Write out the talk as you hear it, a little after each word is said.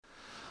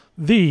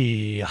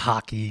The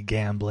Hockey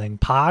Gambling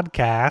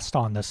Podcast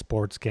on the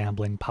Sports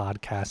Gambling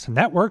Podcast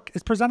Network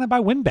is presented by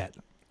WynnBET.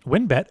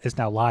 WynnBET is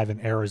now live in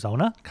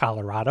Arizona,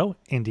 Colorado,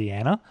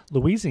 Indiana,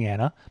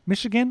 Louisiana,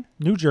 Michigan,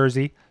 New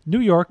Jersey,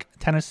 New York,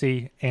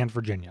 Tennessee, and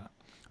Virginia.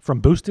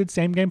 From boosted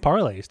same-game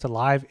parlays to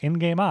live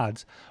in-game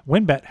odds,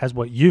 WynnBET has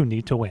what you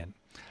need to win.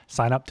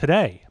 Sign up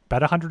today.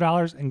 Bet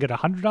 $100 and get a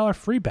 $100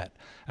 free bet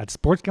at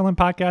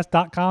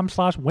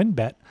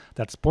sportsgamblingpodcast.com/wynnbet.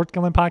 That's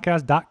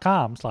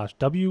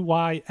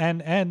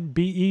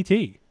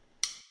sportsgamblingpodcast.com/WYNNBET.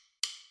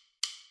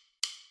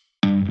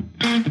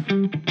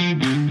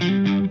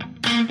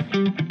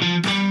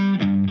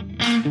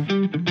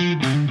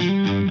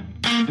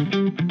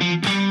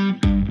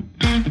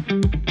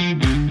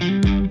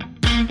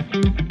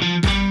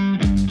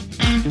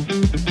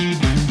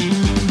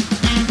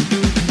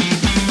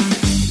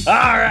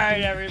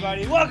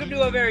 Welcome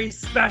to a very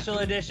special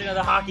edition of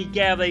the Hockey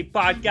Gambling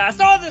Podcast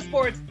on the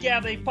Sports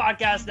Gambling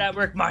Podcast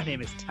Network. My name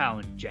is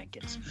Talon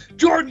Jenkins.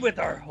 Jordan with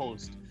our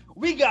host.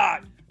 We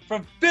got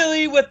from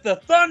Philly with the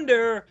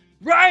Thunder,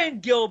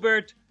 Ryan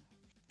Gilbert.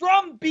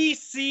 From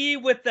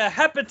BC with the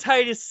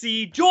Hepatitis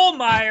C, Joel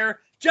Meyer.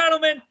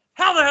 Gentlemen,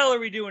 how the hell are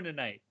we doing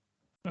tonight?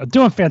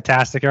 Doing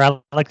fantastic here. I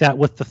like that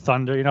with the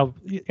Thunder. You know,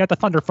 you got the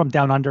Thunder from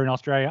down under in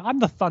Australia. I'm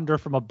the Thunder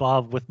from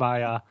above with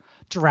my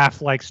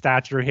giraffe-like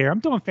stature here. I'm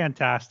doing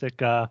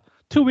fantastic.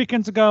 2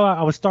 weekends ago,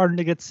 I was starting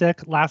to get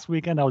sick. Last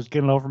weekend, I was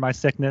getting over my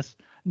sickness.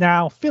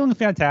 Now, feeling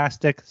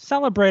fantastic.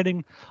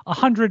 Celebrating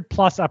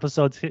 100-plus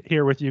episodes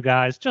here with you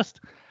guys. It's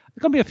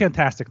going to be a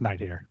fantastic night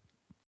here.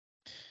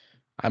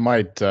 I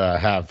might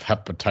have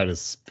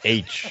hepatitis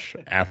H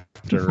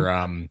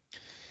after...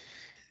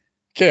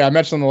 Okay, I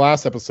mentioned in the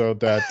last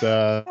episode that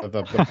the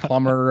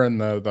plumber and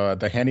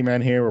the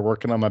handyman here were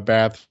working on my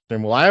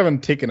bathroom. Well, I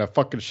haven't taken a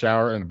fucking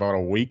shower in about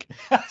a week,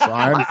 so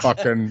I'm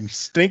fucking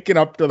stinking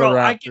up to the rafters.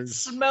 I can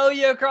smell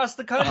you across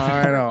the country.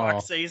 I know.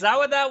 Is that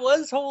what that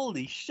was?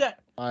 Holy shit.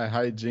 My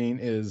hygiene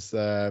is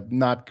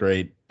not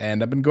great,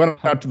 and I've been going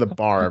out to the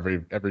bar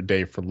every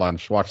day for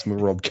lunch, watching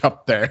the World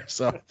Cup there.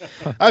 So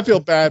I feel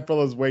bad for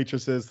those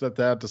waitresses that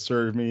they had to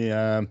serve me.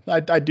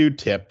 I do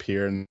tip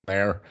here and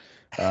there.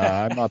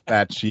 I'm not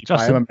that cheap.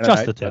 Just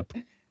a tip.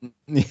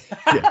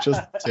 Yeah,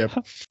 just a tip.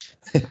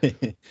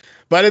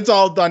 But it's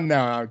all done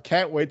now. I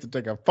can't wait to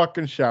take a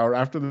fucking shower.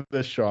 After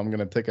this show, I'm going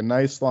to take a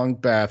nice long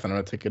bath, and I'm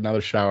going to take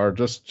another shower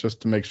just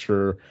to make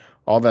sure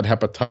all that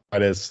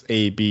hepatitis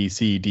A, B,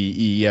 C, D,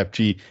 E, F,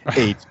 G,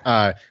 H,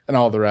 I, and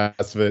all the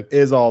rest of it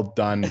is all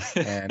done,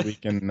 and we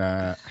can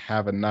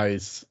have a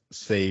nice,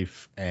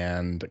 safe,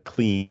 and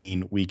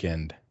clean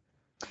weekend.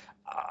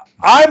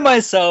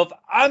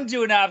 I'm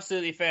doing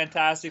absolutely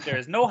fantastic. There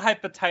is no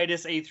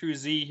hepatitis A through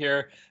Z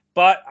here,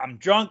 but I'm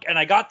drunk and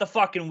I got the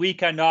fucking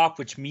weekend off,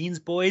 which means,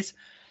 boys,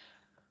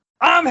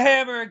 I'm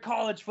hammering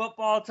college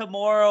football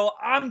tomorrow.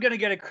 I'm going to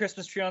get a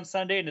Christmas tree on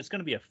Sunday, and it's going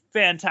to be a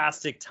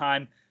fantastic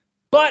time.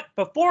 But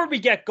before we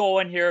get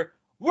going here,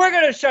 we're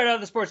going to shout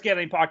out the Sports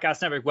Gambling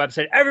Podcast Network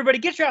website. Everybody,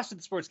 get your ass to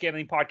the Sports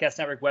Gambling Podcast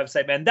Network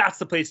website, man. That's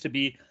the place to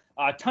be.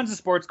 Tons of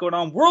sports going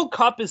on. World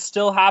Cup is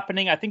still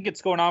happening. I think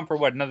it's going on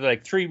for another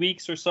 3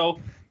 weeks or so.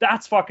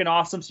 That's fucking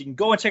awesome. So you can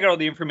go and check out all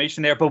the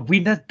information there. But we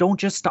don't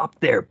just stop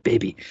there,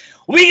 baby.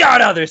 We got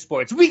other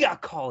sports. We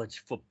got college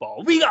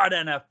football. We got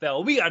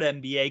NFL. We got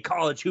NBA,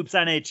 college hoops,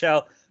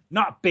 NHL.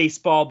 Not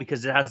baseball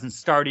because it hasn't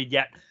started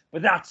yet.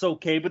 But that's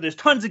okay. But there's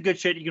tons of good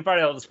shit. You can find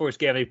it on the Sports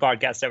Gambling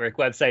Podcast Network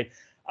website.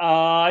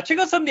 Check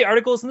out some of the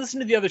articles and listen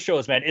to the other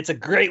shows, man. It's a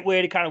great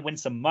way to kind of win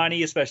some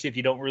money, especially if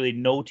you don't really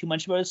know too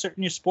much about a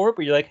certain sport,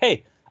 but you're like,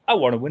 hey, I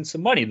want to win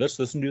some money. Let's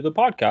listen to the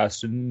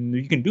podcast, and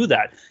you can do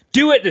that.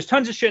 Do it. There's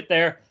tons of shit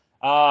there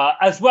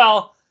as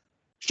well.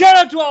 Shout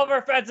out to all of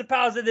our friends and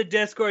pals in the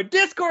Discord.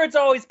 Discord's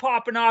always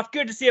popping off.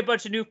 Good to see a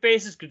bunch of new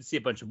faces. Good to see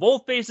a bunch of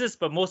old faces.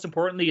 But most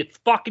importantly, it's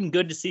fucking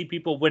good to see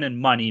people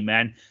winning money,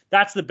 man.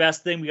 That's the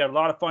best thing. We got a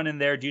lot of fun in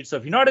there, dude. So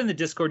if you're not in the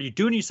Discord, you're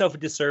doing yourself a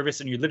disservice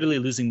and you're literally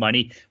losing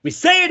money. We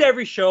say it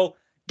every show.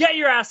 Get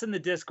your ass in the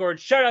Discord.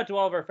 Shout out to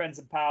all of our friends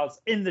and pals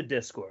in the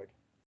Discord.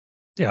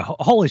 Yeah,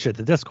 holy shit.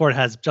 The Discord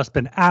has just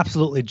been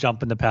absolutely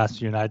jumping the past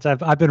few nights.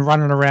 I've been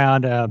running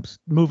around,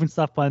 moving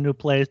stuff by a new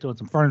place, doing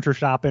some furniture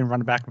shopping,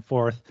 running back and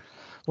forth.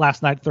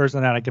 Last night, Thursday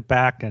night, I get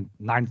back at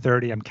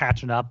 9:30. I'm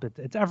catching up.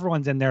 It's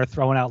everyone's in there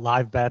throwing out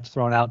live bets,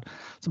 throwing out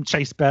some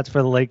chase bets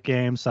for the late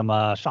game, some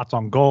shots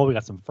on goal. We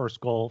got some first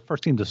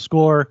team to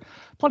score.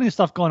 Plenty of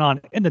stuff going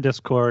on in the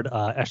Discord,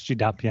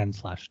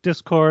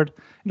 sg.pn/Discord.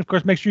 And of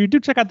course, make sure you do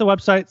check out the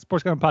website,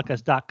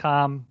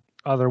 sportsgamblingpodcast.com.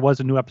 There was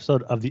a new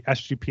episode of the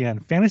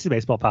SGPN Fantasy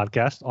Baseball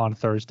Podcast on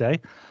Thursday,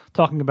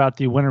 talking about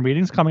the winter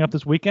meetings coming up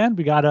this weekend.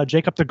 We got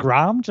Jacob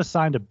deGrom just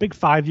signed a big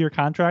 5-year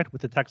contract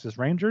with the Texas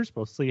Rangers.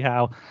 We'll see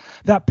how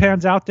that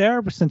pans out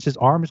there since his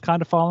arm is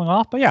kind of falling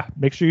off. But yeah,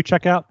 make sure you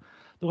check out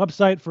the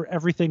website for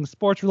everything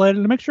sports related.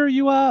 And make sure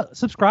you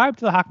subscribe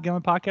to the Hockey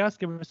Gambling Podcast.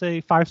 Give us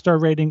a 5-star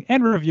rating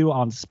and review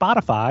on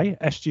Spotify,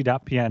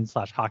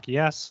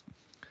 sg.pn/hockeys.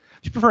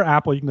 If you prefer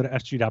Apple, you can go to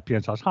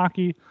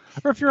sg.pn/hockey.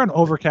 Or if you're on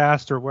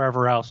Overcast or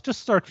wherever else,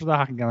 just search for the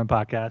Hockey Gambling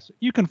Podcast.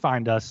 You can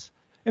find us.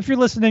 if you're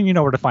listening, you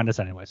know where to find us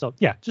anyway. So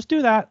yeah, just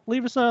do that.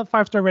 Leave us a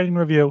 5-star rating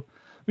review.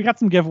 We got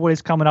some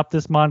giveaways coming up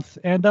this month,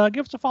 and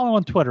give us a follow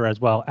on Twitter as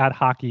well at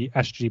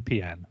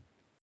HockeySGPN.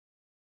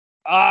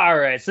 All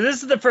right, so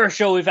this is the first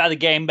show we've had the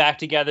game back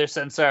together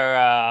since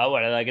our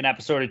like an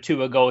episode or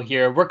two ago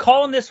here. We're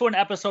calling this one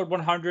episode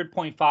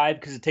 100.5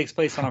 because it takes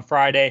place on a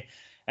Friday,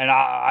 and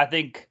I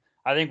think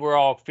we're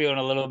all feeling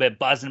a little bit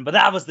buzzing, but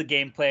that was the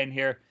game plan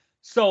here.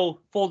 So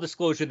full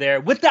disclosure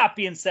there. With that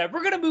being said,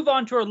 we're gonna move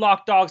on to our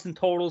lock dogs and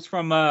totals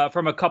from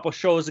a couple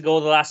shows ago.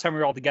 The last time we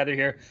were all together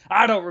here,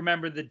 I don't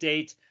remember the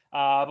date.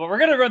 But we're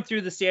gonna run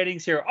through the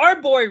standings here.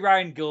 Our boy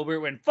Ryan Gilbert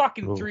went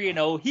fucking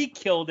 3-0. He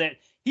killed it.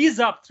 He's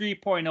up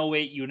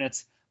 3.08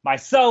 units.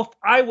 Myself,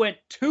 I went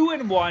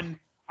 2-1.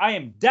 I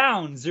am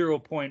down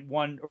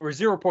 0.1 or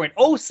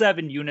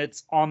 0.07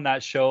 units on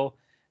that show.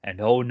 And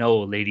oh no,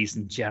 ladies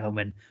and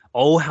gentlemen,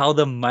 oh how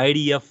the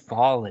mighty have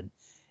fallen.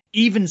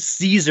 Even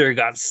Caesar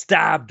got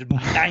stabbed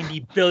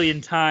 90 billion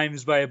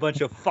times by a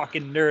bunch of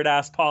fucking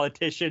nerd-ass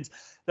politicians.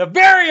 The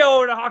very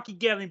own Hockey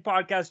Gambling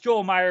Podcast,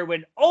 Joel Meyer,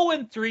 went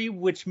 0-3,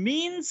 which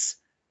means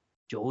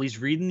Joel's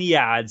reading the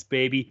ads,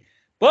 baby.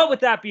 But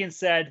with that being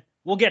said,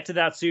 we'll get to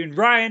that soon.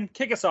 Ryan,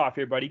 kick us off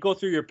here, buddy. Go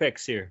through your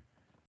picks here.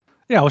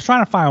 Yeah, I was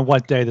trying to find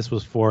what day this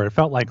was for. It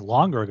felt like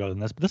longer ago than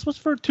this, but this was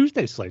for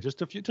Tuesday's slate,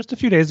 just a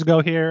few days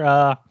ago here.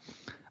 I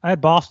had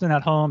Boston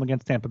at home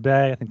against Tampa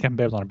Bay. I think Tampa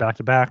Bay was on a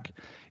back-to-back.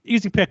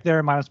 Easy pick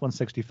there,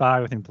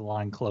 -165. I think the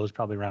line closed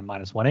probably around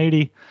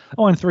 -180.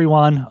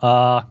 0-3-1.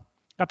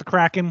 Got the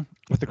Kraken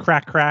with the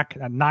crack,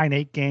 a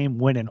 9-8 game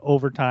win in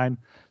overtime.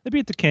 They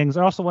beat the Kings.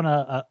 I also want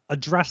to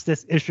address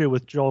this issue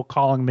with Joel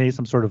calling me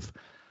some sort of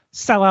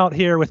sellout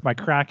here with my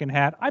Kraken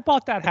hat. I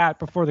bought that hat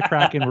before the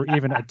Kraken were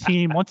even a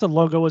team. Once the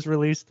logo was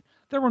released,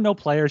 there were no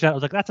players yet. I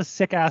was like, that's a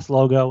sick ass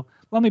logo.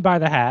 Let me buy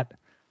the hat.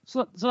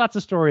 So that's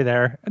the story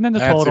there. And then the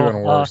That's total.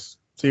 even worse.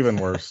 It's even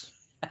worse.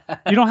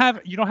 You don't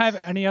have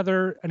any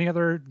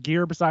other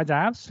gear besides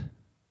abs?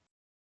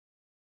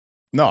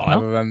 No,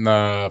 other than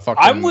the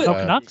fucking I'm with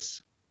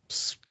Canucks.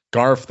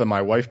 Scarf that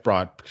my wife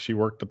brought. She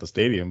worked at the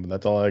stadium, but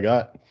that's all I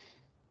got.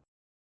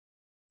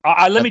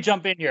 Let me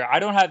jump in here. I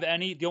don't have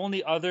any. The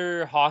only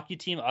other hockey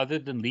team other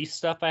than Leaf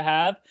stuff I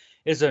have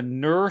is a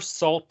Nur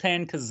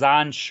Sultan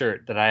Kazan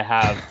shirt that I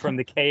have from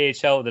the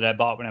KHL that I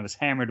bought when I was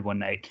hammered one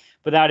night.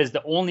 But that is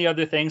the only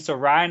other thing. So,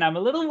 Ryan, I'm a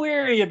little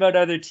wary about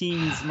other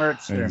teams'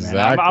 merch there,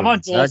 man. I'm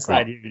on Joel's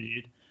side here,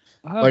 dude.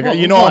 Like, Well,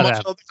 you know how much I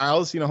whatever. love the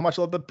Isles, you know how much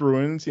I love the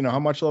Bruins, you know how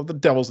much I love the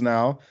Devils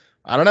now.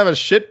 I don't have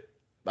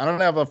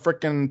a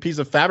freaking piece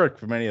of fabric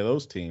from any of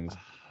those teams.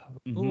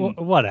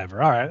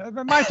 Whatever. All right.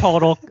 My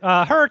total: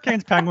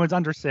 Hurricanes, Penguins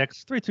under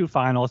 6, 3-2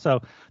 final.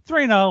 So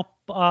 3-0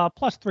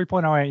 plus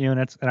 3.08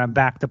 units, and I'm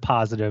back to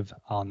positive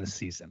on the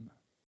season.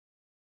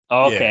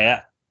 Okay.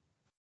 Yeah.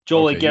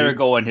 Joel, Okay, get her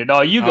going here.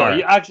 No, you go. All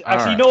right. Actually,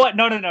 All you know what?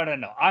 No.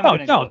 I'm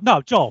gonna go.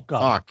 No, Joel, go.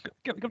 Fuck.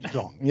 Give it to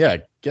Joel. Yeah,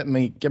 get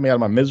me out of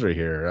my misery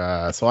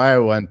here. So I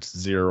went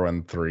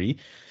 0-3.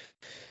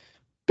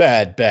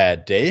 Bad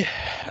day.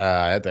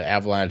 I had the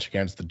Avalanche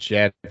against the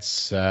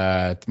Jets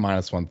at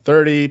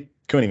 -130.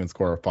 Couldn't even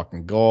score a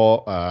fucking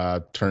goal.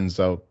 Turns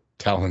out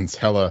Talon's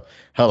hella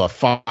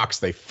fox.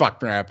 They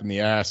fucked me up in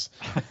the ass.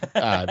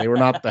 They were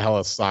not the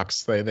hella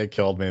Sox. They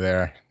killed me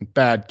there.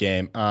 Bad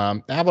game.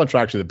 Avalanche are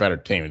actually the better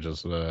team.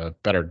 Just a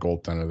better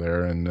goaltender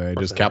there, and they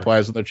just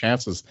capitalized on their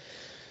chances.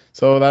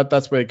 So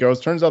that's the way it goes.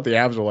 Turns out the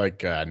Avs are like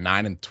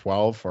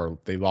 9-12, or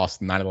they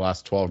lost 9 of the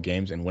last 12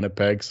 games in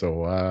Winnipeg.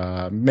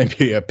 So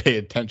maybe pay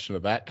attention to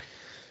that.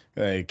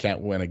 They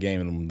can't win a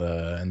game in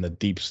the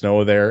deep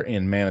snow there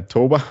in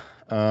Manitoba.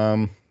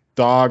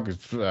 Dog,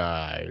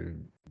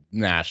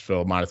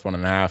 Nashville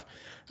 -1.5.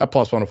 At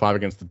 +105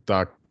 against the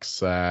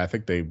Ducks. I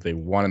think they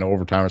won in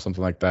overtime or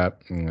something like that.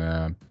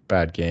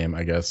 Bad game,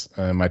 I guess.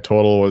 My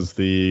total was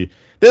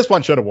this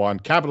one should have won.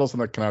 Capitals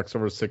and the Canucks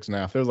over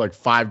 6.5. There was like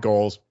 5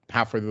 goals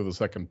halfway through the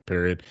second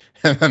period,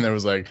 and then there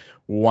was like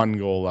 1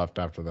 goal left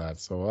after that.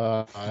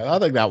 So I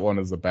think that one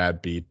is a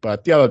bad beat,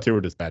 but the other 2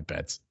 were just bad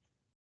bets.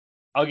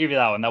 I'll give you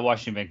that one. That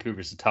Washington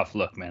Vancouver's a tough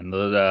look, man.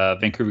 The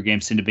Vancouver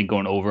games seem to have been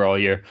going over all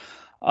year.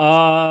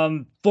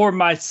 For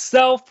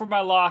myself, for my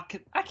lock,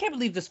 I can't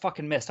believe this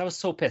fucking missed. I was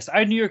so pissed. I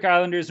had New York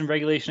Islanders in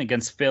regulation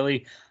against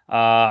Philly.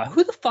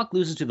 Who the fuck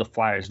loses to the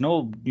Flyers?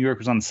 No, New York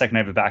was on the second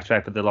night of a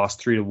back-to-back, but they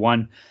lost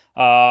 3-1.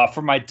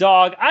 For my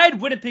dog, I had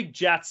Winnipeg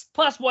Jets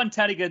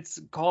 +110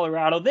 against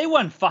Colorado. They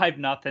won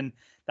 5-0.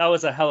 That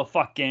was a hella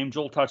fuck game.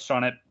 Joel touched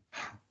on it.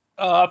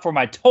 For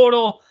my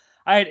total,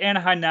 I had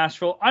Anaheim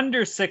Nashville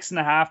under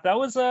 6.5. That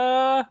was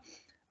I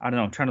don't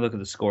know. I'm trying to look at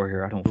the score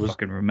here. I don't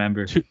fucking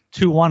remember.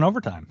 2-1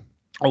 overtime.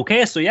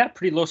 Okay, so yeah,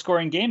 pretty low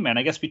scoring game, man.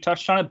 I guess we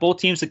touched on it. Both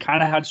teams that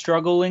kind of had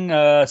struggling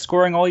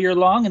scoring all year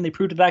long, and they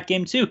proved that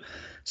game too.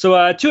 So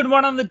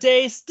 2-1 on the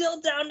day,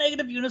 still down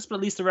negative units, but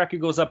at least the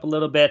record goes up a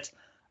little bit.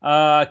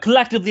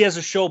 Collectively as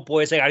a show,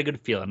 boys, I got a good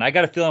feeling. I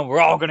got a feeling we're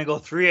all gonna go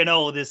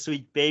 3-0 this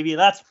week, baby.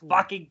 Let's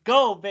fucking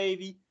go,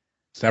 baby.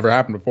 It's never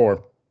happened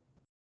before.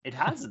 It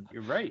hasn't.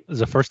 You're right. This is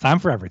the first time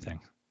for everything.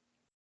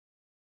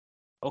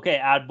 Okay,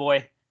 ad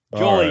boy,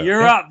 Joey, right.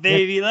 you're up,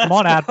 baby. Let's Come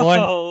on, ad boy.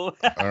 go.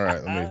 All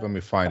right, let me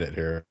find it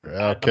here.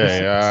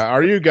 Okay,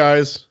 are you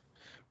guys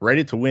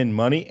ready to win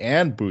money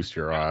and boost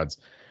your odds?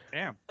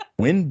 Damn.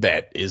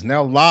 WinBet is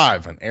now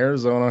live in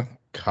Arizona,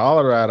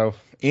 Colorado,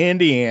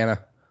 Indiana,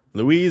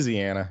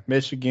 Louisiana,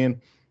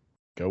 Michigan.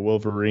 Go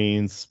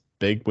Wolverines.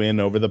 Big win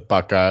over the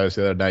Buckeyes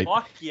the other night.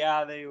 Fuck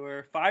yeah, they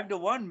were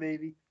 5-1,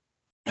 baby.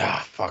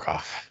 Ah, fuck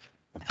off.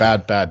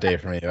 Bad day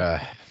for me.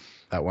 That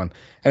one.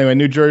 Anyway,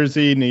 New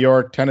Jersey, New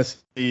York,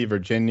 Tennessee,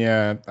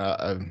 Virginia,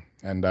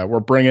 and we're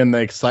bringing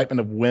the excitement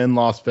of Wynn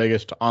Las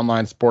Vegas to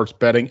online sports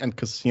betting and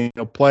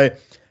casino play.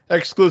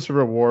 Exclusive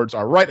rewards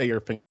are right at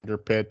your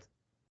fingertips.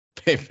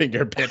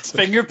 Fingerpits.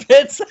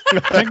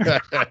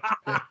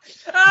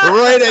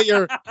 right at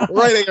your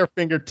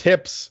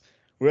fingertips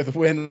with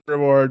Win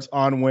rewards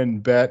on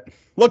WinBet.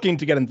 Looking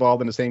to get involved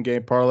in the same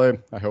game parlay?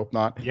 I hope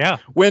not. Yeah.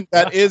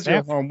 WinBet is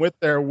your home with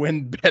their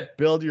WinBet.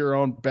 Build your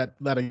own bet,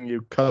 letting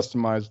you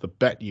customize the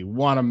bet you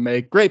want to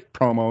make. Great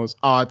promos,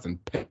 odds,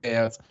 and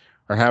payouts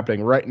are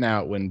happening right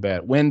now at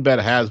WinBet.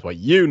 WinBet has what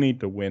you need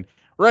to win.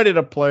 Ready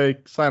to play?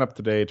 Sign up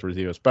today to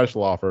receive a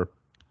special offer.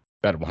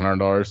 Bet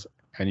 $100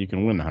 and you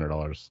can win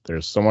 $100.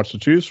 There's so much to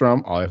choose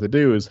from. All you have to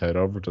do is head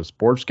over to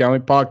Sports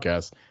Gambling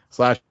Podcast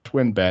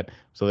 /WinBet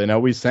so they know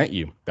we sent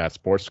you. That's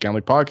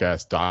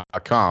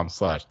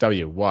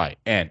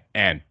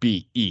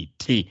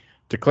sportsgamblingpodcast.com/WYNNBET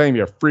to claim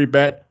your free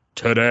bet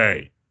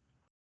today.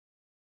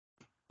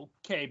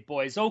 Okay,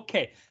 boys.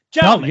 Okay.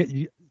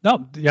 Gentlemen.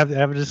 No, you have to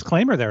have a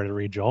disclaimer there to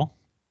read, Joel.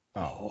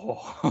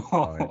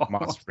 Oh,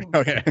 must be.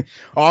 Okay.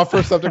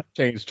 Offer subject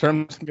to change.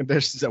 Terms and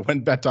conditions at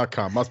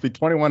winbet.com. Must be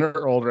 21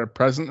 or older and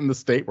present in the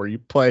state where you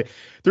play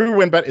through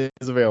WinBet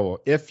is available.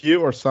 If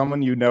you or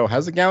someone you know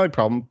has a gambling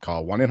problem,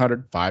 call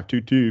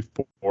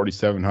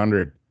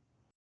 1-800-522-4700.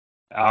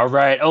 All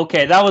right.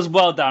 Okay, that was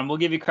well done. We'll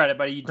give you credit,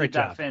 buddy. You Great did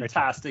that job.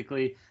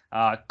 fantastically.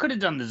 Could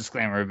have done the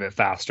disclaimer a bit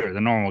faster. The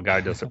normal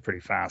guy does it pretty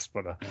fast,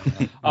 but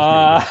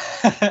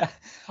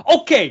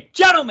okay,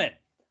 gentlemen.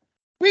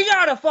 We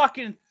got a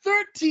fucking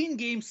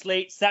 13-game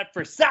slate set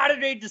for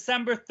Saturday,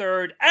 December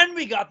 3rd, and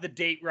we got the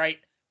date right.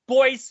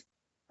 Boys,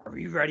 are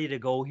we ready to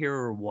go here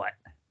or what?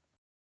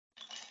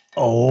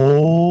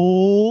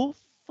 Oh,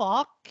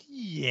 fuck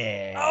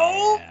yeah.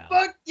 Oh,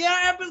 fuck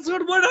yeah,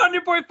 episode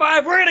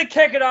 100.5. We're going to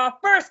kick it off.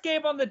 First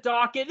game on the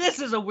docket.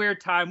 This is a weird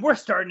time. We're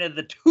starting at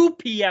the 2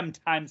 p.m.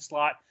 time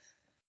slot.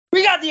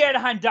 We got the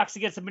Anaheim Ducks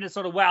against the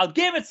Minnesota Wild.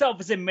 Game itself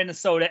is in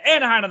Minnesota.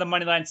 Anaheim on the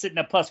money line sitting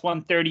at plus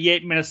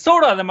 138.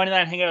 Minnesota on the money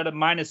line hanging out at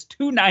minus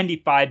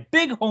 295.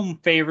 Big home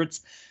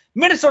favorites.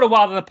 Minnesota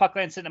Wild on the puck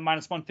line sitting at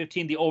minus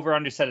 115. The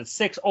over-under set at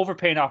 6. Over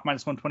paying off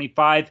minus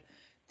 125.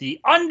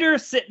 The under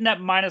sitting at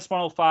minus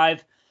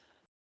 105.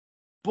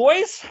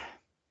 Boys,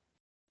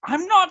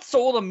 I'm not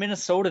sold on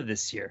Minnesota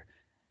this year.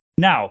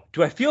 Now,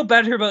 do I feel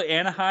better about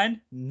Anaheim?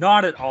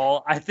 Not at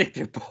all. I think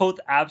they're both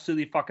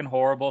absolutely fucking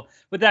horrible.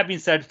 With that being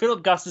said,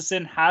 Philip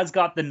Gustafsson has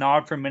got the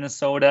nod for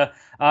Minnesota.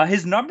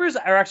 His numbers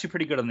are actually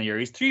pretty good on the year.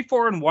 He's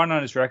 3-4-1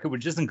 on his record,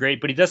 which isn't great,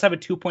 but he does have a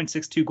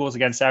 2.62 goals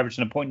against average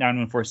and a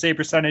 .914 save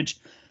percentage.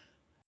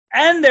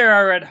 And they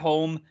are at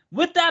home.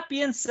 With that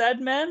being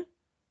said, man,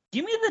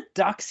 give me the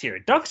Ducks here.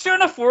 Ducks are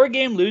on a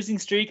 4-game losing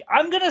streak.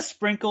 I'm going to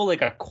sprinkle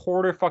like a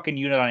quarter fucking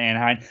unit on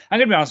Anaheim. I'm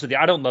going to be honest with you.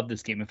 I don't love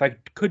this game. If I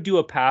could do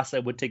a pass, I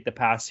would take the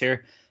pass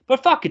here.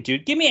 But fuck it,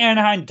 dude. Give me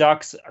Anaheim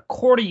Ducks, a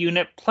quarter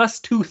unit,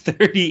 plus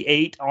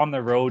 238 on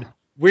the road.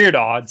 Weird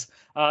odds.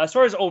 As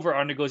far as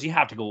over-under goes, you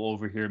have to go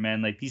over here,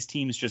 man. Like, these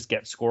teams just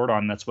get scored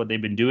on. That's what they've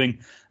been doing.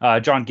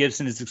 John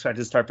Gibson is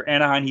expected to start for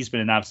Anaheim. He's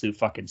been an absolute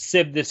fucking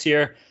sieve this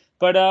year.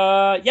 But,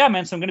 yeah,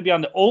 man, so I'm going to be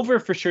on the over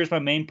for sure is my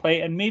main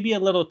play, and maybe a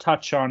little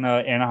touch on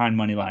Anaheim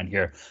money line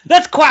here.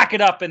 Let's quack it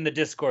up in the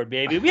Discord,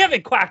 baby. We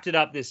haven't quacked it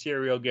up this year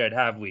real good,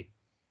 have we?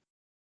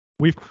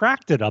 We've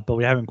cracked it up, but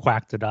we haven't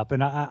quacked it up.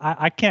 And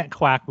I can't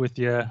quack with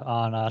you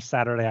on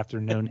Saturday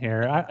afternoon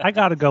here. I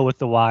got to go with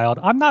the Wild.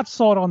 I'm not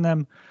sold on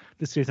them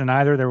this season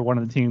either. They were one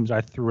of the teams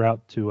I threw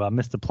out to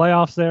miss the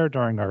playoffs there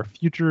during our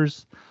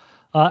Futures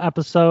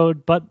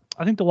episode. But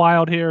I think the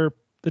Wild here,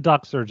 the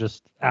Ducks are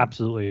just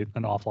absolutely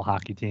an awful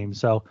hockey team.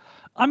 So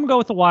I'm going to go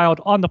with the Wild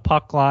on the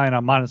puck line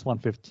on minus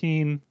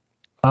 115.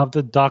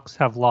 The Ducks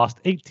have lost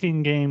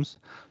 18 games.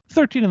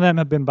 13 of them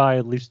have been by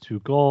at least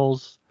 2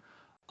 goals.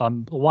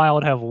 The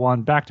Wild have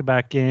won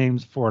back-to-back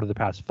games 4 out of the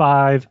past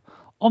 5.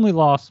 Only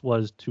loss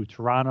was to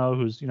Toronto,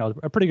 who's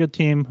a pretty good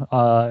team,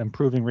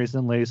 improving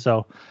recently.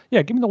 So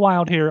yeah, give me the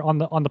Wild here on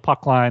the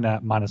puck line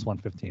at minus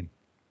 115.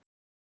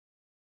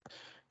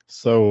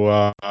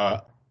 So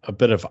a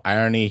bit of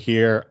irony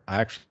here. I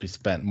actually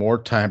spent more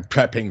time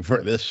prepping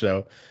for this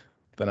show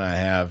than I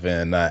have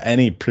in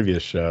any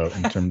previous show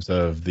in terms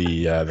of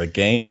the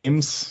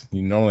games.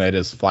 Normally I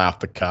just fly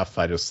off the cuff.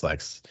 I just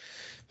like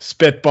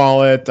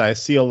spitball it. I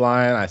see a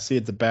line. I see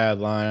it's a bad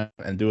line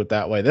and do it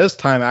that way. This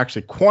time I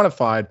actually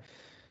quantified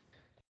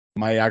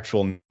my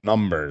actual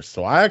numbers.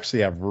 So I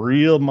actually have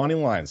real money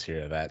lines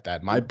here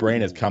that my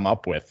brain has come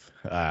up with.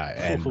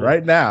 And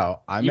right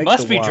now You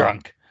must be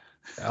drunk.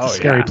 Oh,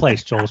 Scary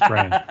place, Joel's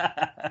brain.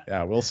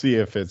 Yeah, we'll see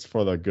if it's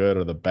for the good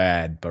or the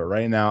bad. But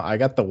right now, I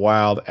got the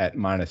Wild at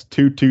minus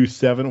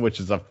 227, which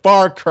is a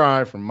far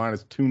cry from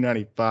minus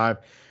 295.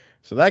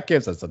 So that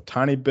gives us a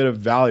tiny bit of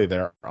value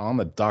there on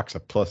the Ducks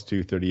at plus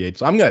 238.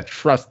 So I'm going to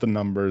trust the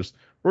numbers.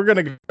 We're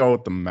going to go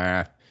with the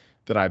math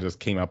that I just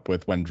came up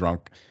with when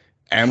drunk.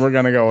 And we're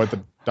going to go with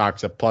the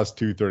Ducks at plus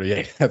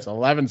 238. That's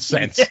 11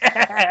 cents.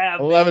 Yeah,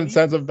 11 baby.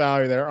 cents of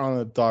value there on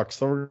the Ducks.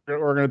 So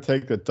we're going to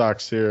take the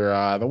Ducks here.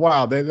 The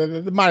Wild,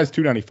 the minus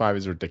 295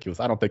 is ridiculous.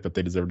 I don't think that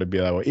they deserve to be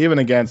that way, even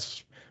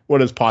against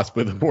what is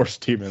possibly the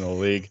worst team in the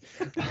league.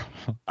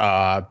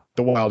 The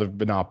Wild have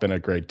not been a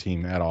great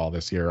team at all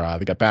this year.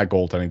 They got bad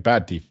goaltending,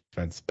 bad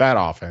defense, bad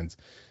offense.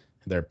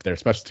 Their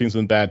special teams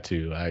been bad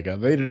too.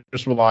 They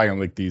just rely on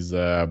like these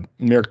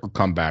miracle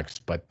comebacks,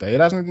 but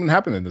it hasn't been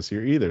happening this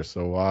year either.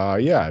 So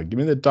yeah, give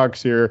me the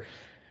Ducks here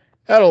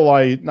at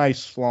a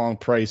nice long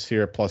price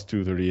here, plus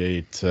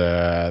 238.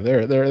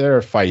 They're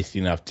a feisty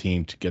enough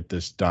team to get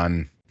this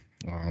done.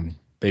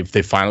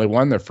 They finally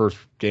won their first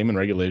game in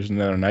regulation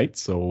the other night,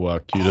 so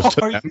kudos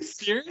to Are them. you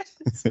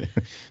serious?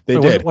 They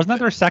Wait, did. Wasn't that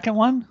their second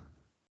one?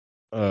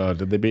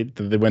 Did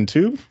they win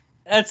two?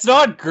 That's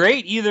not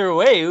great either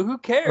way. Who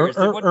cares?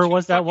 They won Or two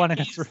was that fucking one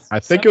games. against? I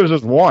think it was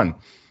just one.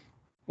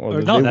 Well,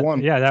 Or no, they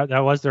won. that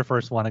was their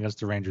first one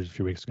against the Rangers a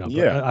few weeks ago.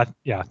 But,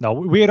 Yeah. no,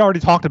 we had already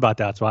talked about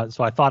that, so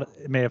I thought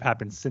it may have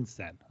happened since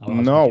then.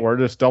 No, we're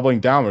just doubling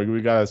down.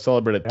 We got to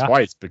celebrate it Yeah.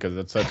 twice because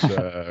it's such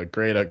a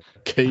great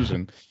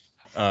occasion.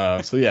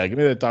 So yeah, give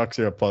me the Ducks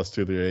here at plus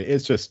 238.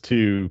 It's just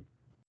too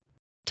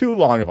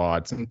long of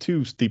odds and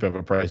too steep of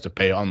a price to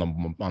pay on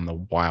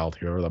the Wild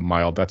here, or the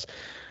Mild. That's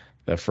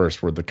that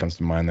first word that comes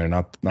to mind there,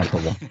 not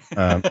the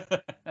one.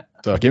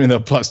 So give me the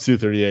plus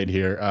 238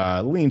 here.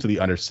 Lean to the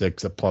under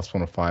 6 at plus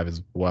 105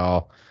 as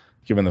well,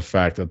 given the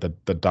fact that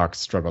the Ducks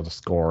struggle to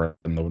score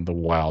and the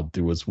Wild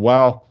do as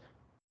well.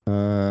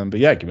 But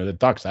yeah, give me the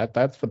Ducks.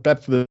 That's the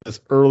bet for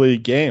this early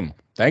game.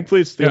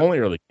 Thankfully, it's the only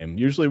early game.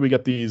 Usually we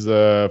get these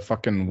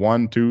fucking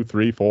 1, 2,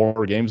 3,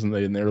 4 games in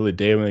the early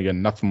day when they get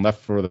nothing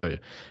left for the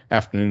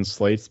afternoon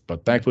slates.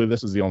 But thankfully,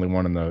 this is the only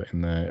one in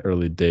the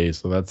early days.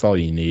 So that's all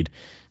you need.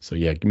 So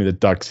yeah, give me the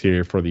Ducks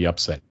here for the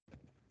upset.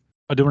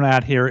 I do want to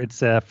add here, it's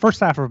first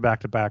half of a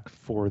back-to-back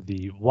for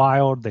the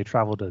Wild. They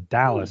travel to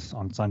Dallas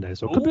on Sunday,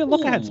 so it could be a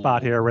look-ahead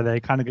spot here where they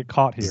kind of get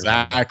caught here.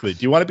 Exactly.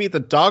 Do you want to be at the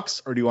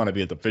Ducks or do you want to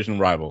be at the division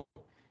rival?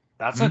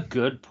 That's a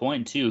good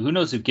point, too. Who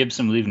knows if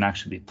Gibson will even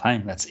actually be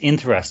playing? That's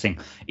interesting.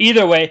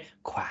 Either way,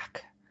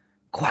 quack,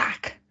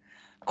 quack,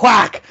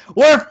 quack.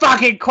 We're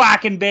fucking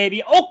quacking,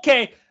 baby.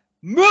 Okay,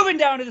 moving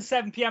down to the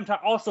 7 p.m. time.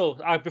 Also,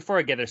 before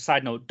I get there,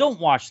 side note, don't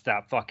watch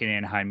that fucking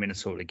Anaheim,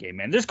 Minnesota game,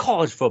 man. There's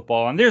college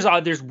football, and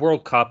there's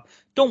World Cup.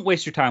 Don't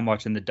waste your time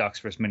watching the Ducks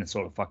versus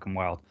Minnesota fucking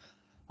Wild.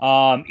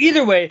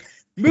 Either way,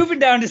 moving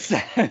down to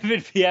 7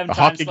 p.m. The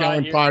time Hockey slot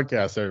Gambling here.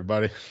 Podcast,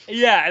 everybody.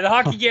 Yeah, the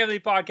Hockey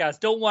Gambling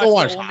Podcast. Don't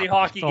watch the only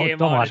hockey game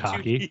Don't on watch at 2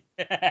 hockey.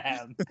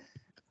 p.m.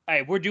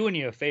 Hey, we're doing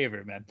you a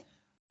favor, man.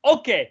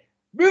 Okay,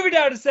 moving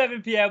down to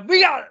 7 p.m.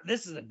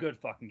 This is a good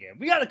fucking game.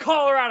 We got the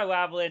Colorado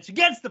Avalanche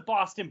against the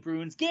Boston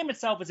Bruins. Game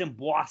itself is in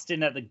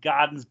Boston at the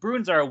Gardens.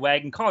 Bruins are a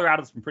wagon.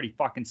 Colorado's been pretty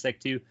fucking sick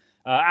too.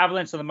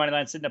 Avalanche on the money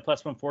line sitting at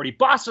plus 140.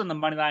 Boston on the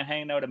money line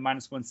hanging out at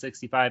minus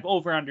 165.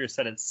 Over under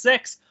set at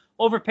 6.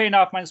 Over paying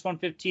off minus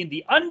 115.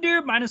 The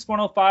under minus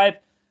 105.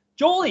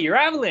 Jolie, your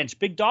Avalanche,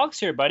 big dogs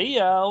here, buddy.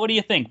 What do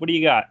you think? What do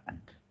you got?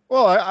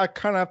 Well, I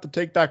kind of have to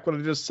take back what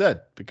I just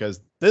said because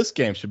this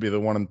game should be the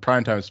one in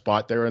primetime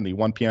spot there in the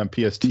 1 p.m.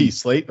 PST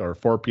slate or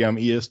 4 p.m.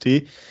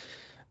 EST.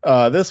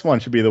 This one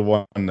should be the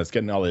one that's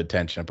getting all the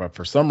attention, but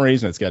for some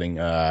reason it's getting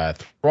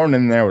thrown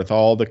in there with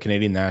all the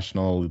Canadian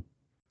national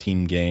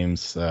team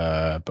games.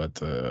 But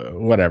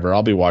whatever,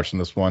 I'll be watching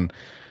this one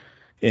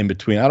in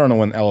between. I don't know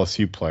when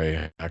LSU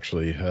play,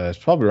 actually. It's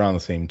probably around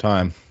the same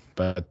time.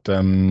 But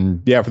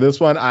yeah, for this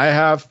one, I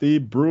have the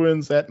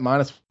Bruins at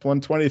minus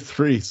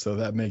 123. So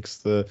that makes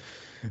the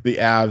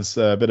Avs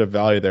a bit of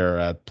value there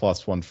at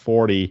plus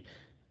 140.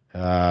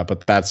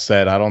 But that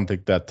said, I don't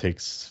think that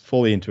takes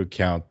fully into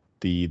account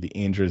the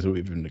injuries that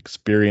we've been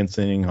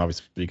experiencing.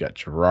 Obviously, we got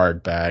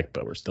Gerard back,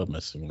 but we're still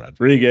missing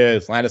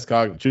Rodriguez,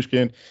 Landeskog,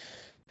 Chushkin,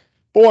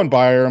 Bowen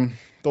Byram.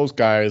 Those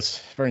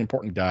guys, very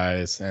important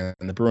guys. And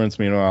the Bruins,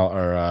 meanwhile,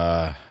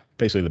 are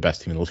basically the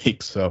best team in the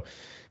league. So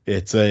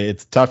it's a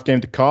tough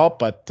game to call,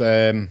 but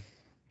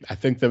I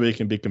think that we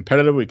can be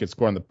competitive. We can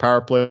score on the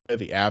power play.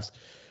 The Avs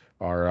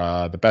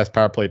are the best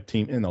power play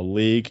team in the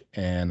league.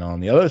 And on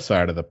the other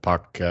side of the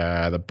puck,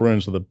 the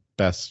Bruins are the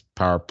best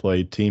power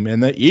play team in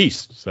the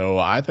East. So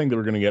I think that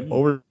we're going to get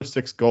over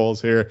 6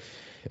 goals here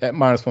at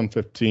minus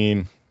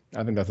 115.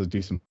 I think that's a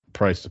decent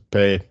price to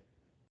pay.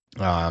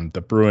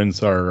 The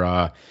Bruins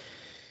are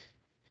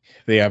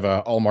they have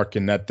Ullmark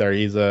in net there.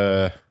 He's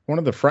one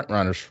of the front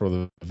runners for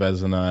the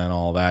Vezina and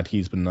all that.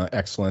 He's been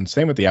excellent.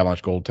 Same with the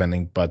Avalanche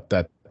goaltending, but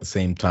at the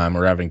same time,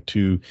 we're having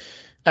 2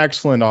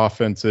 excellent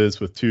offenses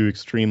with 2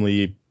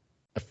 extremely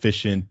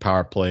efficient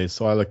power plays.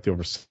 So I like the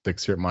over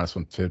 6 here at minus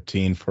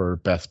 115 for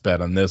best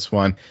bet on this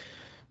one.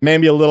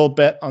 Maybe a little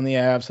bet on the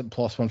Avs at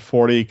plus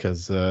 140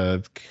 because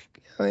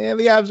yeah,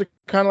 the Avs are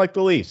kind of like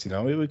the Leafs. You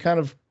know, we kind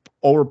of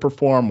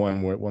overperform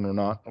when we're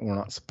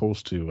not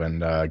supposed to,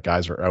 and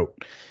guys are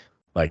out.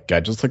 Like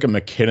just look at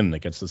McKinnon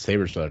against the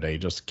Sabres the other day. He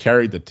just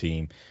carried the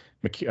team.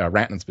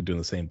 Rantanen's been doing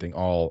the same thing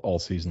all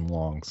season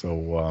long.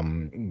 So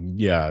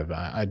yeah,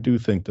 I do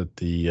think that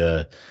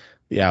the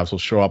Avs will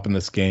show up in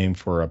this game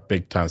for a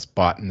big time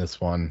spot in this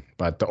one.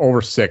 But the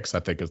over 6, I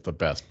think, is the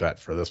best bet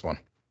for this one.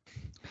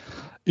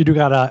 You do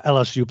got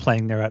LSU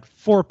playing there at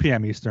 4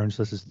 p.m. Eastern,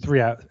 so this is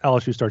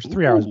LSU starts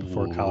 3 hours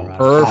before Colorado.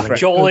 Perfect.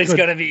 Joel's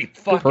gonna be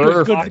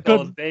fucking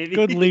good, baby.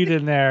 Good lead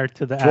in there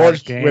to the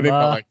George Avs game. winning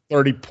by like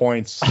 30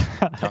 points.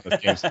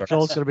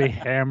 Joel's gonna be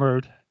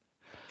hammered.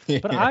 Yeah.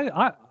 But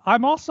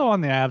I'm also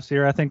on the Avs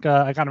here. I think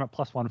I got them at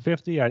plus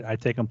 150. I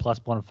take them plus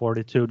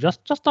 142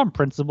 just on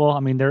principle. I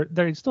mean,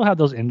 they still have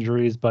those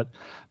injuries, but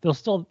they're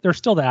still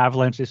the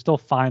Avalanche. They still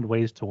find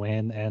ways to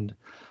win, and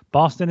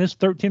Boston is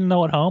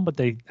 13-0 at home, but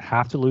they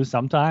have to lose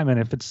sometime. And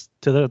if it's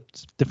to the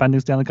defending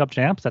Stanley Cup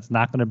champs, that's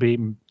not going to be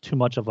too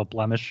much of a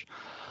blemish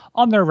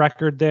on their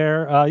record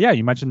there. Yeah,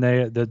 you mentioned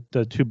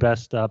the two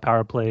best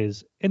power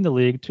plays in the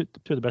league, two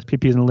of the best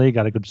PPs in the league.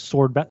 Got a good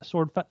sword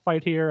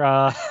fight here.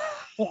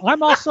 Well,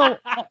 I'm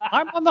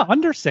on the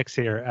under 6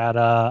 here at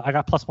I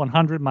got plus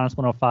 100, minus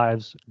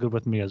 105's good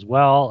with me as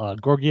well.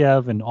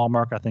 Georgiev and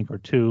Allmark, I think, are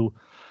two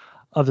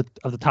of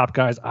the top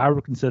guys I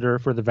would consider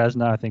for the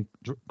Vezina. I think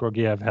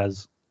Georgiev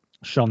has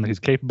shown that he's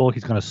capable.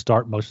 He's going to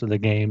start most of the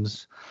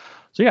games.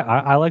 So yeah,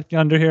 I like the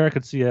under here. I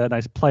could see a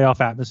nice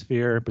playoff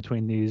atmosphere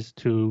between these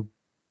two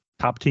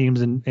top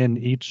teams in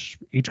each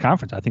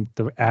conference. I think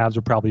the Avs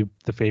are probably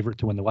the favorite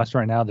to win the West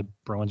right now. The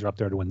Bruins are up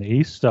there to win the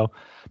East. So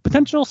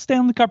potential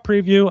Stanley Cup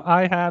preview.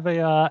 I have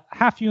a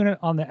half unit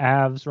on the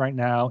Avs right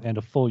now and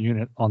a full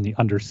unit on the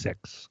under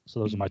 6. So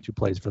those are my two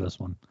plays for this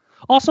one.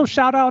 Also,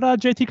 shout out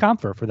JT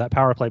Compher for that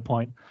power play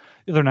point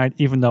the other night,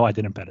 even though I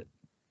didn't bet it.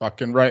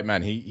 Fucking right,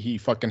 man. He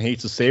fucking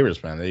hates the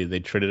Sabres, man. They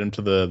traded him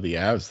to the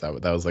Avs.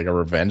 That was like a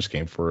revenge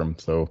game for him.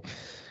 So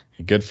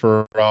good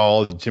for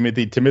all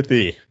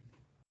Timothy.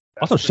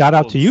 Also, shout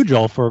out to you,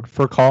 Joel,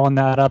 for calling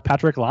that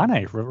Patrick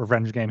Laine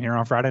revenge game here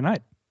on Friday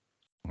night.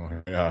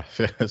 Yeah,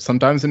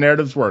 sometimes the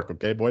narratives work,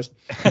 okay, boys?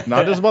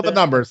 Not just about the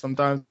numbers.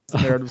 Sometimes the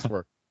narratives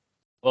work.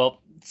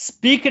 Well,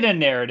 speaking of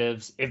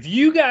narratives, if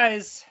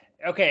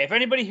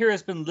anybody here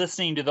has been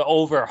listening to the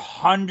over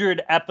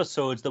 100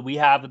 episodes that we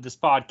have of this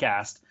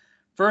podcast,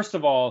 first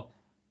of all,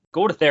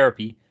 go to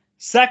therapy.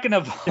 Second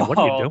of all, what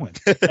are you doing?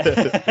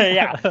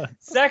 Yeah.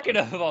 Second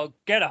of all,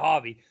 get a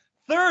hobby.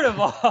 Third of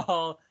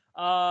all,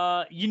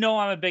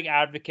 I'm a big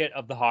advocate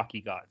of the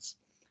hockey gods.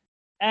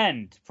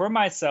 And for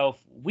myself,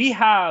 we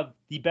have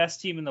the best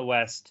team in the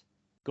West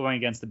going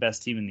against the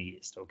best team in the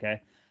East,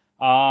 okay?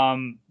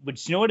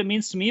 But you know what it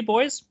means to me,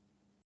 boys?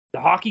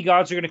 The hockey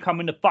gods are going to come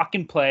into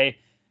fucking play,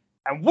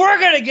 and we're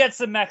going to get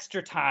some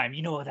extra time.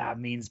 You know what that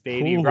means,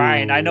 baby. Ooh.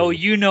 Ryan, I know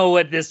you know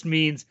what this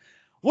means.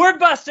 We're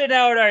busting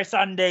out our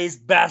Sunday's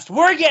best.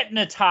 We're getting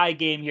a tie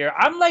game here.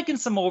 I'm liking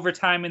some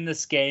overtime in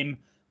this game,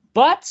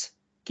 but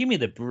give me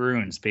the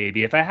Bruins,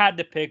 baby. If I had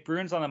to pick,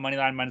 Bruins on the money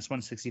line, minus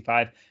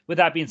 165. With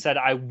that being said,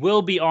 I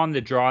will be on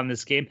the draw in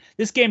this game.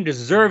 This game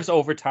deserves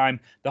overtime.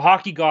 The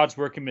hockey gods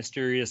work in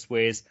mysterious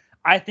ways.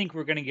 I think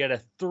we're going to get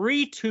a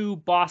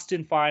 3-2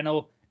 Boston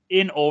final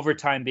in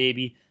overtime,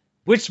 baby,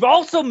 which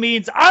also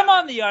means I'm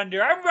on the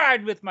under. I'm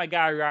riding with my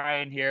guy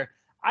Ryan here.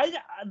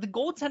 The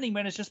goaltending,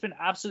 man, has just been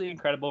absolutely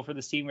incredible for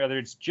this team, whether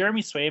it's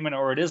Jeremy Swayman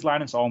or it is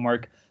Linus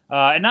Allmark.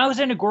 And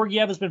Alexander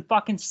Georgiev has been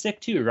fucking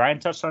sick too. Ryan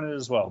touched on it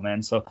as well,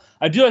 man. So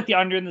I do like the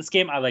under in this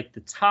game. I like the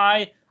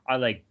tie. I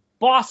like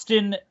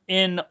Boston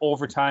in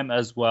overtime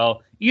as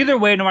well. Either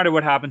way, no matter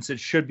what happens, it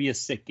should be a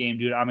sick game,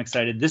 dude. I'm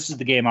excited. This is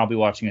the game I'll be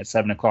watching at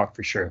 7 o'clock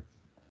for sure.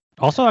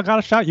 Also, I got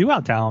to shout you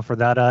out, Talon, for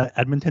that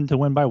Edmonton to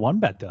win by 1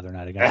 bet the other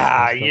night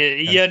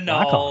against you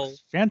know.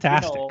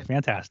 Fantastic.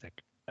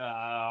 Fantastic.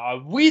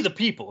 We the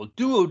people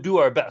do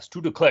our best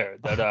to declare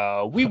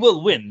that we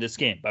will win this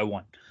game by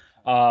 1.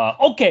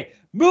 Okay,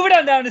 moving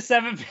on down to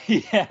 7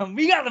 p.m.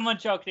 We got the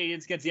Montreal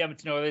Canadiens against the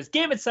Edmonton Oilers.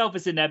 Game itself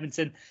is in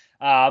Edmonton.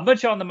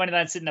 Montreal on the money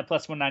line sitting at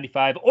plus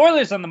 195.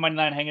 Oilers on the money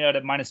line hanging out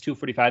at minus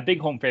 245.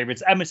 Big home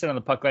favorites. Edmonton on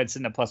the puck line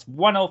sitting at plus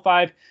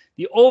 105.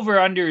 The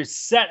over-under is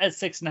set at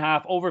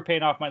 6.5. Over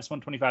paying off minus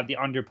 125. The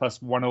under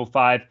plus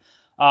 105.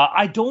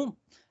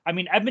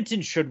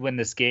 Edmonton should win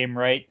this game,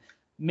 right?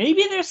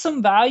 Maybe there's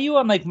some value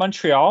on like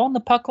Montreal on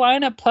the puck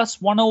line at plus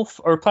 10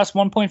 or plus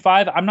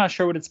 1.5. I'm not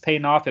sure what it's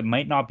paying off. It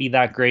might not be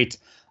that great.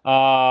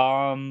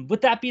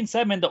 With that being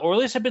said, man, the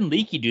Oilers have been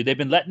leaky, dude. They've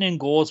been letting in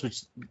goals,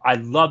 which I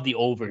love the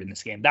over in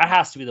this game. That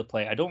has to be the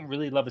play. I don't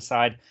really love a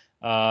side,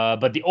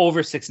 but the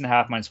over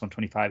 6.5 minus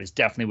 125 is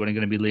definitely what I'm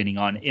going to be leaning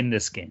on in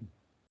this game.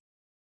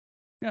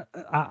 Yeah,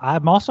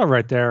 I'm also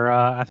right there.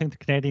 I think the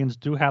Canadians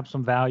do have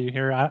some value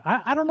here.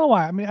 I don't know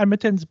why. I mean,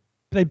 Edmonton's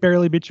they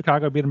barely beat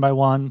Chicago, beat them by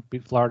 1,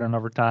 beat Florida in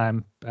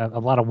overtime. A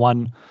lot of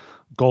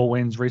 1-goal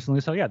wins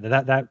recently. So yeah,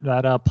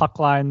 that puck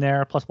line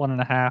there plus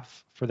 1.5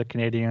 for the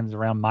Canadians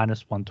around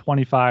minus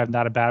 125.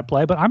 Not a bad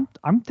play, but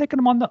I'm taking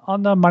them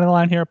on the money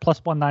line here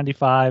plus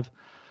 195.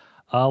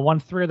 Won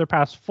 3 of their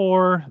past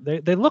 4.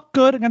 They look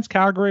good against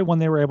Calgary when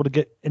they were able to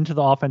get into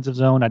the offensive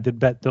zone. I did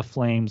bet the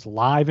Flames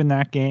live in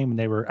that game, and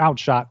they were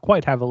outshot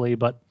quite heavily.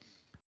 But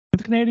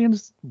the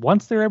Canadians,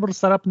 once they're able to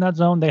set up in that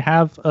zone,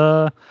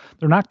 they're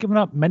not giving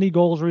up many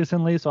goals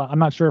recently. So I'm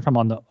not sure if I'm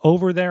on the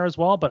over there as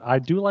well, but I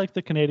do like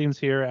the Canadians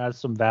here as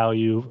some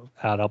value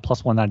at a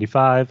plus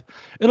 195.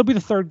 It'll be the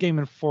third game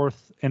in 4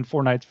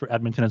 nights for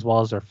Edmonton, as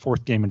well as their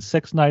 4th game in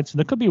 6 nights. And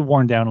it could be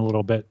worn down a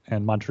little bit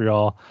in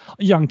Montreal.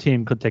 A young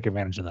team could take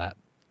advantage of that.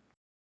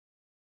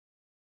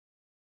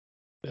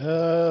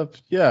 The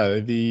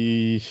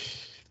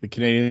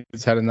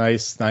Canadians had a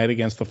nice night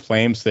against the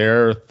Flames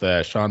there.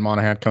 Sean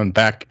Monahan coming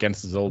back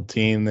against his old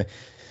team.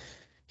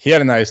 He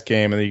had a nice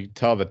game, and you could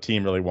tell the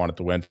team really wanted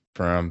to win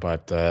for him.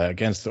 But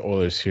against the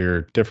Oilers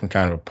here, different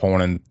kind of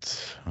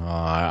opponent.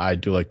 I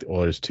do like the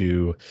Oilers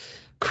to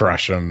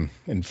crush them.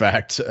 In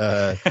fact,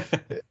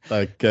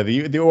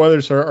 the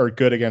Oilers are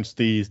good against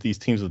these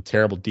teams with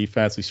terrible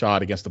defense. We saw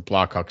it against the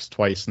Blackhawks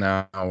twice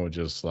now,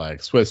 just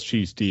like Swiss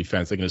cheese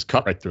defense. They can just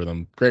cut right through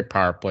them. Great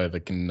power play. They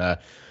can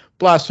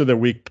blast through their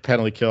weak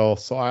penalty kill.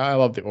 So I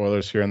love the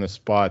Oilers here in this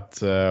spot.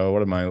 What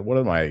do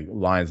my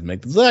lines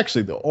make? This is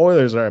actually, the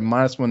Oilers are at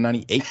minus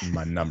 198 in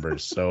my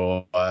numbers.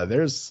 So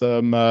there's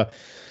some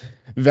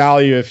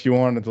value if you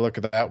wanted to look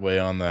at it that way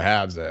on the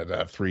Habs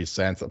at 3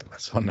 cents at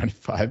plus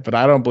 195. But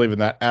I don't believe in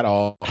that at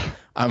all.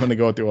 I'm going to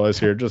go with the Oilers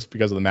here just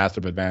because of the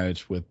massive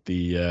advantage with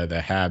the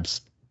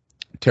Habs'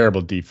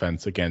 terrible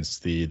defense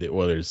against the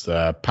Oilers'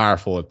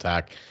 powerful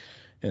attack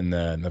in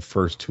the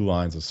first 2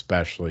 lines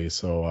especially.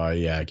 So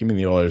give me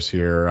the Oilers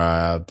here.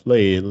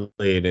 Lay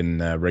it in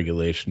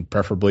regulation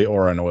preferably,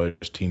 or an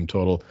Oilers team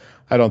total.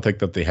 I don't think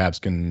that the Habs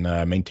can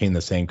maintain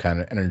the same kind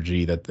of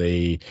energy that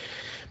they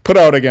put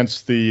out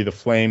against the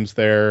Flames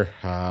there.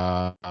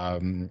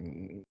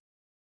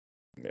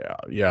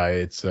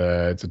 It's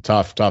a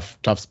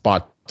tough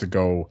spot to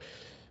go.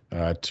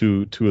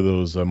 Two of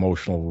those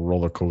emotional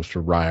roller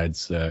coaster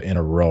rides in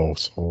a row.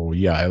 So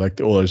I like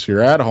the Oilers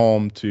here at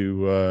home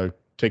to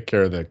take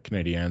care of the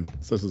Canadiens.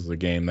 This is a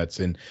game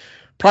that's in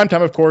prime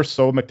time, of course.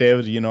 So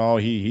McDavid,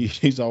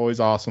 he's always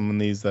awesome in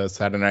these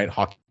Saturday night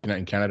hockey night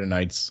in Canada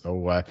nights.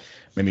 So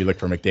maybe look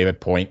for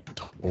McDavid point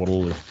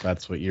total if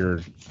that's what your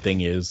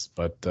thing is.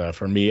 But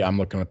for me, I'm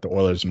looking at the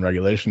Oilers in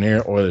regulation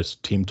here. Oilers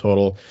team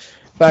total,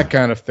 that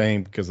kind of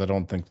thing, because I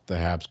don't think the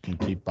Habs can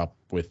keep up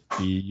with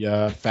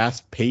the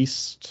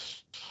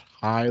fast-paced,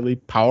 highly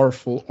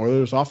powerful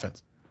Oilers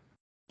offense.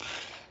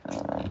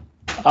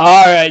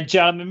 All right,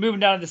 gentlemen, moving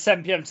down to the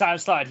 7 p.m. time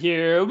slot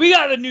here. We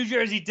got the New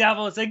Jersey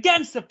Devils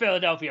against the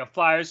Philadelphia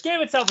Flyers.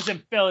 Game itself is in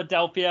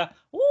Philadelphia.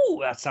 Ooh,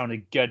 that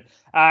sounded good.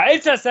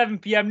 It's at 7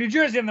 p.m. New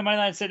Jersey on the money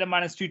line sitting at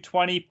minus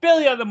 220.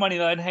 Philly on the money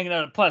line hanging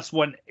out at plus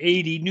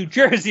 180. New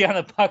Jersey on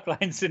the puck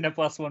line sitting at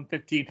plus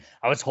 115.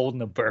 I was holding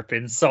the burp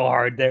in so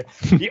hard there.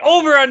 The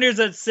over-under's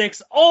at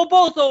 6.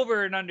 Both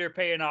over and under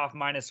paying off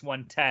minus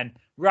 110.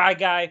 Right,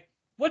 guy,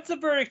 what's the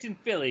verdict in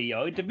Philly,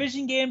 yo?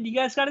 Division game, do you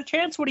guys got a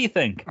chance? What do you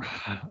think?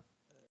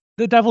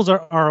 The Devils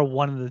are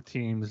one of the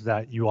teams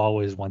that you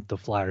always want the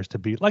Flyers to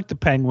beat, like the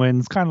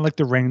Penguins, kind of like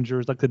the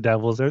Rangers, like the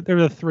Devils. They're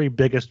the 3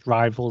 biggest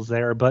rivals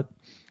there, but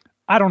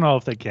I don't know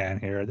if they can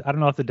here. I don't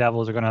know if the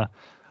Devils are going to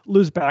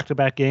lose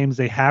back-to-back games.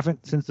 They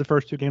haven't since the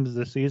first 2 games of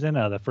the season.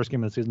 The first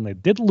game of the season, they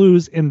did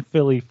lose in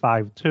Philly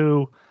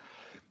 5-2.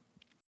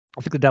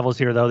 I think the Devils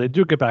here, though, they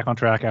do get back on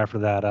track after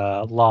that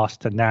loss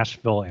to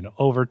Nashville in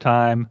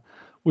overtime.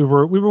 We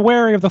were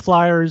wary of the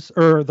Flyers,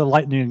 or the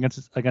Lightning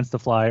against the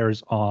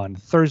Flyers on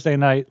Thursday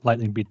night.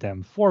 Lightning beat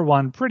them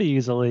 4-1 pretty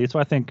easily. So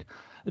I think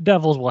the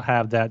Devils will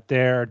have that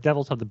there.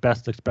 Devils have the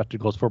best expected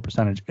goals for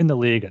percentage in the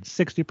league at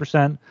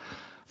 60%.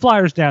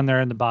 Flyers down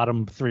there in the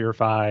bottom 3 or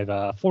 5,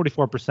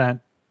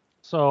 44%.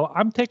 So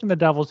I'm taking the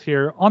Devils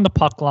here on the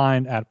puck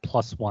line at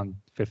plus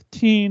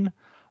 115.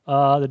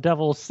 The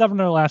Devils, 7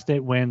 of their last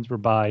 8 wins were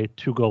by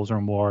 2 goals or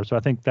more. So I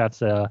think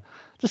that's a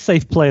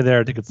safe play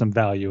there to get some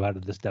value out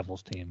of this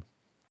Devils team.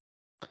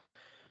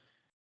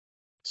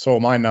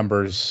 So my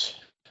numbers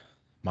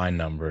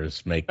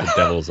make the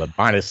Devils a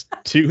minus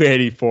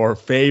 284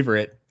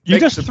 favorite. You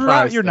just threw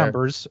out your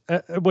numbers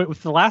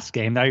with the last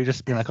game. Now you're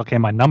just being like, okay,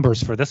 my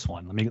numbers for this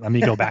one. Let me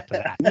go back to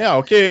that. Yeah,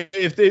 okay.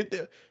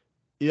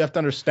 You have to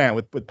understand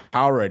with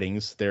power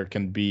ratings, there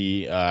can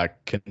be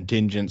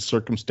contingent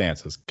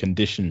circumstances,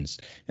 conditions,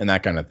 and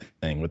that kind of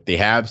thing. With the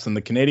Habs and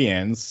the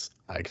Canadiens,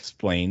 I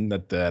explained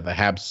that the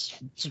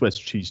Habs Swiss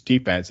cheese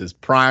defense is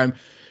prime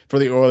for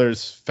the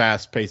Oilers'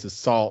 fast-paced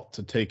assault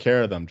to take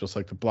care of them, just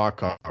like the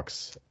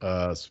Blackhawks.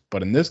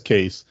 But in this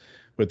case,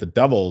 with the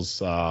Devils,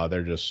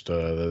 they're just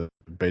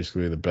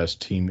basically the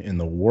best team in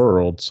the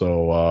world.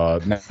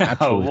 So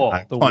naturally,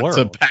 I want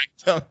to back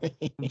them.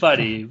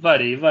 buddy,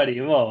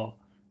 whoa.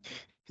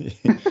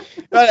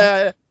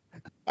 But,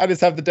 I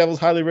just have the Devils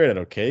highly rated,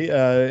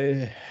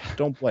 okay?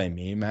 Don't blame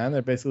me, man.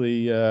 They're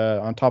basically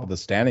on top of the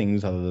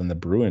standings other than the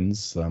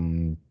Bruins.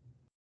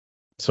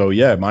 So,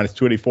 minus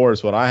 284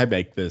 is what I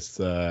make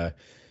this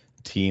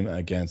team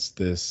against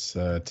this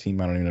team.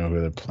 I don't even know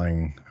who they're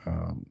playing.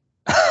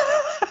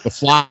 The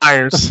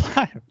Flyers.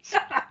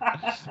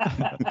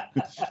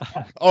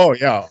 Oh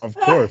yeah, of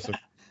course.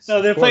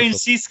 No, they're Of course. playing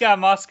CSKA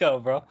Moscow,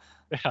 bro.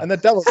 And the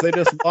Devils, they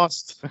just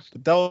lost. The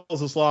Devils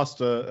just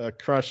lost a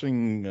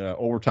crushing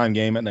overtime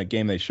game and a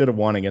game they should have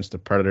won against the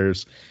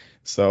Predators.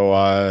 So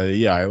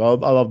yeah, I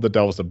love the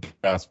Devils to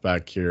bounce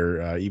back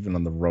here, even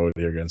on the road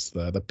here against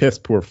the piss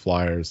poor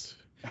Flyers,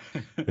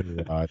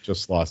 who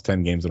just lost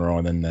 10 games in a row,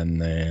 and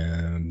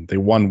then they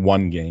won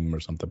one game or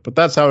something. But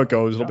that's how it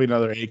goes. It'll be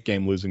another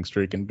 8-game losing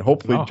streak, and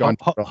hopefully John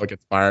Tortorella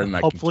gets fired, and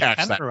I can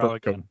catch that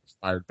first coach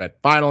fired bet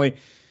finally,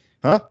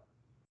 huh?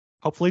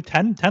 Hopefully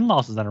 10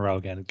 losses in a row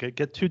again.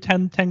 Get 2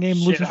 10-game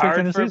losing streaks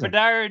in a season.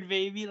 Bedard,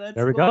 baby. Let's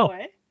there we go.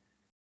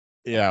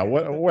 Yeah,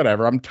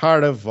 whatever. I'm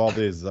tired of all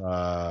these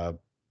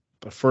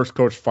first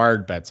coach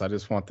fired bets. I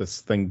just want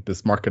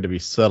this market to be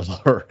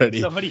settled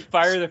already. Somebody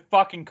fire their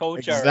fucking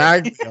coach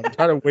already. Exactly. I'm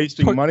tired of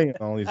wasting money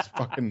on all these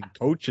fucking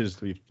coaches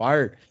to be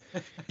fired.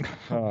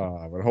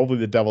 But hopefully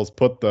the Devils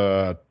put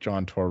the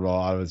John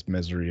Tortorella out of his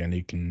misery, and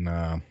he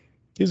can.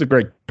 He's a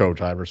great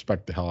coach. I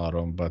respect the hell out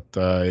of him, but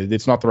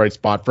it's not the right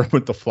spot for him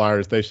with the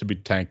Flyers. They should be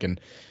tanking,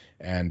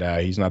 and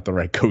he's not the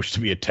right coach to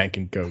be a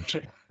tanking coach.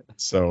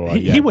 So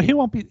he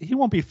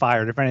won't be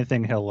fired. If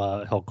anything,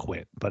 he'll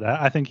quit. But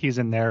I think he's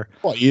in there.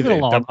 Well,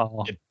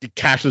 it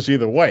cashes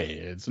either way.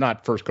 It's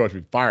not first coach to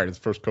be fired. It's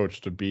first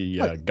coach to be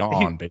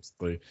gone,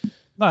 basically.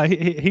 No,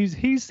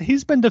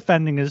 he's been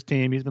defending his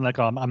team. He's been like,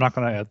 I'm not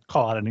going to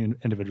call out any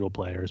individual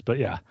players, but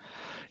yeah,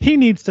 he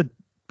needs to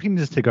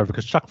take over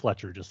because Chuck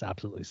Fletcher just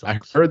absolutely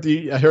sucks. I heard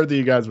that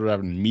you guys were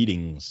having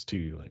meetings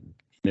too, like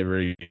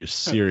very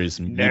serious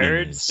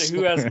nerds. meetings.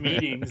 Who has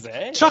meetings?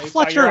 Eh? Chuck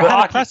Fletcher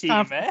had a press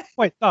conference. Eh?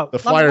 Wait, no, the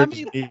Flyers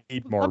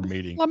need more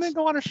meetings. Let me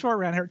go on a short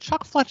rant here.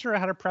 Chuck Fletcher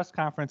had a press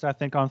conference, I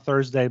think, on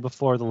Thursday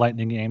before the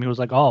Lightning game. He was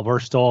like, "Oh,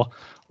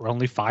 we're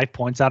only 5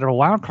 points out of a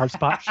wild card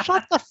spot."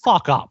 Shut the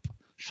fuck up.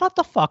 Shut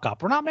the fuck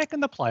up. We're not making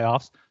the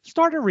playoffs.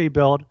 Start a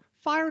rebuild.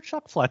 Fire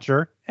Chuck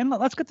Fletcher, and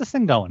let's get this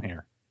thing going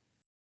here.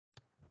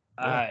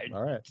 All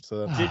right.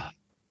 So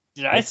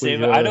did I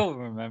say? I don't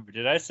remember.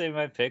 Did I say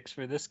my picks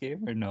for this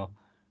game or no?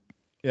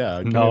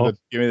 Yeah.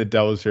 Give me the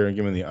Devils here and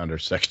give me the under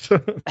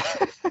section.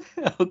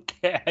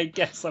 Okay, I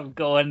guess I'm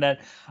going then.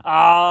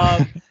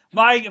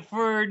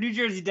 For New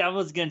Jersey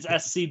Devils against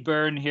SC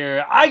Burn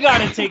here, I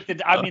gotta take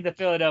the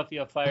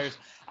Philadelphia Flyers.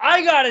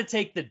 I gotta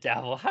take the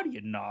Devil. How do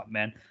you not,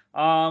 man?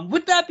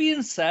 With that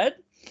being said,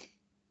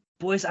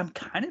 boys, I'm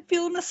kind of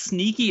feeling a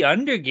sneaky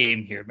under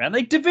game here, man.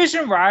 Like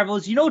division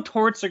rivals,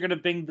 Torts are gonna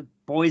bring the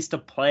boys to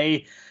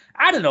play.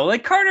 I don't know,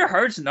 like Carter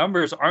Hart's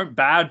numbers aren't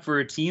bad for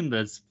a team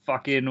that's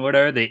fucking, what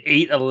are they,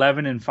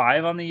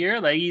 8-11-5 on the year?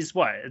 Like he's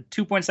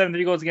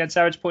 2.73 goals against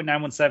average,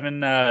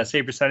 .917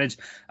 save percentage.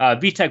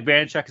 Vitek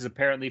Vanacek is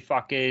apparently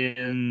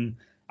fucking,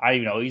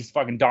 he's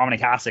fucking Dominic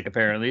Hasek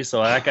apparently.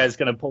 So that guy's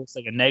going to post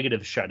like a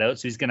negative shutout.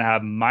 So he's going to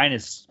have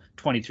minus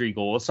 23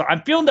 goals. So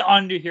I'm feeling the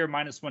under here,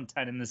 minus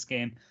 110 in this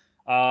game.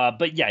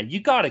 But yeah,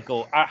 you got to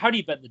go. How do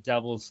you bet the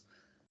Devils?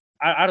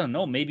 I don't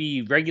know.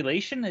 Maybe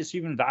regulation is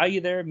even value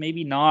there.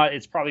 Maybe not.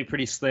 It's probably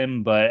pretty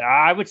slim, but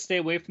I would stay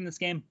away from this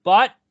game.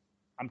 But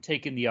I'm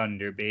taking the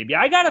under, baby.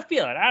 I got to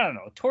feel it. I don't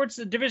know. Towards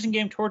the division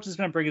game, Torts is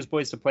going to bring his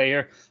boys to play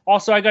here.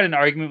 Also, I got an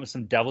argument with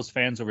some Devils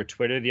fans over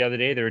Twitter the other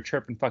day. They were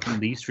chirping fucking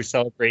Leafs for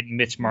celebrating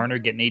Mitch Marner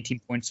getting 18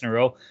 points in a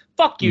row.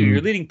 Fuck you.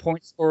 Your leading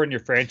point scorer in your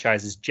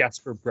franchise is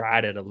Jesper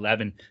Bratt at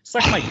 11.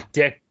 Suck my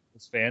dick,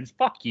 fans.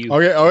 Fuck you.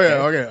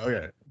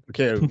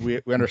 Okay,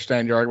 we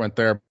understand your argument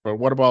there, but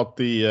what about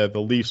the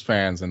Leafs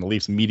fans and the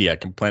Leafs media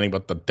complaining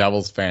about the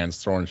Devils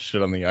fans throwing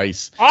shit on the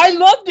ice? I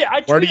loved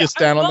it. Where do you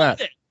stand on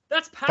that?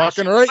 That's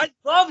passion. Fucking right. I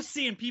love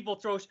seeing people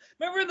throw.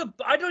 Remember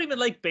I don't even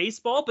like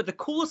baseball, but the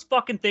coolest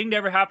fucking thing to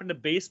ever happen to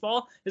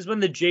baseball is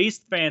when the Jays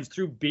fans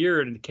threw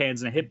beer in the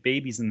cans and hit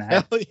babies in the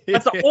head.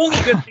 That's the only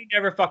good thing to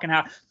ever fucking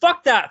happen.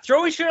 Fuck that.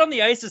 Throwing shit on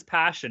the ice is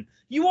passion.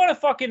 You want to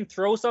fucking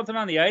throw something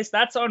on the ice?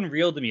 That's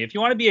unreal to me. If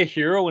you want to be a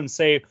hero and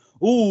say,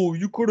 "Oh,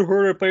 you could have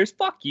hurt our players,"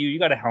 fuck you. You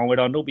got a helmet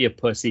on. Don't be a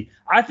pussy.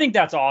 I think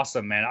that's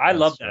awesome, man. I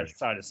love that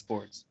side of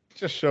sports.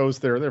 Just shows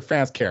their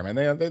fans care,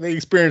 man. They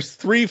experienced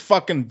 3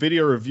 fucking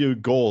video review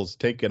goals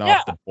taken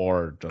off the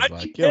board.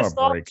 I'd be pissed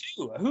off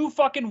too. Who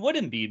fucking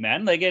wouldn't be,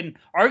 man? Like, and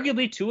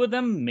arguably 2 of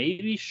them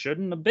maybe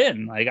shouldn't have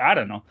been. Like, I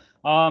don't know.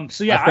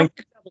 So yeah, I think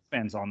Devils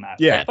fans on that.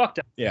 Yeah, fuck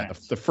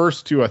fans. The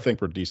first 2 I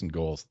think were decent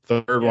goals.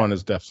 The third one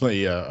is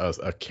definitely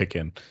a kick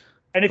in.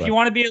 And if you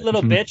want to be a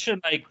little bitch and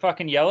like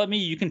fucking yell at me,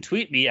 you can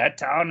tweet me at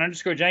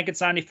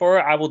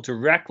town_Jenkins94. I will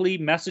directly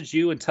message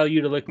you and tell you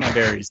to lick my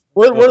berries.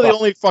 We're the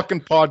only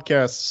fucking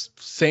podcasts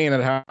saying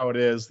it how it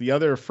is. The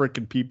other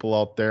freaking people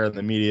out there in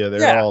the media,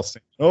 they're all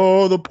saying,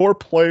 "Oh, the poor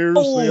players,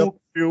 they have to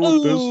deal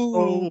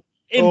with this.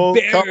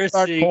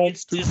 Embarrassing.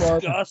 It's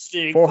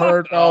disgusting.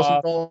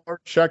 $400,000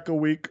 check a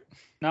week."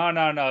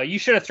 No. You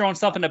should have thrown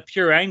something to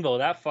Pure Angle.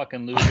 That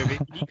fucking loser.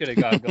 He could have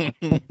got going.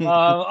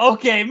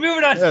 Okay,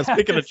 moving on. Yeah,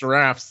 speaking of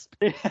giraffes.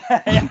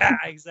 Yeah,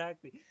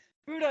 exactly.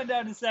 Moving on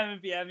down to 7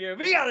 p.m. here.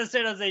 We got the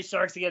San Jose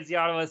Sharks against the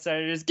Ottawa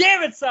Senators.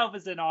 Game itself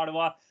is in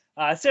Ottawa.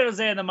 San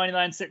Jose on the money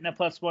line sitting at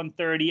plus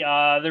 130.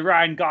 The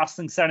Ryan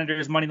Gosling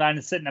Senators money line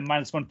is sitting at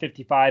minus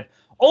 155.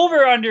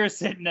 Over under is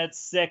sitting at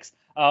 6.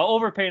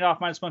 Over paying off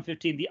minus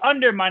 115. The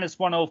under minus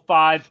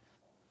 105.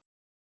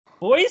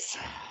 Boys,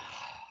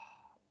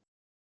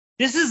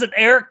 this is an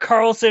Erik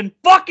Karlsson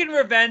fucking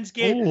revenge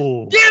game.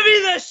 Ooh. Give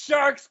me the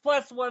Sharks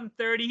plus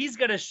 130. He's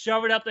going to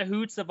shove it up the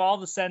hoots of all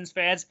the Sens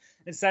fans.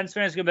 And Sens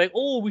fans are going to be like,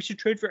 oh, we should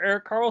trade for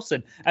Erik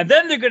Karlsson. And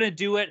then they're going to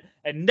do it.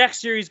 And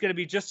next year he's going to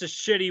be just as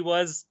shit he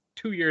was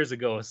 2 years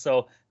ago.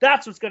 So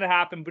that's what's going to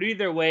happen. But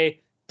either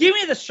way, give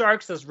me the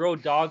Sharks as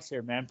road dogs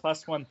here, man.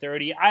 Plus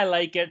 130. I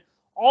like it.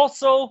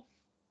 Also,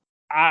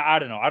 I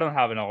don't know. I don't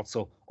have an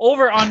also.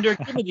 Over, under.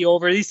 Give me the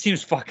over. These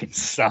teams fucking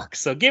suck.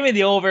 So give me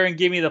the over and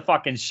give me the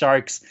fucking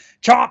Sharks.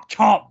 Chomp,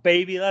 chomp,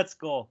 baby. Let's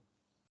go.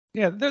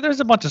 Yeah,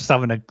 there's a bunch of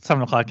 7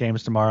 o'clock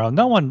games tomorrow.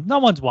 No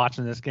one's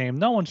watching this game.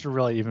 No one should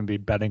really even be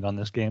betting on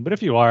this game. But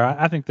if you are,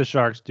 I think the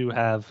Sharks do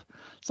have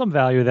some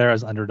value there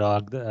as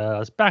underdog.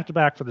 It's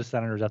back-to-back for the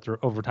Senators after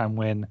overtime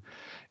win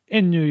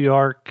in New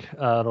York.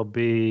 It'll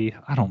be,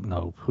 I don't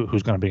know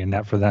who's going to be in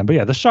net for them. But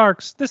yeah, the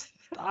Sharks,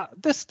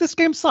 this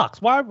game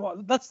sucks. Why?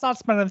 Let's not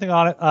spend anything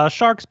on it.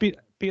 Sharks beat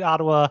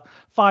Ottawa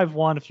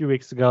 5-1 a few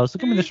weeks ago. So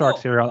give me the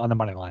Sharks here on the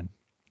money line.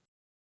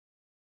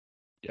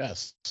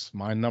 Yes,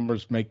 my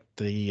numbers make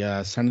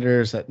the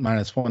Senators at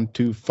minus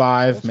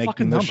 125, Those making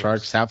fucking the numbers.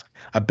 Sharks have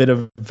a bit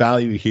of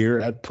value here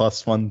at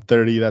plus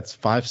 130. That's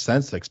 5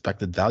 cents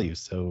expected value.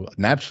 So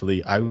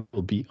naturally, I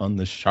will be on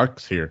the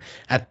Sharks here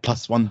at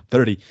plus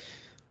 130.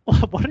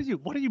 What are you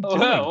doing?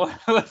 Oh,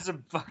 that's a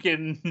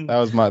fucking. That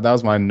was my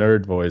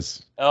nerd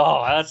voice.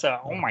 Oh,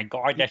 oh my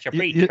God, that's a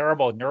pretty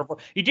terrible nerve.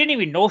 You didn't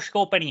even no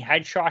scope any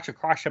headshots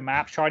across the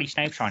map. Shoddy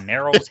snipes on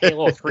Narrows,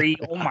 Halo 3.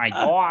 Oh my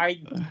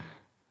God.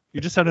 You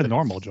just sounded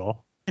normal,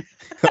 Joel.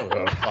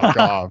 Oh, fuck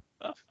off.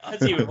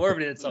 That's even more of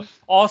an insult.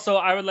 Also,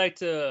 I would like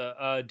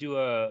to do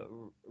a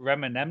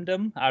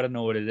remenendum. I don't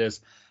know what it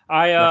is.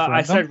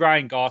 I said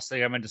Ryan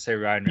Gosling. I meant to say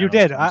Ryan Reynolds. You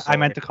did. I'm I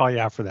meant to call you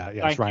out for that.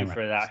 Yes, Thank Ryan you for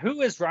Reynolds. that.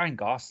 Who is Ryan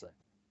Gosling?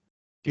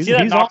 He's- See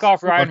that he's knockoff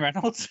also- Ryan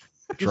Reynolds?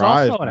 He's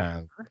Drive, also an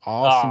man. actor.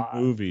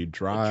 Awesome movie.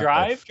 Drive.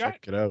 Drive?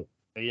 Check it out.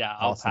 Yeah,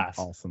 I'll Awesome, pass.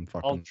 awesome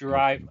fucking I'll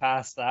drive movie.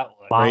 past that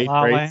one. Wow. Great, La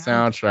La great Land,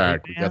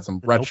 soundtrack. We Birdman, got some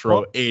The retro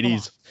Notebook.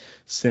 80s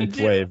synth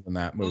Did- wave in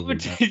that movie.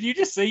 man. Did you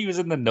just say he was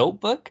in the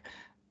Notebook?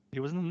 He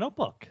was in the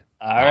Notebook.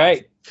 All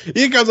right.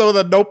 He comes up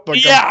with a notebook.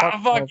 Yeah,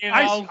 fucking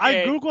I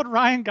okay. googled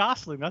Ryan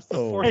Gosling. That's the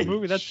Oh, fourth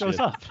movie that shows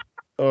shit. up.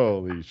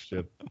 Holy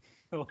shit.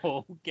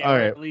 Oh, can't All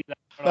right. believe that.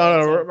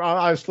 No,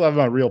 I still have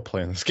my real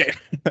play in this game.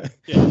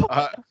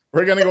 Yeah.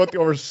 We're going to go with the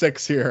over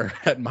 6 here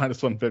at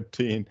minus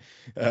 115.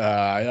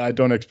 I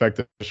don't expect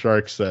the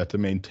Sharks to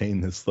maintain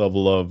this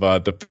level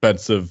of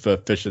defensive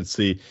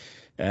efficiency.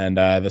 And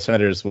the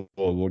Senators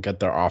will get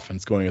their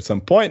offense going at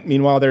some point.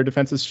 Meanwhile, their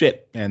defense is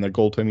shit, and their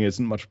goaltending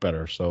isn't much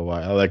better. So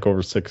I like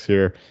over 6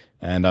 here,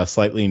 and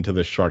slightly into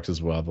the Sharks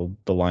as well.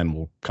 The line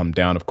will come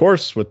down, of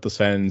course, with the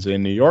Sens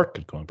in New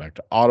York, going back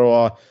to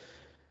Ottawa.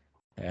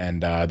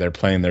 And they're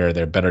playing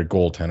their better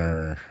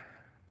goaltender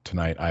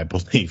tonight, I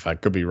believe. I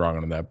could be wrong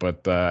on that,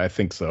 but I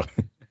think so.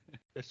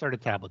 They started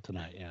Tablet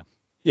tonight, yeah.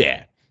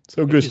 Yeah.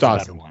 So He's the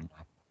better Gustafsson. one.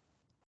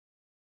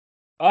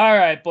 All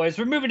right, boys.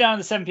 We're moving down to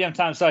the 7 p.m.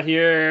 time slot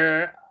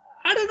here.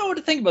 I don't know what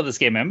to think about this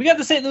game, man. We got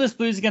the St. Louis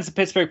Blues against the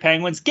Pittsburgh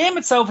Penguins. Game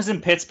itself is in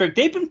Pittsburgh.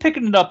 They've been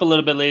picking it up a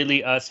little bit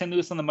lately. St.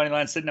 Louis on the money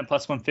line sitting at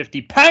plus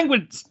 150.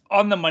 Penguins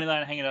on the money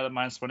line hanging out at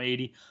minus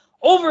 180.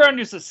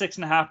 Over-unders at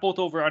 6.5. Both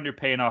over-under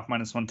paying off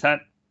minus 110.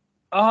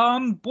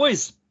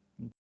 Boys,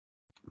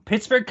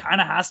 Pittsburgh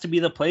kind of has to be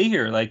the play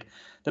here. Like,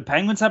 the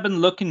Penguins have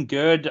been looking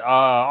good.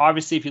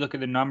 Obviously, if you look at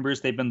the numbers,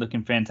 they've been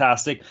looking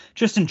fantastic.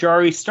 Tristan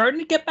Jarry starting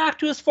to get back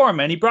to his form,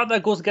 man. He brought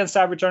that goals against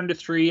average under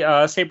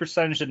 3. Save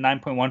percentage at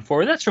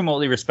 9.14. That's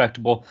remotely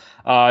respectable.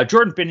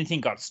 Jordan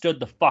Binnington got stood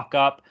the fuck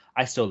up.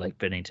 I still like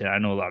Binnington. I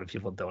know a lot of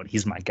people don't.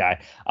 He's my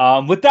guy.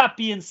 With that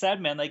being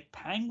said, man, like,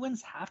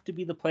 Penguins have to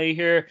be the play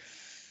here.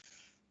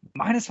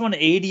 Minus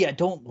 180, I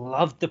don't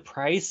love the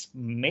price.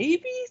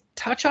 Maybe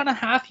touch on a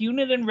half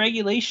unit in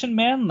regulation,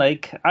 man.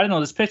 Like, I don't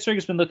know. This Pittsburgh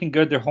has been looking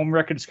good. Their home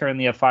record is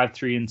currently at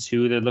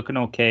 5-3-2. They're looking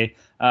okay.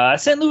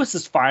 St. Louis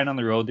is fine on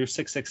the road. They're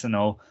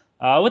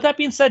 6-6-0. With that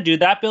being said,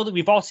 dude, that building,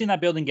 we've all seen that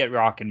building get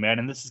rocking, man.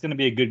 And this is going to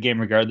be a good game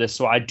regardless.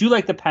 So I do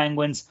like the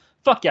Penguins.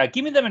 Fuck yeah,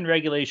 give me them in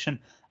regulation.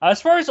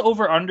 As far as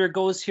over-under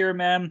goes here,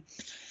 man,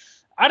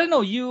 I don't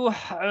know.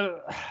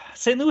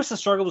 St. Louis has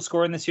struggled with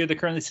scoring this year. They're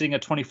currently sitting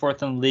at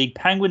 24th in the league.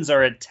 Penguins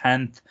are at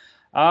 10th.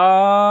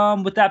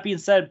 With that being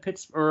said,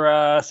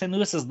 St.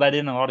 Louis has let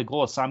in a lot of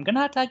goals, so I'm gonna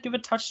have to give a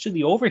touch to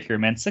the over here,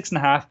 man.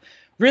 6.5.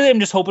 Really, I'm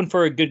just hoping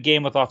for a good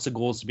game with lots of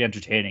goals to be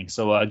entertaining.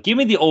 So give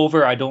me the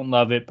over. I don't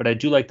love it, but I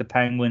do like the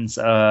Penguins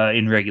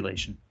in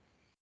regulation.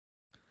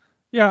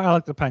 Yeah, I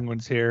like the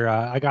Penguins here.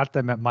 I got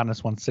them at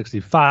minus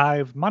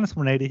 165, minus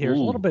 180 here. It's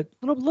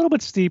a little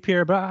bit steep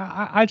here, but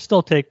I'd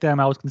still take them.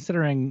 I was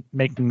considering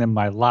making them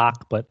my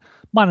lock, but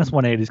minus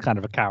 180 is kind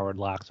of a coward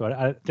lock, so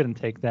I didn't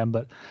take them.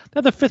 But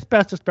they're the 5th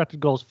best expected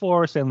goals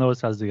for. St. Louis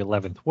has the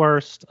 11th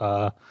worst.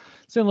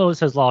 St. Louis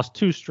has lost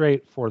 2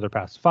 straight for their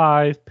past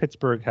 5.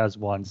 Pittsburgh has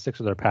won 6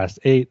 of their past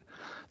 8.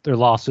 Their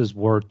losses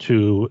were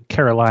to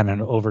Carolina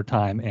in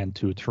overtime and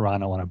to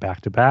Toronto on a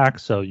back-to-back,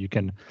 so you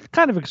can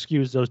kind of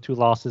excuse those 2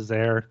 losses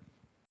there.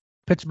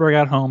 Pittsburgh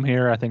at home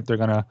here, I think they're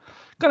gonna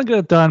get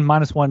it done.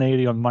 Minus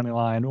 180 on the money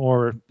line,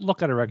 or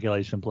look at a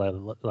regulation play,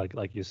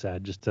 like you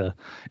said, just to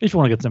if you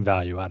want to get some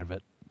value out of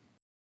it.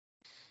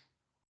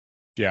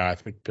 Yeah, I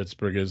think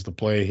Pittsburgh is the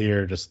play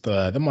here. Just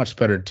the much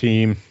better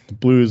team. The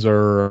Blues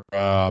are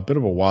a bit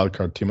of a wild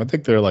card team. I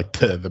think they're like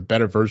the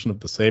better version of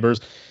the Sabres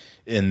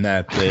in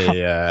that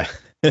they.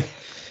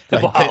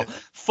 Wow,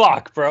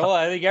 fuck, bro.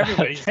 I think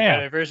everybody's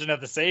got a version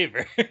of the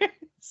Sabres.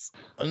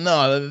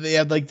 No, they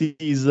had like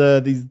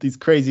these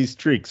crazy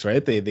streaks,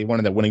 right? They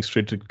wanted a winning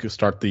streak to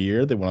start the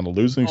year. They went on a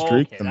losing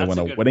streak, and they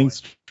went a winning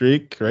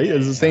streak, right?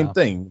 It's the same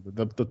thing.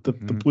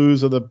 The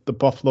Blues are the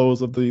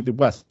Buffaloes of the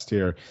West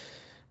here.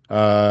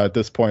 At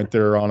this point,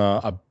 they're on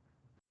a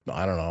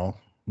I don't know,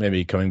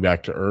 maybe coming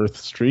back to earth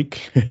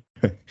streak.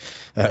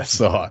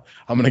 So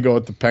I'm gonna go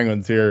with the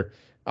Penguins here.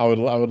 I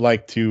would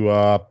like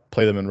to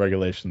play them in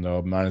regulation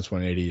though. Minus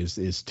 180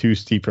 is too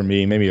steep for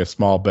me. Maybe a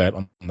small bet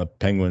on the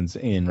Penguins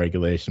in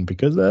regulation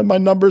because my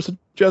numbers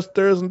suggest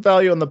there isn't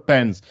value on the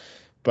Pens.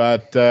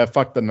 But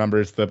fuck the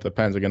numbers. The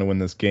Pens are going to win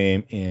this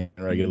game in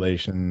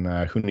regulation.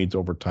 Who needs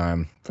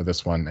overtime for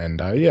this one?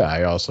 And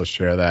I also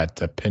share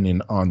that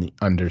opinion on the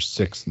under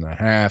 6.5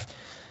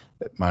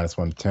 at minus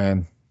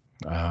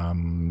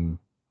 110.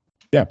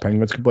 Yeah,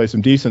 Penguins can play some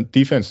decent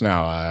defense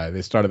now.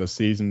 They started the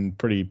season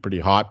pretty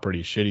hot,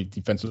 pretty shitty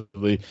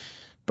defensively,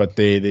 but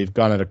they've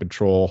gone out of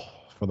control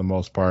for the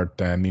most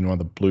part. And meanwhile,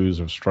 the Blues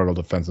have struggled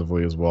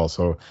defensively as well.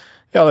 So,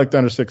 yeah, I like the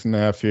under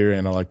 6.5 here,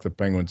 and I like the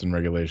Penguins in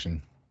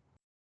regulation.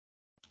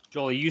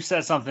 Joel, you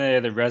said something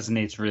that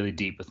resonates really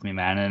deep with me,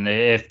 man. And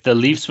if the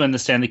Leafs win the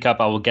Stanley Cup,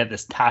 I will get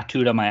this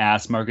tattooed on my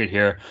ass market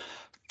here.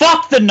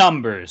 Fuck the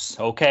numbers,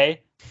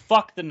 okay?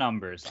 Fuck the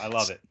numbers. I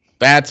love it.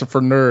 Stats are for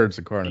nerds,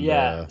 according to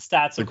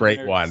stats are the great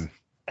nerds. One.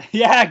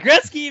 Yeah,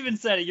 Gretzky even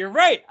said it. You're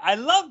right. I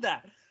love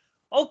that.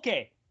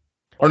 Okay.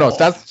 Or no,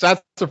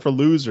 stats are for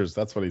losers.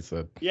 That's what he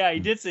said. Yeah, he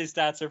did say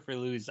stats are for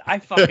losers. I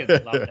fucking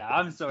love that.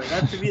 I'm sorry.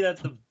 To me,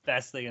 that's the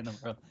best thing in the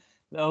world.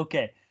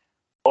 Okay.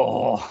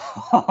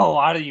 Oh,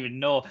 I don't even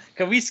know.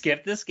 Can we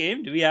skip this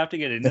game? Do we have to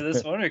get into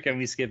this one, or can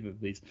we skip it,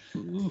 please?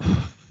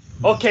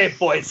 Okay,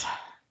 boys.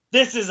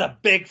 This is a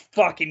big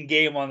fucking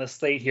game on the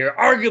slate here.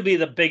 Arguably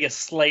the biggest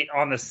slate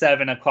on the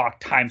 7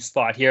 o'clock time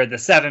slot here, the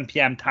 7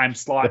 p.m. time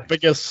slot. The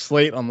biggest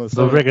slate on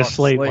the biggest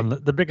slate on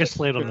the biggest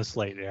slate on the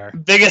slate here.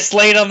 Biggest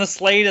slate on the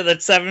slate of the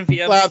 7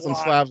 p.m. Slabs slot.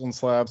 and slabs and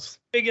slabs.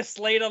 Biggest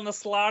slate on the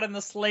slot and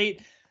the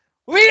slate.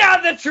 We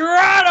got the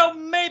Toronto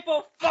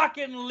Maple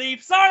fucking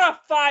Leafs on a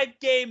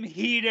 5-game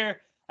heater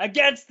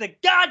against the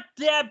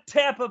goddamn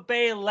Tampa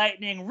Bay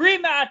Lightning.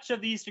 Rematch of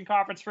the Eastern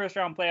Conference first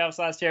round playoffs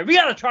last year. We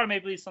got the Toronto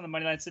Maple Leafs on the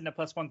money line sitting at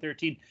plus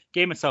 113.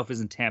 Game itself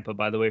is in Tampa,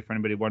 by the way, for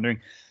anybody wondering.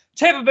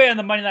 Tampa Bay on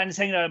the money line is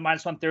hanging out at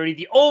minus 130.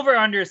 The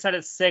over-under is set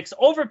at 6.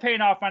 Over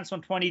paying off minus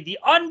 120. The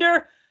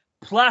under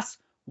plus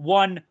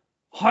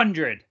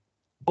 100.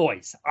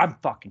 Boys, I'm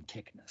fucking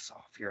kicking this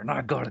off here, and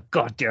I got a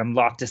goddamn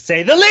lot to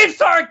say. The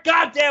Leafs are a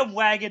goddamn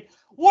wagon.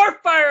 We're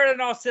firing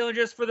on all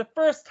cylinders. For the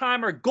first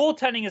time, our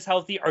goaltending is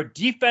healthy. Our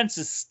defense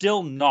is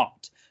still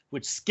not,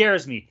 which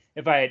scares me.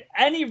 If I had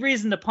any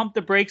reason to pump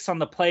the brakes on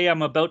the play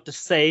I'm about to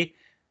say,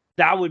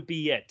 that would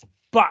be it.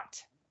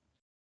 But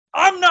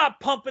I'm not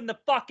pumping the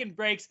fucking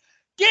brakes.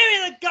 Give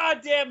me the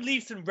goddamn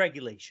Leafs in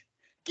regulation.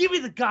 Give me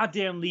the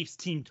goddamn Leafs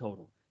team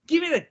total.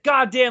 Give me the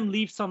goddamn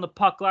Leafs on the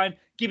puck line.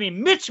 Give me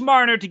Mitch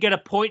Marner to get a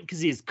point because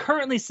he is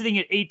currently sitting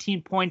at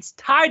 18 points,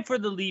 tied for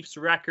the Leafs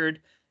record.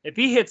 If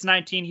he hits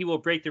 19, he will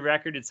break the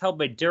record. It's held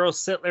by Daryl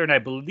Sittler and I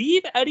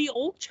believe Eddie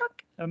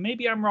Olchuk.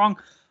 Maybe I'm wrong.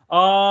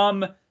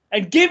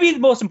 And give me the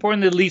most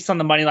important, the Leafs on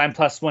the money line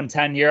plus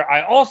 110 here.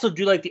 I also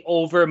do like the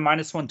over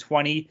minus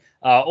 120.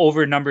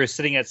 Over number is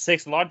sitting at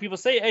 6. A lot of people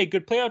say, hey,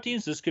 good playoff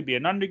teams. This could be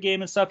an under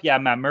game and stuff. Yeah,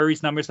 Matt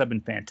Murray's numbers have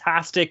been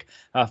fantastic.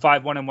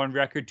 5-1-1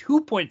 record,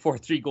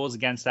 2.43 goals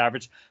against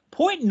average,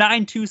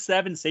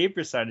 0.927 save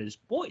percentage.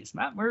 Boys,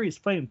 Matt Murray's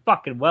playing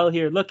fucking well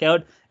here. Look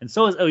out. And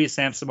so is Ilya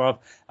Samsonov.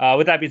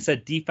 With that being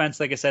said,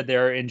 defense, like I said, they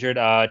are injured.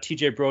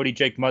 TJ Brody,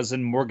 Jake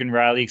Muzzin, Morgan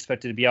Riley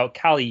expected to be out.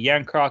 Callie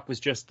Yancroc was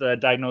just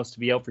diagnosed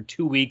to be out for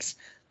 2 weeks.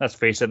 Let's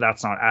face it,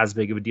 that's not as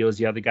big of a deal as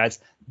the other guys.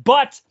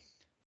 But,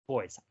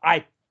 boys,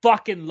 I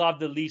fucking love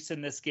the Leafs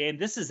in this game.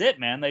 This is it,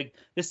 man. Like,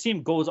 this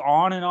team goes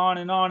on and on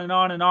and on and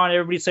on and on.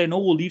 Everybody's saying, oh,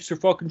 Leafs are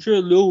fucking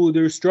shit. No,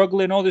 they're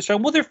struggling. Oh, they're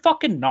struggling. Well, they're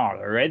fucking not,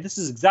 all right? This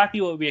is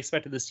exactly what we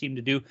expected this team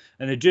to do,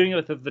 and they're doing it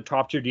with the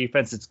top-tier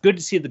defense. It's good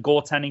to see the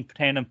goaltending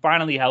tandem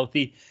finally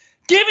healthy.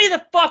 Give me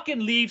the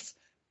fucking Leafs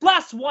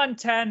plus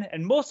 110,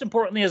 and most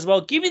importantly as well,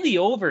 give me the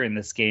over in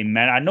this game,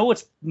 man. I know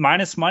it's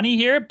minus money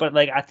here, but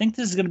like I think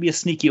this is going to be a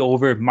sneaky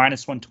over,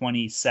 minus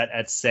 120 set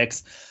at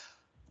 6.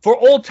 For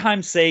old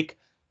time's sake,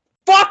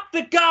 fuck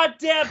the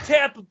goddamn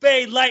Tampa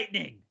Bay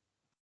Lightning.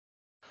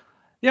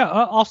 Yeah,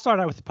 I'll start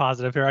out with the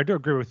positive here. I do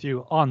agree with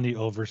you on the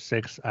over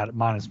 6 at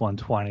minus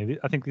 120.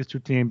 I think these two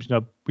teams,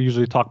 we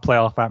usually talk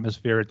playoff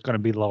atmosphere. It's going to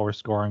be lower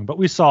scoring, but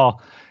we saw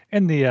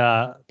in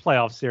the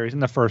playoff series in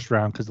the first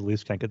round, because the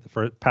Leafs can't get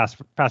the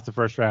past the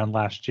first round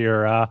last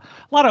year, a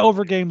lot of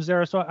over games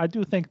there. So I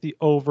do think the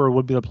over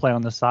would be the play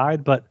on the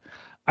side, but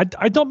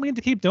I don't mean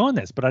to keep doing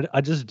this, but I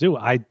just do.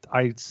 I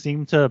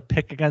seem to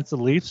pick against the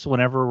Leafs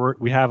whenever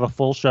we have a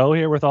full show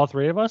here with all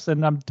three of us,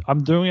 and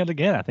I'm doing it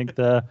again. I think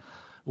the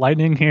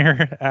Lightning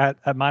here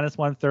at minus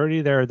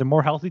 130, they're the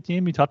more healthy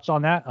team. You touched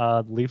on that.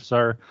 The Leafs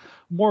are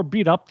more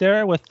beat up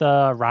there with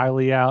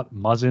Riley out.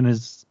 Muzzin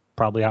is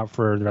probably out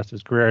for the rest of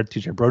his career.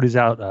 TJ Brody's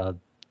out.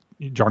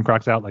 John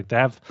Crock's out. Like they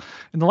have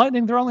in the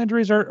Lightning, their only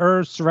injuries are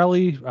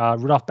Cirelli,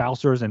 Rudolph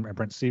Balcers, and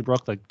Brent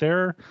Seabrook. Like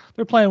they're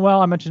playing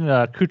well. I mentioned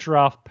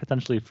Kucherov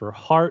potentially for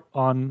Hart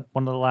on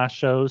one of the last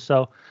shows.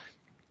 So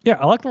yeah,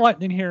 I like the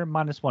Lightning here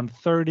minus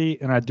 130,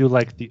 and I do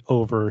like the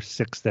over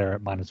 6 there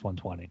at minus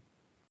 120.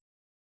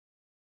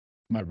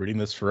 Am I reading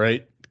this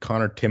right?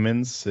 Connor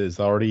Timmins is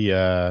already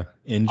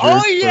injured.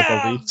 Oh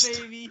yeah,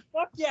 baby!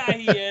 Fuck yeah,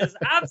 he is.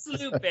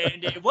 Absolute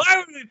band-aid. Why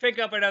would we pick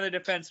up another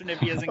defenseman if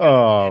he isn't?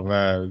 Oh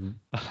man,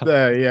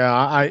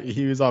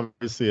 he was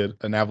obviously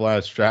an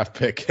Avalanche draft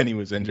pick, and he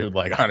was injured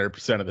like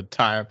 100% of the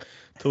time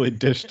until he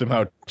dished him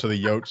out to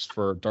the Yotes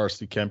for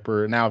Darcy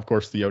Kemper. Now, of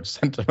course, the Yotes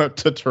sent him out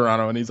to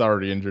Toronto, and he's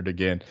already injured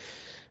again.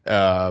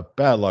 Bad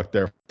luck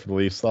there for the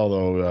Leafs,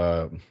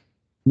 although.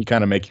 You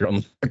kind of make your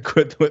own luck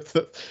with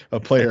a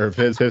player of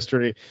his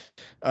history.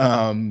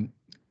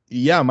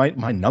 Yeah,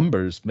 my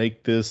numbers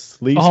make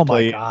this Leafs play. Oh,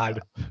 my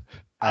God.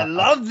 I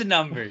love the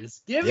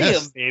numbers. Give me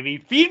them, baby.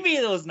 Feed me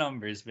those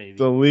numbers, baby.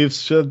 The Leafs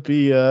should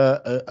be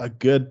a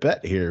good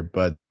bet here,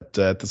 but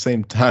at the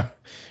same time,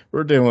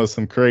 we're dealing with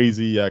some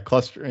crazy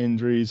cluster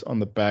injuries on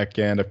the back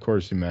end. Of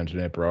course, you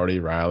mentioned it,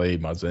 Brody, Riley,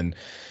 Muzzin,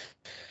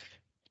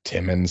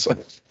 Timmins,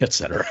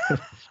 etc.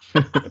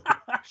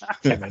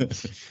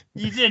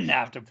 You didn't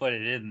have to put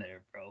it in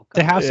there, bro.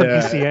 They have some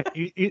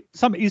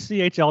some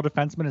ECHL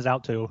defenseman is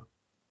out too.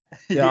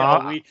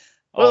 Yeah.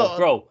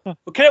 Bro.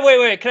 Can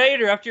I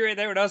interrupt you right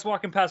there? When I was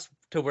walking past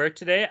to work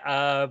today,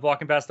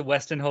 walking past the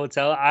Westin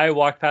Hotel, I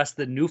walked past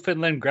the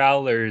Newfoundland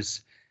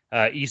Growlers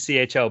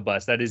ECHL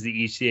bus. That is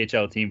the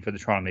ECHL team for the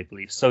Toronto Maple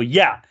Leafs. So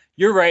yeah,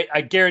 you're right.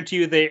 I guarantee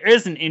you there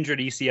is an injured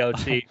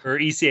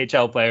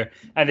ECHL player,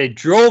 and they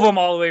drove him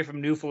all the way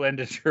from Newfoundland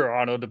to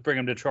Toronto to bring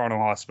him to Toronto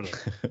Hospital.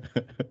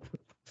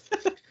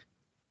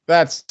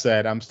 That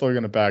said, I'm still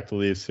going to back the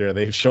Leafs here.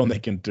 They've shown they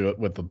can do it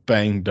with a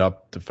banged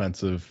up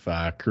defensive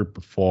group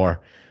of 4.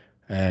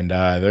 And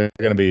they're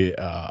going to be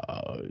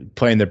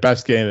playing their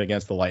best game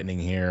against the Lightning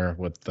here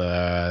with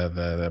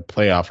the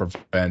playoff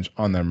revenge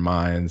on their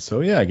minds.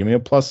 So yeah, give me a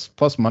plus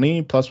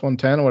money, plus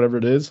 110 or whatever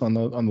it is on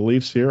the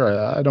Leafs here.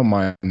 I don't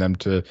mind them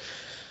to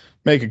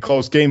make a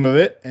close game of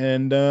it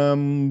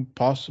and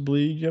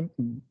possibly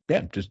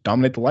just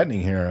dominate the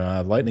Lightning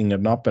here. Lightning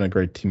have not been a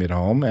great team at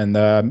home,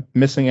 and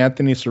missing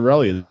Anthony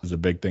Cirelli is a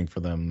big thing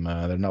for them.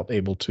 They're not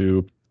able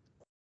to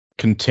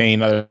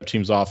contain other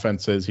teams'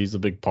 offenses. He's a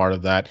big part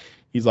of that.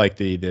 He's like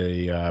the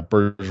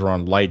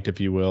Bergeron light, if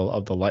you will,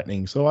 of the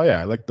Lightning. So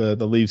I like the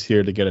Leafs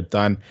here to get it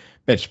done.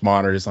 Mitch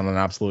Marner is on an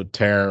absolute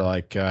tear.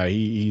 Like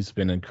he's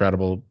been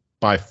incredible,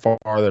 by far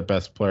their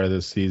best player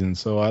this season.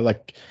 So I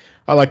like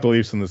the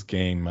Leafs in this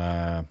game.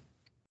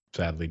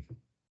 Sadly,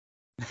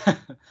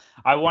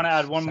 I want to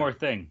add one more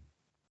thing.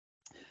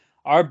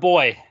 Our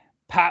boy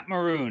Pat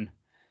Maroon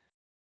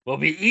will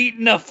be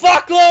eating a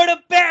fuckload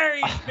of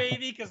berries,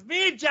 baby, because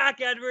me and Jack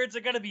Edwards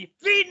are going to be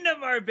feeding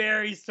him our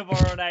berries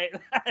tomorrow night.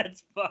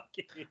 That's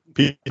fucking...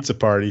 Pizza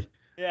party.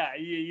 Yeah,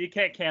 you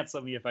can't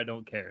cancel me if I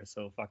don't care,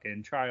 so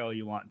fucking try all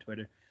you want on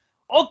Twitter.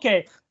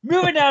 Okay,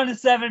 moving down to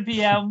 7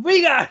 p.m.,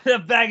 we got the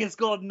Vegas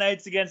Golden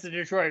Knights against the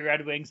Detroit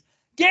Red Wings.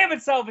 Game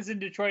itself is in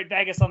Detroit.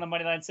 Vegas on the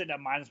money line sitting at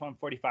minus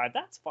 145.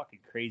 That's fucking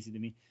crazy to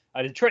me.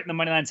 Detroit in the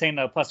money line saying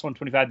plus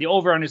 125. The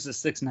over-under is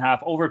 6.5.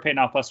 Over paying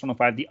off plus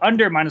 105. The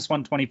under minus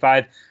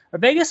 125. Are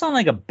Vegas on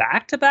like a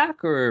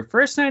back-to-back or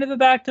first night of a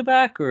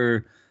back-to-back?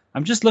 Or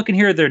I'm just looking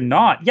here. They're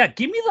not. Yeah,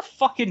 give me the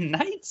fucking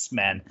Knights,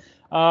 man.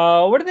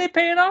 What are they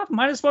paying off?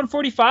 Minus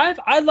 145?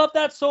 I love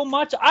that so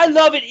much. I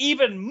love it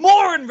even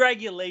more in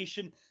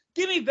regulation.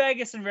 Give me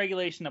Vegas in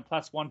regulation at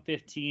plus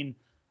 115.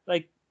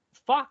 Like,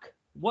 fuck.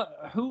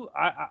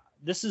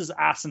 This is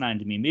asinine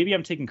to me. Maybe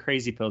I'm taking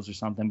crazy pills or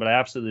something, but I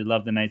absolutely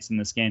love the Knights in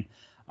this game.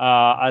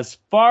 As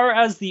far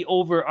as the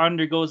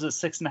over-under goes at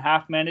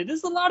 6.5, man, it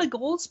is a lot of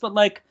goals, but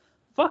like,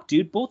 fuck,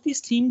 dude, both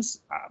these teams,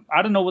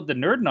 I don't know what the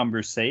nerd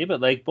numbers say, but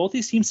like, both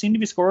these teams seem to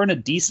be scoring a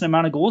decent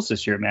amount of goals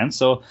this year, man.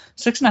 So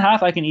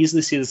 6.5, I can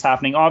easily see this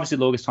happening. Obviously,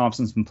 Logan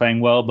Thompson's been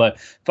playing well,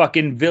 but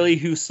fucking Ville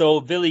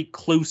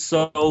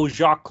Clouseau,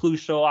 Jacques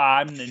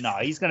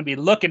Clouseau, he's going to be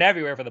looking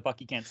everywhere for the puck.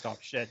 He can't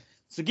stop shit.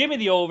 So give me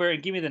the over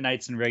and give me the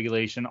Knights in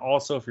regulation.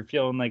 Also, if you're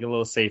feeling like a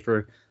little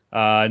safer,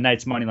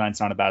 Knights money line's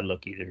not a bad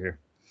look either here.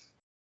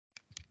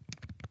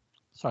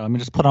 Sorry, let me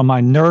just put on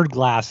my nerd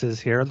glasses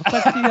here. It looks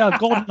like the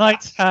Golden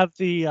Knights have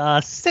the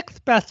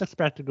sixth best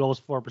expected goals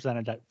for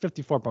percentage at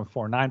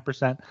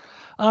 54.49%.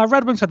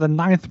 Red Wings have the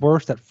ninth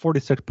worst at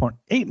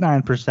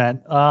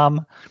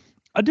 46.89%.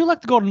 I do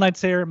like the Golden Knights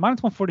here.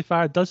 Minus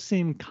 145 does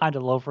seem kind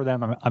of low for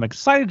them. I'm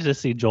excited to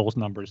see Joel's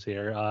numbers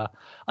here.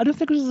 I do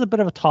think this is a bit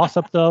of a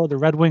toss-up, though. The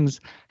Red Wings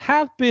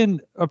have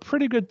been a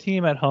pretty good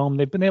team at home.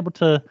 They've been able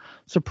to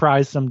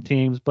surprise some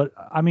teams, but,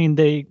 I mean,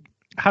 they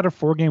had a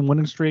 4-game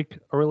winning streak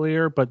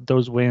earlier, but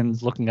those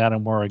wins, looking at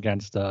them, were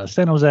against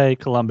San Jose,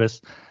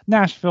 Columbus,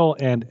 Nashville,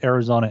 and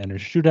Arizona in a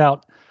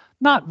shootout.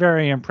 Not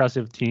very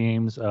impressive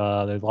teams. They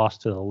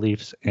lost to the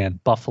Leafs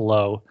and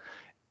Buffalo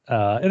in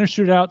a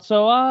shootout.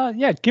 So,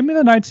 yeah, give me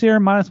the Knights here,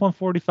 minus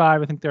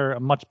 145. I think they're a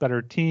much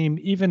better team,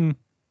 even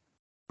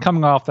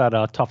coming off that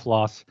tough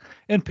loss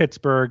in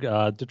Pittsburgh.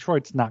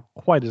 Detroit's not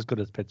quite as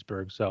good as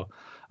Pittsburgh, so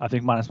I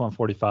think minus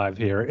 145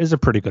 here is a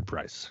pretty good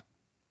price.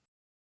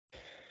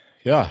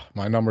 Yeah,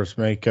 my numbers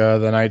make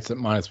the Knights at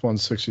minus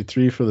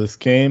 163 for this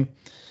game.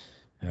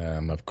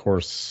 Of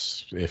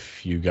course,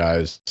 if you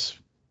guys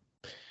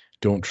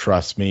don't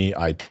trust me,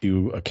 I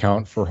do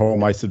account for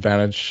home ice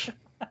advantage.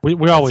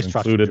 We always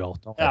trust you, Joel.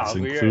 That's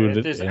Yeah,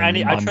 included in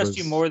I trust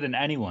you numbers. more than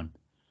anyone.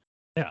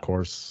 Yeah, Of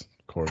course.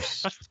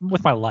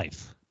 with my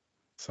life.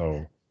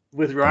 So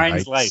With the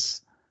Ryan's life.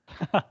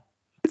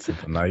 Knights-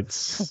 the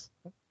Knights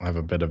have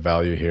a bit of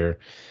value here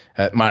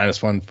at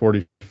minus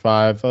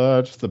 145.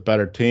 Just a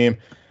better team.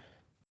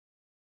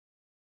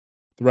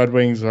 The Red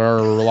Wings are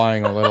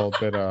relying a little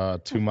bit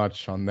too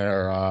much on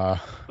their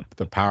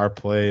the power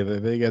play.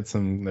 They get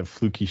some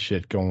fluky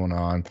shit going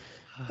on.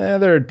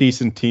 They're a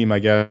decent team, I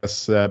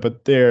guess,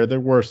 but they're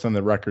worse than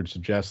the record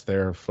suggests.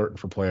 They're flirting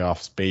for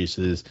playoff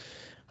spaces.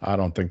 I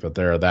don't think that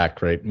they're that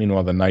great.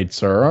 Meanwhile, the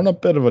Knights are on a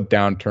bit of a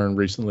downturn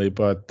recently,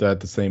 but at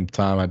the same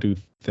time, I do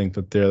think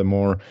that they're the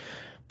more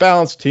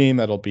balanced team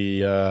that'll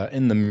be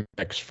in the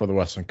mix for the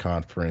Western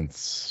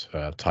Conference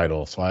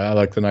title. So I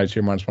like the Knights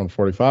here, minus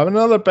 145.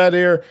 Another bet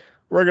here.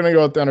 We're going to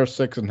go with the under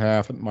 6.5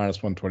 at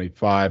minus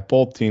 125.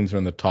 Both teams are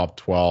in the top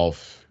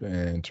 12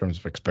 in terms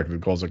of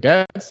expected goals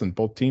against, and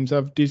both teams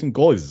have decent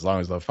goalies as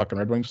long as the fucking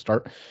Red Wings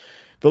start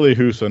Billy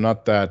Huso,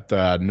 not that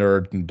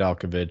nerd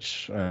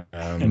Nedeljkovic.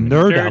 Nerd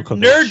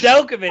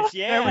Nedeljkovic,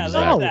 yeah, I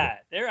Exactly. like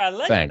that. I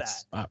like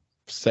Thanks. that.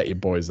 Set you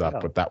boys up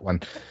Yeah. with that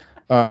one.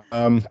 So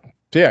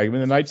yeah, give me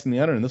the Knights in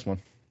the under in this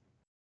one.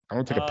 I'm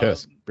going to take a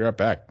piss. Be right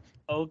back.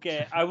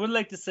 Okay, I would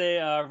like to say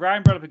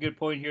Ryan brought up a good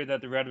point here that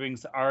the Red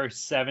Wings are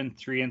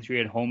 7-3-3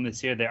 at home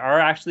this year. They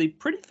are actually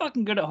pretty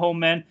fucking good at home,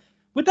 man.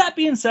 With that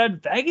being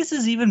said, Vegas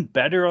is even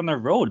better on the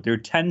road. They're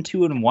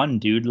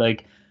 10-2-1, dude.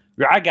 Like,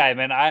 right guy,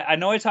 man. I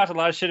know I talked a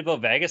lot of shit about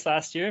Vegas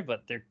last year,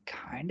 but they're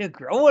kind of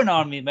growing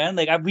on me, man.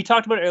 Like we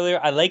talked about it earlier,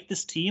 I like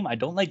this team. I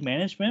don't like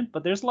management,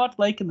 but there's a lot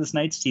to like in this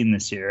Knights team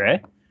this year,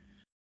 right?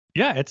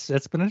 Yeah, it's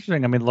been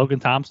interesting. I mean, Logan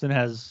Thompson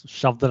has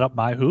shoved it up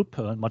my hoop,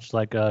 much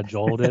like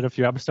Joel did a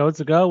few episodes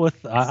ago.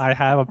 With I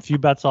have a few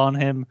bets on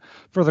him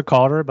for the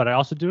Calder, but I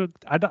also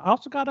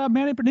got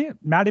Matty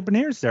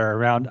Beniers there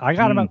around. I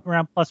got him up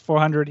around plus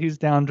 400. He's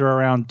down to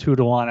around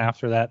 2-1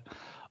 after that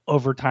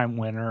overtime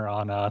winner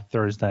on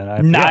Thursday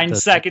night. 9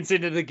 seconds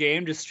into the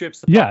game, just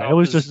strips the puck Yeah, off it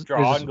was his just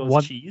draw and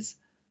goes cheese.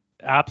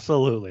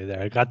 Absolutely,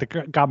 there.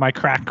 Got my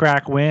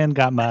crack win.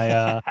 Got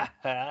my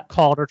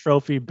Calder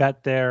Trophy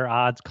bet there.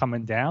 Odds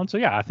coming down. So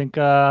yeah, I think.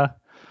 But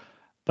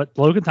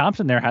Logan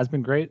Thompson there has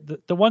been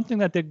great. The one thing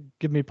that did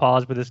give me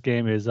pause with this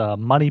game is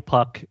Money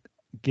Puck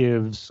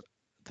gives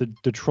the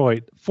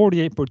Detroit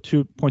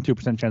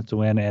 48.2% chance to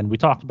win, and we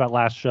talked about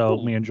last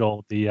show, me and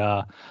Joel,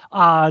 the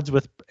odds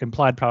with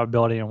implied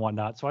probability and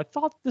whatnot. So I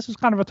thought this was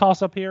kind of a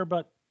toss up here,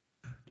 but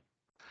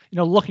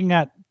looking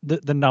at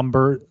the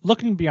number,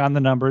 looking beyond the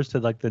numbers to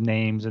like the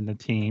names and the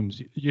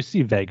teams, you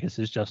see Vegas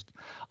is just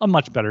a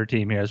much better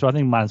team here. So I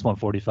think minus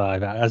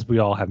 145, as we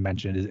all have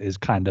mentioned, is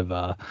kind of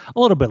a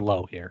little bit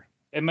low here.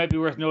 It might be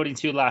worth noting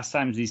too, last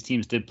time these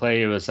teams did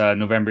play, it was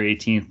November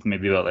 18th,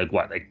 maybe about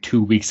like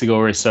 2 weeks ago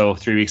or so,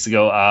 3 weeks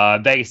ago.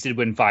 Vegas did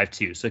win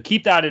 5-2. So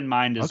keep that in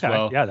mind as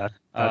well. Yeah, that's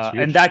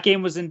huge. and that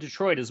game was in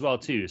Detroit as well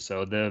too.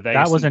 So the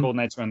Vegas and Golden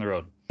Knights were on the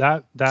road.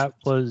 That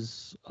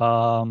was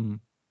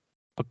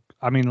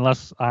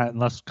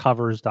unless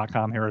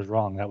covers.com here is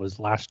wrong, that was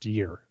last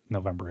year,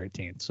 November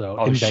 18th. So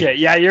oh shit, Vegas.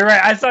 Yeah, you're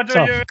right. I thought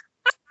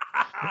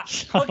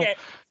okay.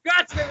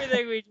 That's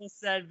everything we just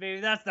said, baby.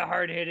 That's the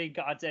hard-hitting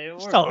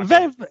content.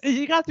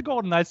 You got the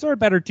Golden Knights. They're a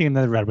better team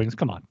than the Red Wings.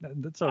 Come on.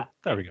 So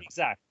there we go.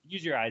 Exactly.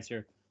 Use your eyes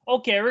here.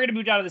 Okay, we're going to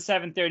move down to the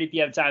 7:30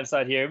 p.m. time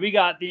slot here. We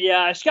got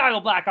the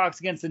Chicago Blackhawks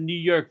against the New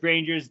York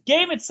Rangers.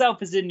 Game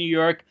itself is in New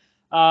York.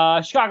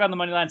 Chicago on the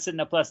money line sitting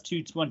at plus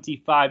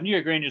 225. New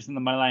York Rangers on the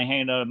money line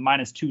hanging out at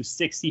minus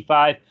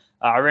 265.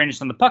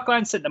 Rangers on the puck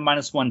line sitting at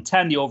minus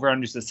 110. The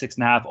over-under is at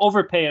 6.5.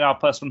 Over paying out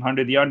plus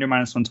 100. The under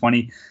minus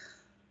 120.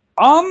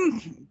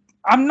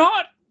 I'm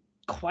not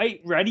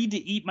quite ready to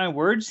eat my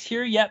words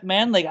here yet,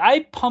 man. Like,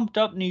 I pumped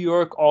up New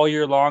York all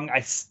year long.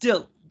 I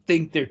still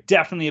think they're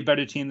definitely a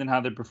better team than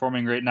how they're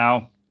performing right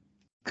now.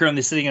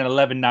 Currently sitting at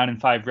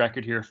 11-9-5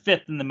 record here,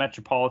 5th in the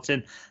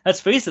Metropolitan. Let's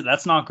face it,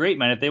 that's not great,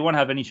 man. If they want to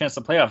have any chance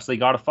to playoffs, they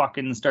got to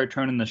fucking start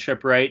turning the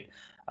ship right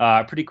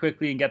pretty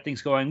quickly and get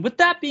things going. With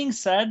that being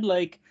said,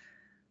 like,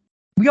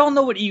 we all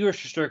know what Igor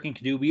Shesterkin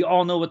can do. We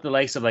all know what the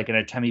likes of like an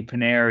Artemi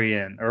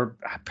Panarin or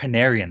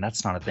Panarin,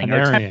 that's not a thing.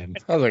 Panarin.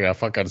 Sounds like a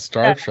fucking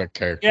Star Trek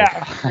character.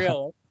 Yeah,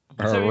 real.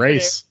 Or a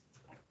race.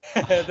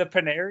 The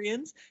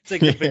Panarians. It's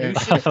like the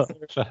Venusians.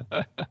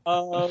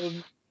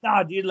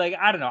 Nah, dude, like,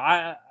 I don't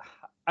know.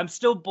 I'm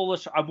still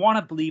bullish. I want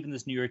to believe in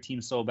this New York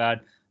team so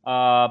bad.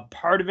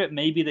 Part of it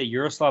may be that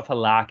Yaroslav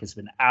Halak has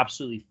been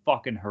absolutely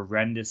fucking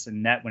horrendous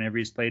in net whenever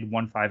he's played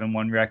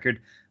 1-5-1 record.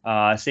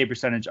 Save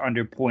percentage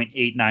under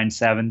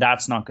 .897.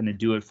 That's not going to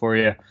do it for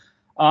you.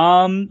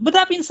 But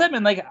that being said,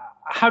 man, like,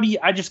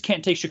 I just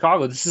can't take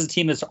Chicago. This is a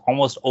team that's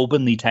almost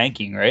openly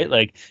tanking, right?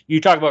 Like,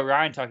 you talk about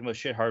Ryan talking about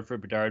shit hard for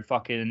Bedard.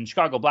 Fucking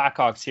Chicago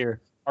Blackhawks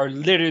here are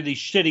literally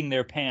shitting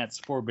their pants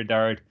for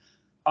Bedard.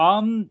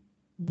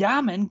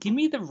 Yeah, man, give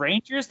me the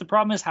Rangers. The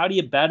problem is, how do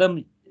you bet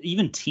them?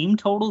 Even team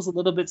totals a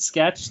little bit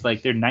sketched.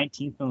 Like, they're 19th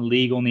in the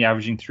league, only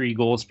averaging 3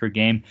 goals per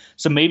game.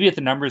 So maybe if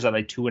the numbers are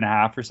like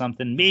 2.5 or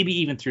something, maybe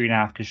even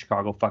 3.5 because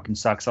Chicago fucking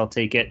sucks. I'll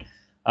take it.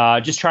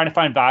 Just trying to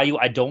find value.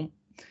 I don't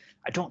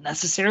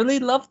necessarily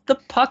love the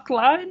puck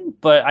line,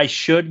 but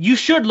you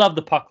should love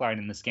the puck line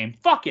in this game.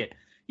 Fuck it.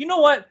 You know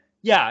what?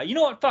 Yeah, you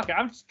know what? Fuck it.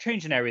 I'm just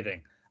changing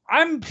everything.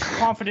 I'm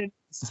confident in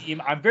this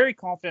team. I'm very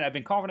confident. I've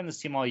been confident in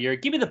this team all year.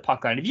 Give me the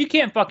puck line. If you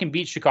can't fucking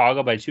beat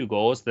Chicago by 2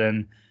 goals,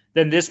 then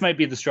this might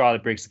be the straw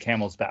that breaks the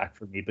camel's back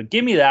for me. But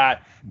give me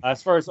that.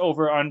 As far as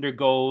over-under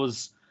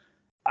goes,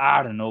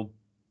 I don't know.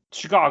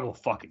 Chicago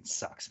fucking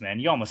sucks, man.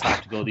 You almost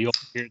have to go the over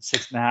here at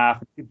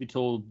 6.5. If you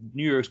told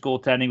New York's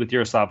goaltending with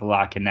Yaroslav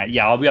Halak in that,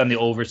 yeah, I'll be on the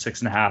over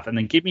 6.5, and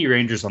then give me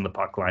Rangers on the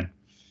puck line.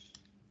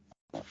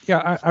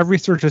 Yeah, I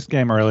researched this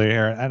game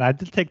earlier, and I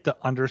did take the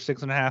under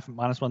 6.5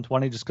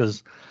 -120 just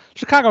because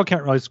Chicago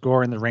can't really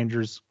score, and the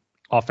Rangers'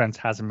 offense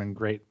hasn't been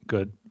great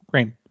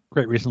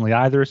recently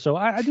either. So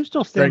I do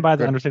still stand by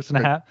the under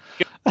 6.5.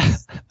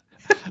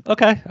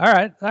 Okay, all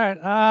right.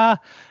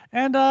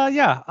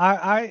 Yeah,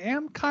 I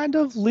am kind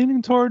of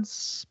leaning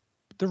towards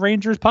the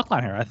Rangers puck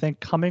line here. I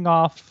think coming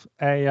off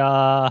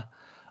a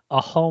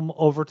home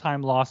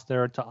overtime loss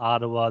there to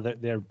Ottawa,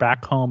 they're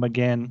back home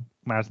again,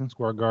 Madison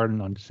Square Garden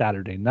on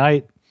Saturday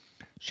night.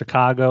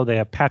 Chicago, they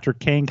have Patrick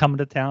Kane coming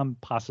to town,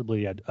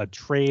 possibly a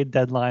trade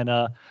deadline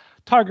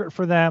target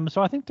for them.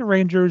 So I think the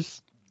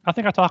Rangers, I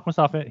think I talked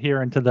myself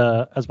here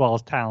into as well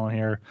as talent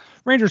here.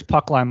 Rangers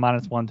puck line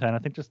 -110. I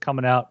think just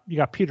coming out, you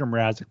got Peter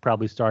Mrazek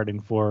probably starting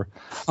for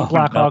the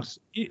Blackhawks.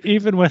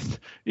 Even with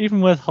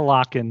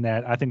Halak in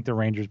net, I think the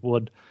Rangers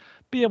would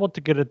be able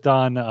to get it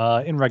done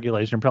in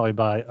regulation, probably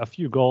by a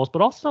few goals.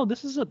 But also,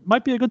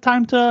 might be a good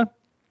time to,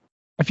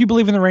 if you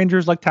believe in the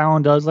Rangers like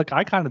Talon does, like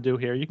I kind of do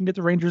here, you can get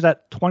the Rangers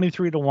at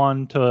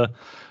 23-1 to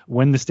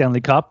win the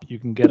Stanley Cup. You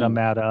can get them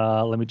at,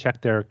 let me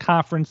check their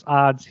conference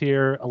odds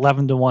here,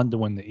 11-1 to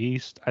win the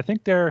East. I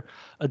think they're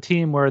a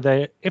team where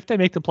if they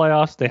make the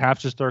playoffs, they have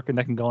Shesterkin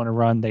that can go on a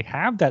run. They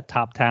have that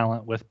top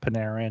talent with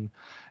Panarin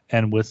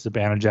and with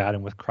Zibanejad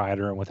and with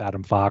Kreider and with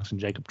Adam Fox and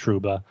Jacob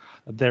Trouba.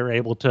 They're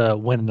able to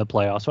win in the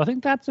playoffs. So I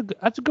think that's a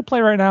good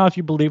play right now if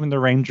you believe in the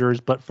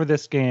Rangers. But for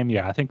this game,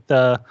 yeah, I think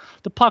the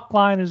puck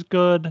line is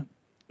good.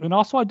 And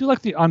also, I do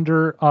like the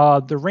under.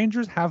 The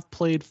Rangers have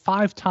played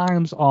 5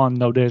 times on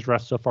no days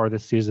rest so far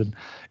this season,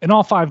 and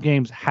all 5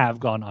 games have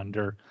gone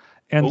under.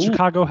 And Ooh.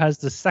 Chicago has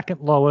the second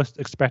lowest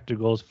expected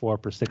goals for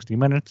per 60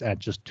 minutes at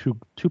just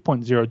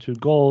 2.02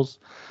 goals.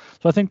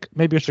 So I think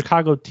maybe a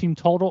Chicago team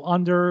total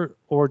under,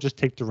 or just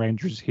take the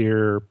Rangers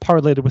here,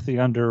 parlayed with the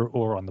under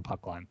or on the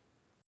puck line.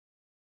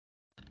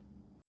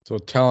 So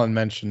Talon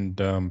mentioned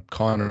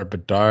Connor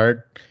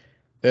Bedard.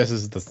 This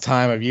is the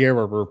time of year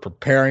where we're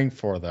preparing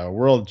for the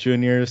World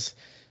Juniors.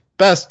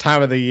 Best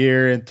time of the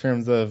year in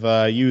terms of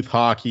youth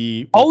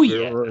hockey. Oh,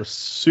 yeah. We're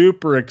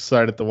super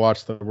excited to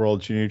watch the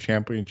World Junior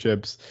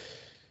Championships.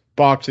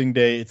 Boxing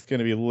Day, it's going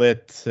to be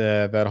lit.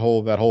 That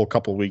whole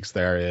couple weeks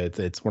there,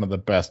 it's one of the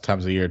best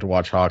times of year to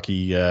watch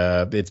hockey.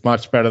 It's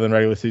much better than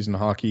regular season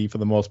hockey for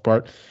the most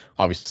part.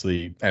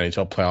 Obviously,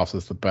 NHL playoffs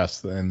is the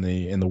best in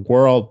the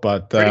world,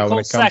 but when it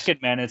comes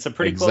second, man, it's a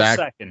pretty close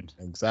second.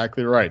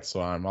 Exactly right.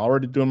 So I'm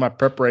already doing my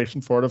preparation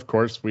for it. Of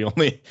course, we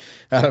only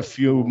had a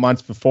few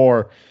months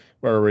before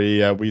where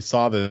we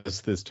saw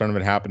this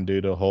tournament happen due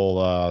to whole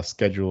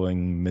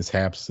scheduling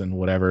mishaps and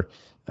whatever.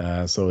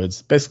 So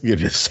it's basically going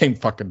to be the same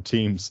fucking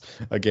teams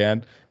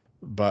again.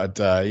 But,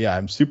 yeah,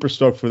 I'm super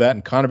stoked for that.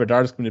 And Connor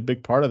Bedard is going to be a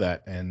big part of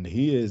that. And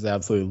he is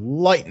absolutely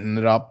lighting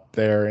it up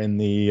there in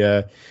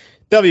the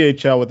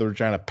WHL with the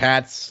Regina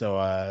Pats.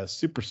 So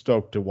super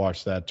stoked to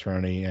watch that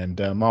tourney. And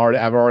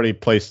I've already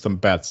placed some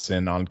bets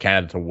in on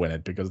Canada to win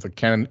it because the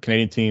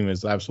Canadian team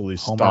is absolutely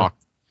stocked.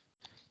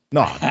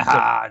 No,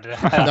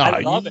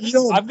 I love it.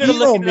 I'm going to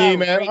look at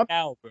that right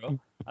now, bro.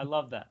 I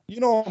love that. You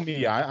know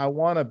me, I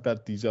want to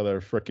bet these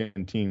other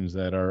freaking teams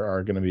that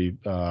are going to be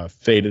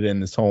faded in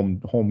this home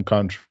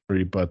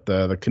country, but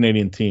the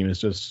Canadian team is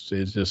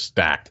just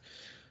stacked.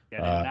 Get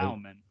it now,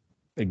 man.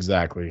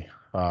 Exactly.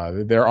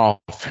 Their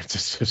offense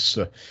is just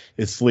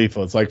it's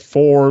lethal. It's like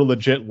 4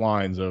 legit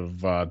lines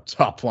of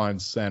top line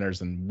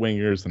centers and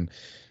wingers, and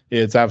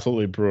it's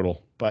absolutely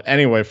brutal. But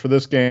anyway, for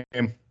this game,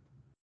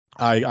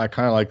 I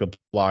kind of like the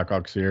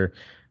Blackhawks here.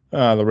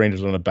 The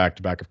Rangers on a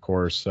back-to-back, of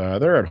course.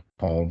 They're at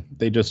home.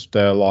 They just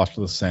lost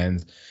to the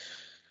Sens.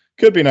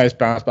 Could be a nice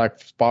bounce-back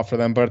spot for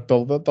them, but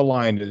the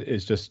line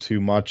is just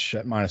too much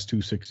at minus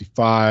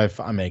 265.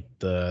 I make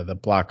the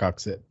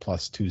Blackhawks at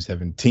plus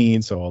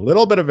 217, so a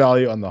little bit of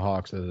value on the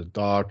Hawks as a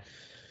dog.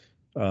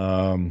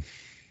 Yeah,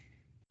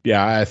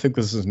 I think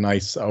this is a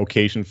nice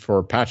occasion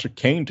for Patrick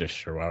Kane to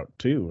show out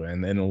too,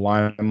 and in a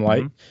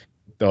limelight,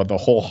 the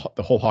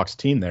whole Hawks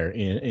team there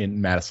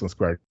in Madison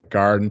Square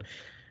Garden.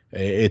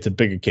 It's a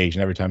big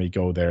occasion every time you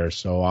go there.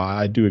 So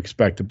I do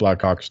expect the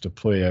Blackhawks to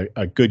play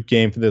a good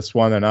game for this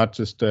one. They're not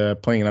just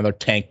playing another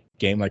tank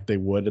game like they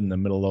would in the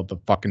middle of the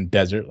fucking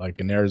desert, like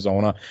in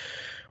Arizona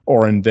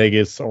or in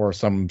Vegas or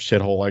some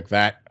shithole like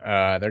that.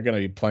 They're going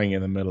to be playing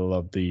in the middle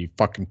of the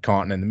fucking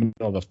continent, in the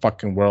middle of the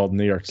fucking world,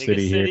 New York City.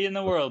 Biggest city in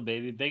the world,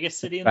 baby. Biggest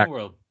city in the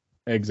world.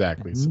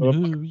 Exactly. So,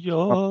 New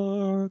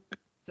York.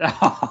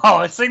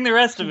 Oh, sing the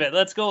rest of it.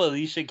 Let's go,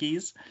 Alicia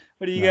Keys.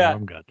 What do you got?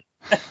 I'm good.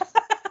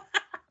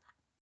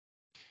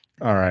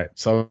 All right,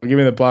 so give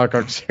me the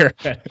Blackhawks here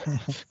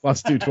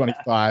plus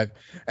 225,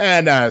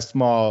 and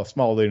small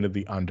lead into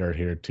the under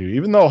here too.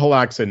 Even though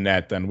Halak's in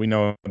net, then we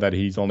know that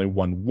he's only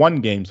won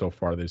 1 game so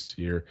far this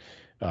year.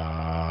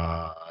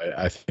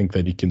 I think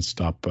that he can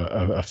stop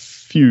a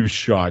few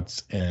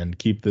shots and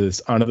keep this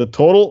under the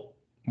total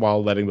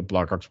while letting the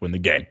Blackhawks win the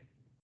game.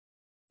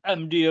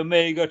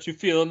 MDMA got you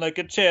feeling like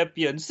a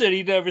champion.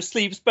 City never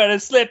sleeps, better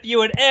slip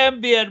you an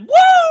Ambien. Woo!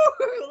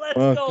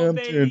 Let's go,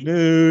 baby. To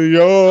New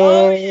York.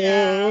 Oh,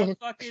 yeah.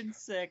 Fucking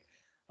sick.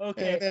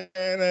 Okay.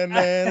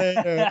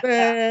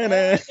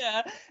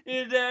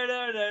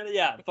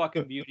 Yeah,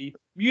 fucking beauty.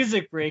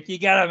 Music break. You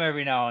get them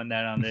every now and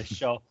then on this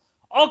show.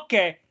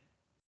 Okay.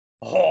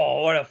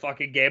 Oh, what a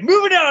fucking game.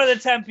 Moving on to the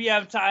 10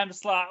 p.m. time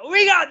slot.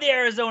 We got the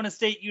Arizona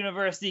State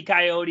University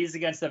Coyotes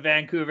against the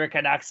Vancouver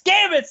Canucks.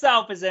 Game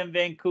itself is in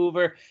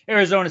Vancouver.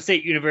 Arizona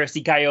State University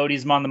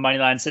Coyotes on the money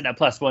line sitting at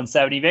plus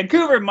 170.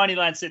 Vancouver money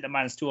line sitting at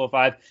minus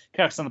 205.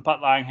 Canucks on the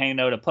putt line hanging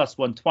out at plus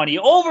 120.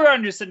 Over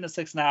under sitting at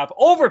 6.5.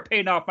 Over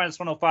paying off minus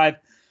 105.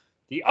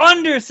 The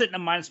under sitting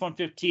at minus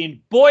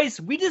 115. Boys,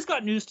 we just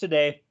got news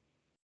today.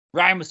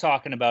 Ryan was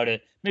talking about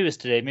it. Maybe it was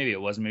today. Maybe it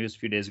wasn't. Maybe it was a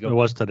few days ago. It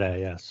was today,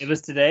 yes. It was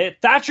today.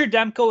 Thatcher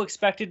Demko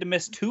expected to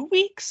miss 2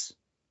 weeks?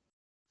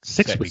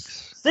 6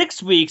 weeks.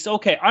 6 weeks.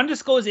 Okay.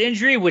 Undisclosed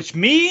injury, which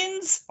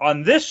means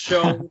on this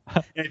show,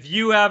 if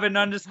you have an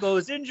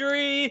undisclosed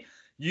injury,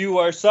 you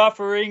are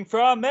suffering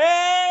from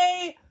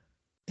a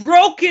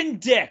broken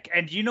dick.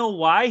 And do you know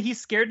why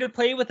he's scared to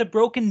play with a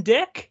broken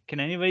dick?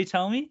 Can anybody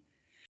tell me?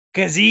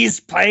 Because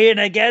he's playing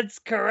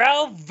against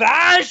Karel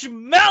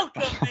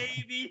Vazmelka,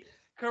 baby.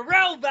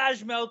 Karel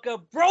Vazmelka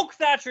broke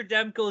Thatcher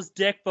Demko's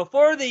dick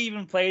before they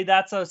even played.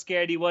 That's how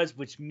scared he was,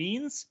 which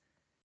means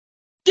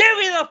give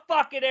me the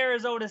fucking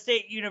Arizona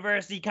State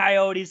University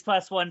Coyotes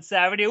plus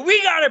 170.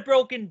 We got a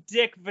broken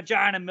dick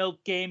vagina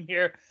milk game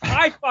here.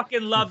 I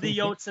fucking love the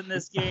Yotes in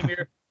this game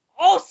here.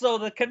 Also,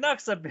 the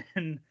Canucks they've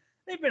been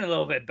a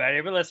little bit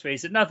better, but let's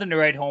face it, nothing to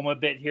write home a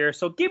bit here.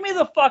 So give me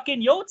the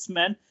fucking Yotes,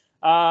 man.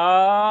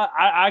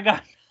 I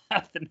got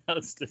nothing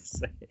else to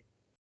say.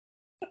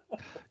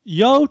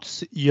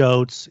 Yotes.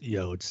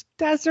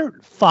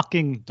 Desert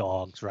fucking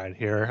dogs right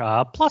here.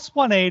 Plus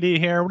 180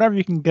 here, whatever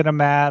you can get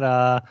them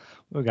at.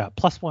 We got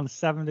plus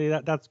 170.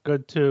 That's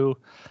good too.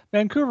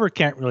 Vancouver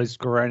can't really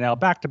score right now.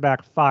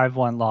 Back-to-back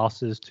 5-1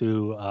 losses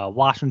to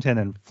Washington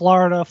and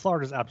Florida.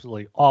 Florida's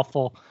absolutely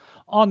awful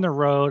on the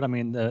road. I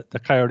mean,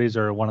 the Coyotes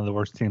are one of the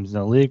worst teams in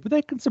the league, but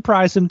they can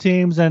surprise some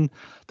teams. And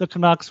the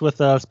Canucks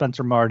with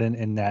Spencer Martin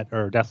in net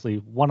are definitely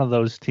one of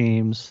those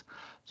teams.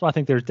 So I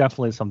think there's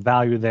definitely some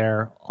value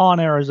there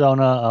on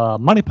Arizona.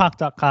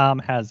 MoneyPuck.com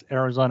has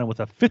Arizona with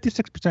a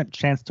 56%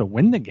 chance to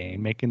win the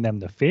game, making them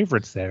the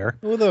favorites there.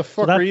 Who the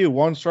fuck are you,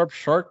 One Sharp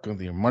Shark,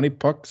 with your Money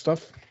Puck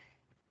stuff?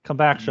 Come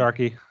back,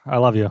 Sharky. I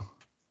love you.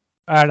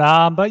 All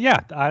right, but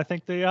yeah, I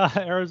think the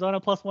Arizona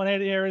plus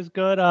 180 here is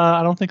good.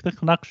 I don't think the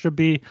Canucks should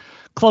be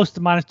close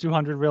to minus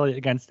 200 really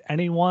against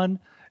anyone.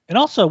 And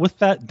also with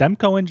that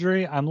Demko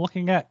injury, I'm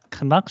looking at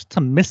Canucks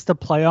to miss the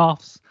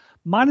playoffs.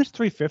 Minus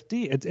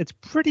 350. It's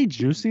pretty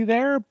juicy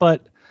there,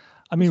 but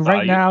I mean,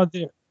 right now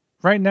they're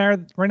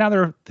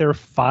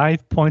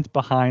 5 points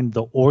behind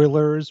the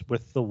Oilers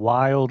with the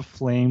Wild,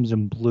 Flames,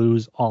 and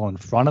Blues all in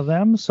front of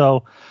them.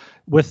 So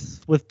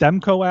with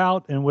Demko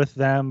out and with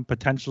them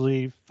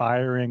potentially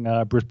firing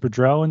Bruce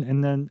Boudreau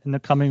in the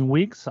coming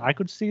weeks, I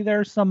could see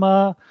there's some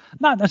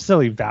not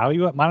necessarily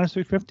value at minus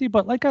 350,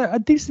 but like a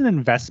decent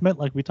investment.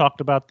 Like we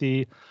talked about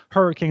the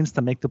Hurricanes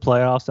to make the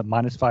playoffs at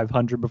minus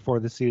 500 before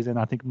the season.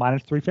 I think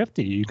minus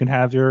 350, you can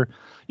have your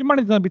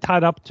money's going to be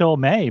tied up till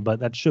May, but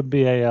that should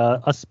be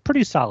a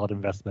pretty solid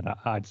investment,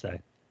 I'd say.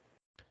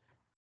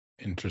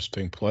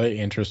 Interesting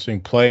play.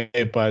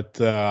 But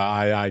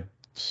I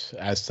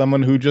as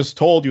someone who just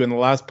told you in the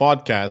last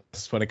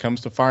podcast, when it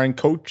comes to firing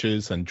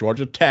coaches, and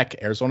Georgia Tech,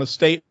 Arizona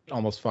State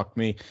almost fucked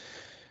me.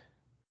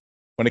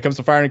 When it comes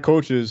to firing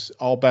coaches,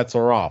 all bets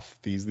are off.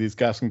 These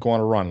guys can go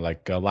on a run,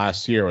 like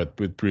last year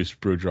with Bruce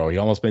Boudreau. He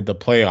almost made the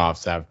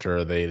playoffs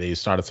after they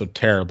started so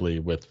terribly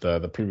with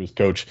the previous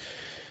coach.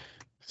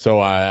 So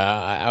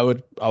I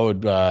would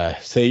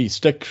say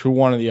stick to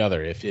one or the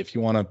other. If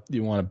you want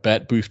to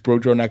bet Bruce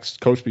Boudreau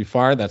next coach be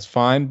fired, that's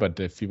fine. But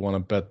if you want to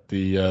bet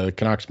the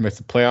Canucks miss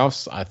the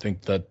playoffs, I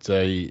think that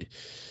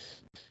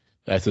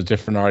that's a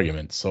different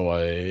argument. So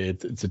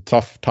it's a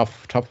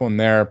tough one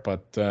there.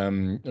 But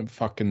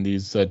fucking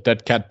these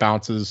dead cat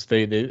bounces,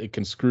 they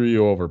can screw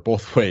you over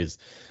both ways.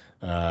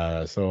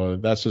 So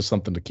that's just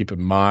something to keep in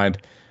mind.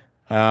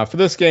 For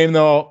this game,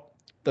 though,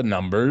 the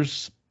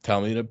numbers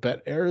tell me to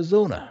bet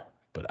Arizona.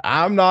 But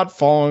I'm not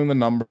following the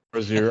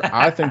numbers here.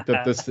 I think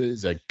that this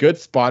is a good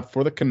spot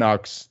for the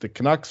Canucks. The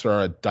Canucks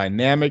are a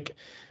dynamic,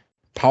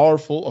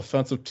 powerful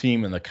offensive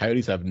team, and the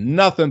Coyotes have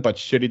nothing but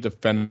shitty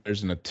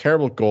defenders and a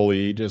terrible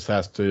goalie. He just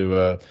has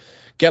to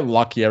get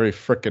lucky every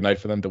frickin' night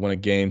for them to win a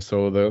game.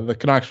 So the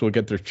Canucks will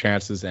get their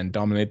chances and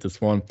dominate this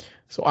one.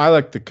 So I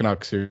like the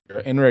Canucks here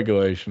in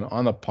regulation,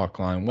 on the puck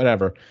line,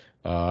 whatever.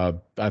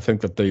 I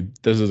think that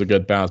this is a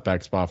good bounce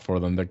back spot for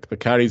them. The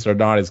Coyotes are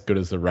not as good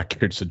as the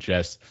record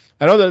suggests.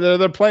 I know that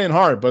they're playing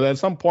hard, but at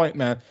some point,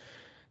 man,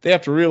 they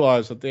have to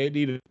realize that they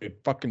need a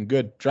fucking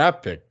good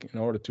draft pick in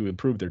order to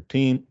improve their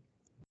team.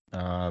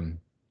 And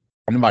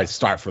my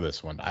start for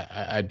this one,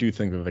 I do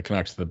think that the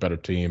Canucks are the better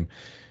team,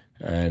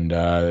 and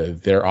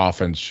their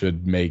offense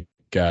should make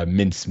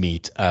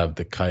mincemeat of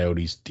the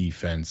Coyotes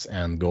defense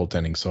and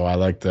goaltending. So I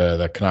like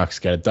the Canucks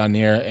get it done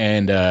here,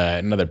 and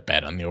another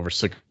bet on the over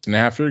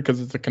 6.5 here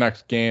because it's a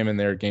Canucks game and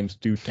their games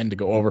do tend to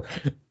go over.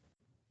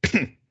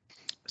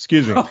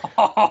 Excuse me.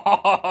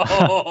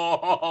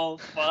 Oh,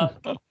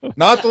 fuck.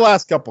 Not the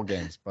last couple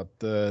games, but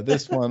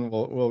this one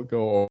will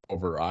go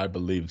over, I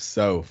believe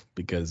so,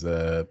 because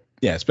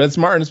Spencer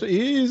Martin,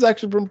 he's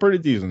actually been pretty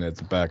decent as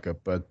a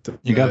backup, but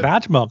you got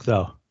Vag Milk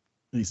though.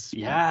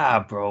 Yeah,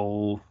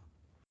 bro.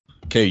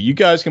 Okay, you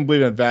guys can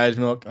believe in Vag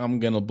Milk. I'm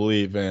gonna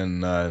believe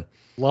in.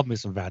 Love me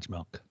some Vag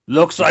Milk.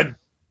 Looks like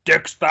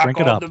Dick's back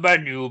on the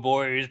menu,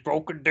 boys.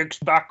 Broken Dick's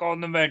back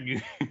on the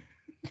menu.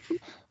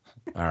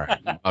 All right,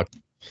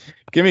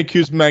 give me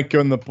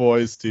Kuzmenko and the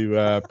boys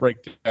to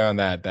break down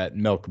that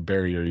milk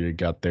barrier you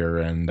got there,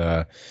 and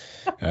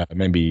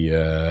maybe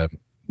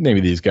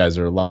these guys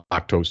are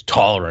lactose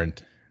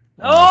tolerant.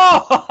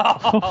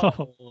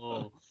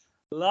 Oh,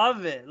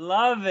 love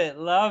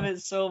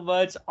it so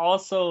much.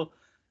 Also.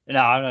 No,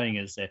 I'm not even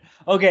going to say it.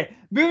 Okay,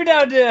 moving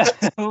down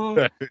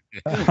to...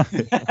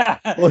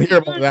 We'll hear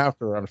about it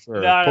after, I'm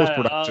sure.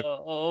 Post-production.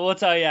 We'll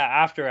tell you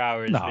after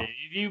hours. No.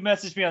 If you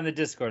message me on the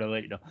Discord, I'll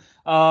let you know.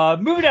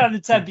 Moving down to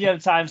the 10 p.m.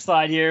 time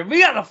slot here. We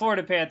got the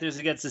Florida Panthers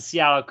against the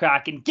Seattle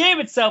Kraken. Game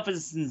itself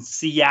is in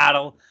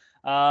Seattle.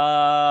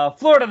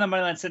 Florida on the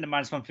money line sitting at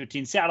minus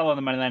 115. Seattle on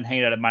the money line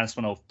hanging out at minus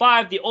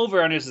 105. The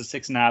over-under is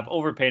 6.5.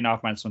 Over paying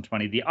off minus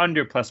 120. The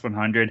under plus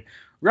 100.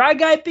 Rye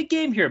guy, big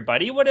game here,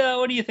 buddy. What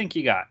do you think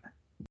you got?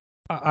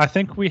 I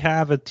think we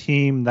have a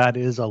team that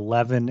is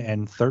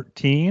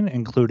 11-13,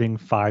 including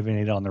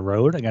 5-8 on the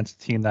road,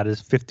 against a team that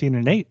is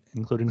 15-8,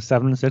 including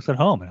 7-6 at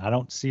home. And I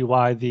don't see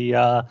why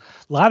the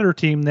latter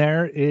team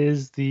there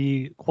is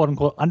the quote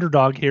unquote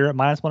underdog here at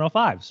minus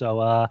 105.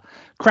 So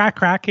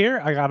crack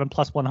here. I got them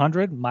plus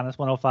 100, minus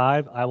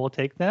 105. I will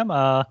take them.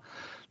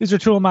 These are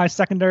two of my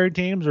secondary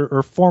teams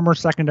or former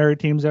secondary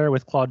teams there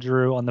with Claude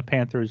Giroux on the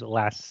Panthers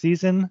last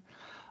season.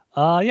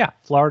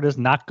 Florida's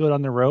not good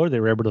on the road. They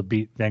were able to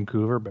beat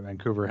Vancouver, but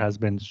Vancouver has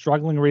been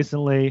struggling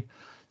recently.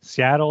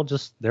 Seattle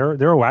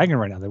they're a wagon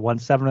right now. They won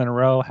 7 in a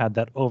row, had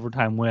that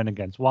overtime win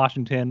against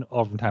Washington,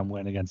 overtime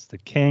win against the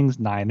Kings,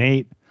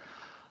 9-8. A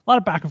lot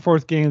of back and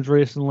forth games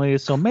recently,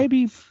 so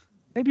maybe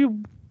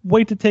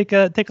wait to take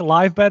a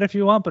live bet if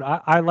you want, but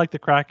I like the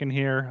Kraken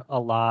here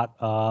a lot.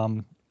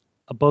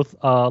 Both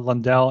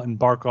Lundell and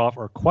Barkov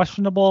are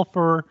questionable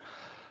for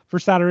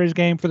Saturday's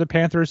game for the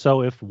Panthers.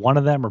 So if one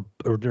of them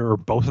or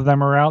both of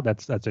them are out,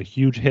 that's a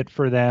huge hit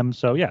for them.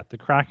 So yeah, the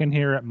Kraken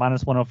here at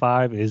minus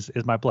 105 is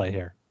my play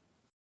here.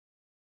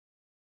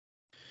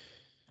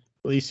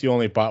 At least you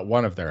only bought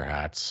one of their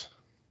hats.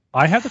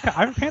 I have a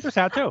Panthers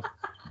hat too.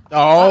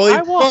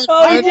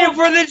 You did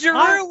for the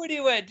Giroux when he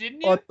went,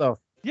 didn't you? What the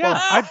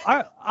Yeah,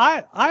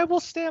 I will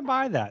stand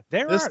by that.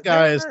 There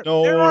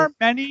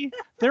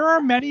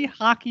are many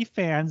hockey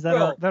fans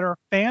that are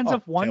fans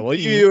of one well,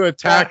 team. you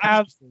attack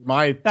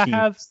my that team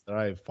have that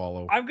I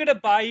follow. I'm gonna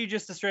buy you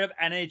just a straight up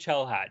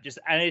NHL hat, just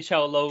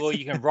NHL logo.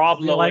 You can Rob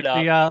Lowe like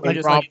it up. the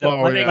just Rob like the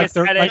Lowe, yeah. biggest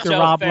like the NHL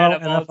Rob fan Lowe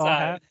of all NFL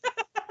time.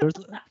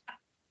 hat.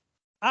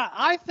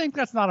 I think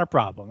that's not a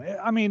problem.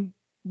 I mean,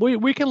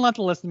 we can let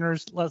the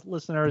listeners.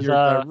 You're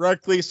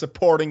directly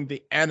supporting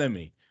the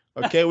enemy.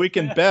 Okay, we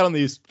can bet on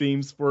these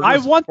teams. I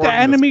want the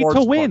enemy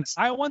to win.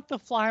 I want the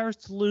Flyers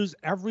to lose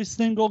every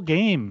single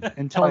game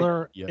until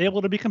they're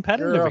able to be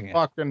competitive You're again. a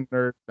fucking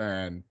nerd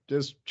fan.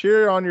 Just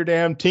cheer on your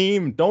damn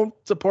team. Don't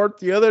support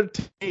the other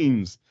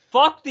teams.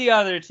 Fuck the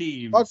other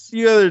teams. Fuck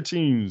the other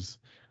teams.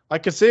 I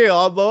could say,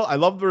 although I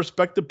love to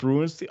respect the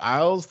Bruins, the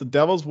Isles, the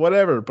Devils,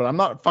 whatever, but I'm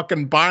not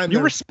fucking buying. You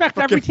respect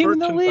every team in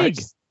the league.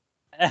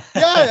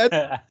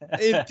 Yeah,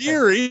 in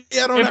theory,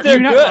 I don't have they're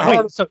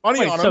to good.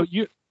 money on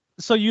them.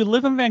 So you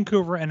live in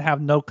Vancouver and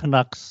have no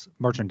Canucks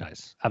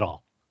merchandise at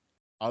all?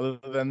 Other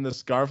than the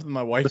scarf that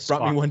my wife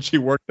brought me when she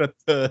worked at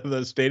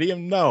the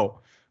stadium? No.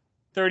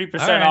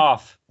 30%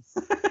 off.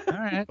 All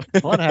right.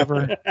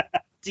 Whatever.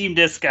 Team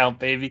discount,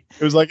 baby.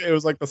 It was like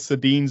the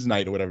Sedin's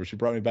night or whatever. She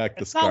brought me back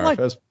the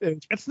scarf.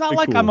 It's not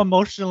like I'm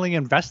emotionally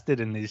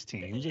invested in these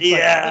teams. It's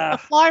yeah.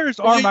 Like, the Flyers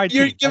are my team.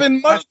 You're giving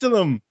money to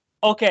them.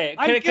 Okay,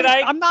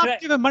 I'm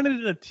not giving money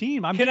to the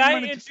team. I'm giving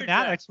money to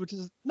Fanatics, which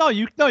is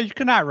you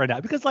cannot right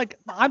now because like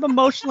I'm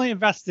emotionally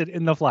invested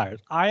in the Flyers.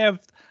 I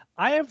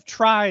have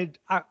tried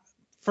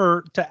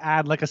to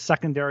add like a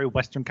secondary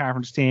Western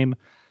Conference team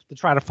to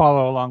try to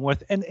follow along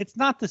with, and it's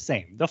not the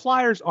same. The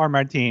Flyers are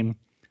my team.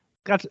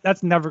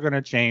 That's never going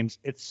to change.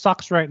 It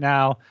sucks right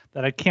now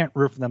that I can't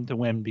root for them to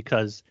win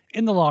because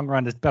in the long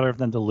run it's better for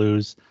them to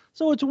lose.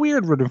 So it's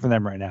weird rooting for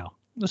them right now.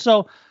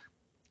 So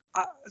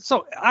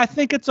I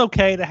think it's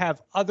okay to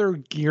have other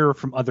gear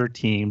from other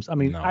teams. I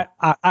mean, no.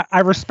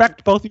 I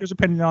respect both of your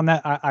opinion on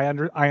that.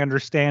 I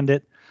understand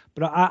it,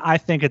 but I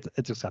think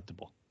it's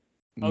acceptable.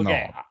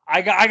 Okay, no.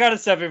 I got to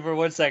step in for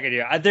 1 second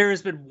here. There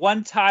has been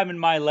one time in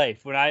my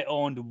life when I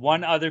owned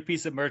one other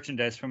piece of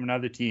merchandise from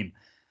another team.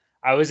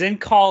 I was in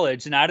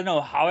college, and I don't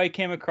know how I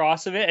came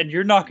across of it. And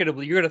you're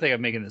gonna think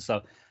I'm making this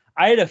up.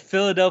 I had a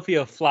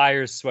Philadelphia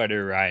Flyers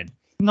sweater, Ryan.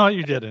 No,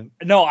 you didn't.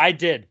 No, I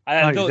did.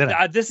 You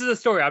didn't. This is a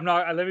story.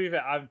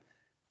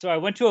 So I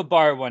went to a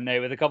bar one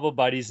night with a couple of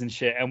buddies and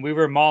shit, and we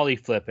were Molly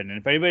flipping. And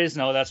if anybody doesn't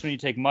know, that's when you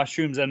take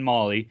mushrooms and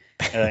Molly,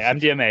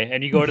 MDMA,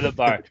 and you go to the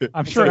bar.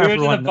 I'm sure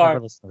everyone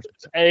knows.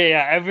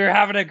 Yeah, and we were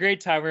having a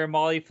great time. We were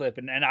Molly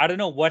flipping, and I don't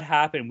know what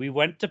happened. We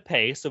went to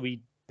pay, so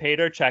we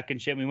paid our check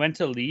and shit. We went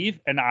to leave,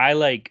 and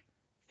I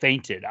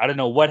fainted. I don't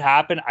know what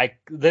happened. I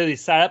literally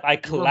sat up. I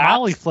collapsed.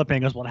 Molly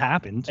flipping is what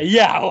happened.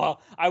 Yeah,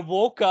 well, I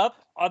woke up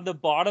on the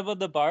bottom of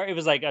the bar. It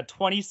was like a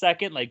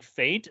 20-second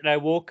faint, and I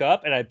woke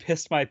up and I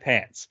pissed my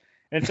pants.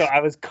 And so I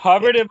was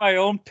covered in my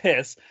own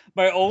piss.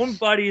 My own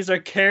buddies are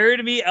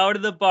carrying me out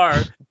of the bar,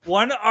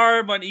 one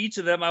arm on each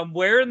of them. I'm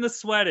wearing the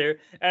sweater,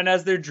 and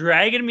as they're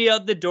dragging me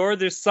out the door,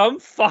 there's some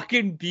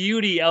fucking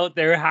beauty out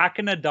there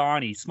hacking a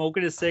Donnie,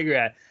 smoking a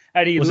cigarette,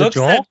 and he looks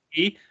at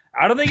me.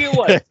 I don't think it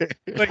was,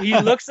 but he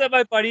looks at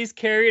my buddies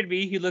carrying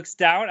me. He looks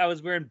down. I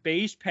was wearing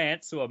beige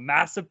pants, so a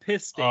massive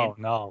piss stain. Oh,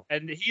 no.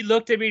 And he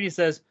looked at me and he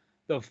says,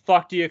 "The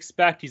fuck do you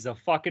expect? He's a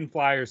fucking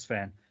Flyers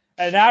fan."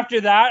 And after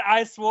that,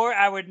 I swore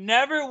I would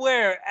never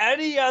wear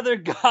any other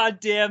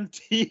goddamn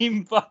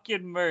team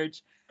fucking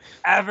merch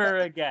ever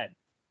again.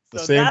 The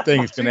same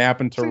thing is going to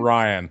happen to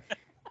Ryan.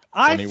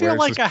 I feel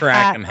like a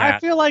hat. I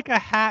feel like a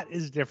hat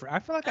is different. I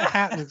feel like a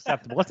hat is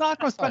acceptable. It's not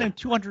going to spend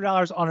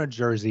 $200 on a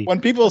jersey. When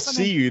people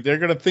see you, they're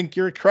going to think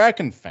you're a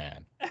Kraken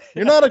fan.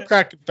 You're not a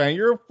Kraken fan.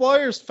 You're a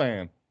Flyers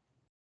fan.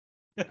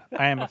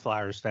 I am a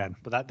Flyers fan,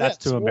 but that's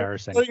too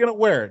embarrassing. What are you going to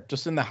wear it?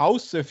 Just in the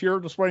house? If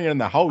you're just wearing it in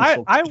the house.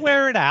 I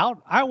wear it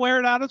out. I wear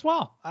it out as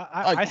well.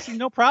 I see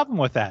no problem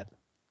with that.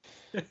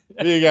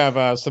 We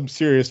have some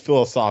serious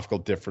philosophical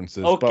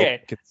differences. Okay. But we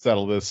can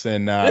settle this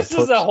in. This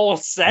is a whole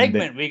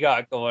segment we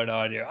got going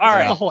on here. All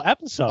right. The whole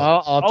episode.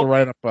 I'll have to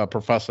write up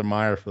Professor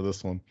Meyer for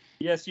this one.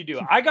 Yes, you do.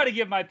 I got to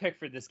give my pick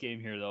for this game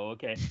here, though.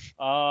 Okay.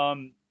 I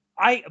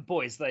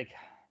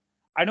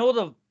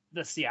know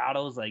the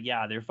Seattle's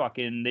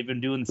they've been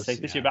doing sick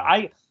this year, but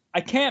I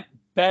can't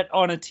bet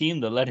on a team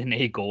that let in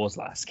 8 goals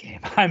last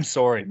game. I'm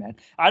sorry, man.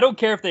 I don't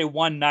care if they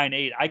won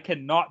 9-8. I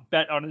cannot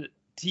bet on a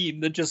team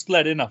that just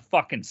let in a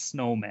fucking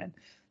snowman.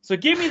 So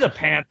give me the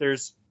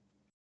Panthers.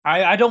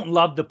 I don't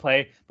love the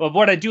play, but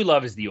what I do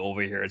love is the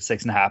over here at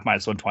 6.5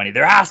 -120.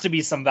 There has to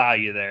be some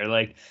value there.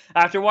 Like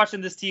after watching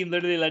this team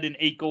literally let in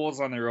 8 goals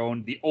on their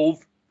own, the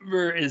over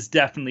is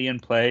definitely in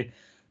play.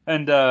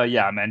 And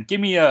man, give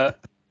me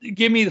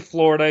the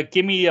Florida.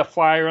 Give me a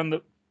flyer on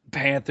the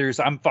Panthers.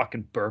 I'm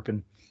fucking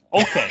burping.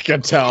 Okay. I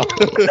can tell.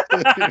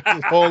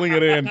 He's holding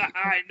it in.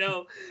 I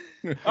know.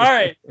 All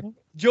right.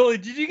 Jolie,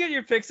 did you get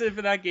your picks in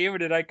for that game, or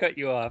did I cut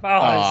you off?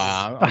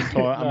 I'm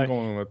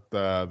going with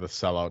the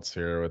sellouts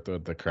here with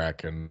the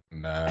Kraken.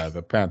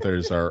 The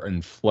Panthers are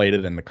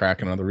inflated, and the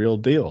Kraken are the real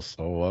deal.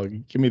 So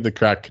give me the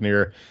Kraken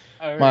here.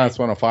 All right. Minus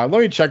 105.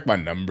 Let me check my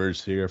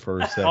numbers here for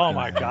a second. Oh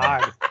my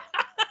God.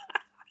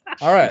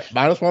 All right,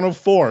 minus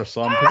 104.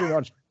 So I'm pretty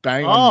much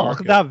bang on Oh, market.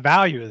 look at that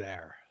value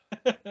there.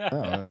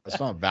 No, that's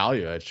not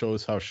value. It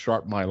shows how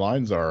sharp my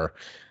lines are.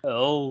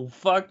 Oh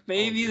fuck,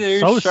 baby,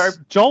 they're So sharp.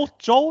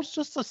 Joel's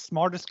just the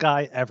smartest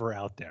guy ever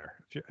out there.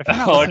 If you're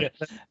not Oh, listening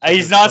to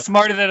He's this- not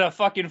smarter than a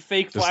fucking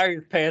fake Just-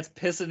 Flyers pants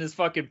pissing his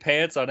fucking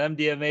pants on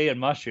MDMA and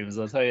mushrooms.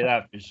 I'll tell you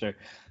that for sure.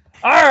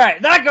 All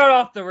right, that got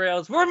off the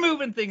rails. We're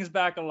moving things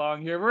back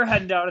along here. We're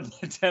heading down to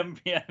the 10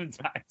 p.m.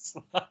 time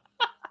slot.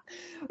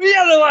 We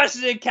have the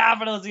Washington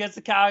Capitals against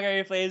the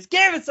Calgary Flames.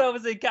 Game itself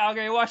is in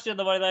Calgary. Washington,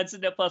 the money line,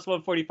 sitting at plus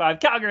 145.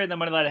 Calgary, the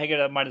money line, hanging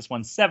at minus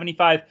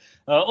 175.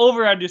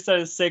 Over under set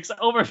is 6.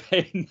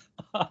 Overpaying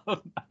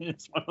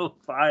minus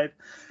 105.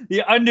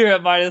 The under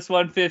at minus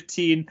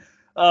 115.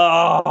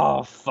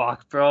 Oh,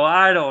 fuck, bro.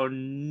 I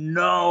don't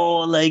know.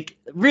 Like,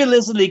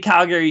 realistically,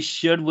 Calgary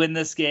should win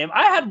this game.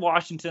 I had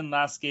Washington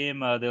last game.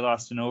 They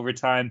lost in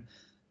overtime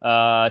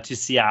to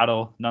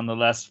Seattle.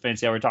 Nonetheless,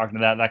 fancy how we're talking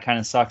to that. That kind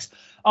of sucks.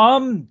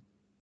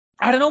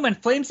 I don't know, man.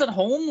 Flames at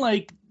home,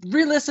 like,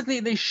 realistically,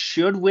 they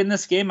should win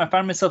this game. I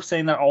find myself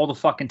saying that all the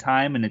fucking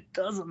time, and it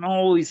doesn't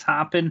always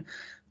happen.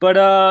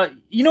 But,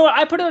 you know what?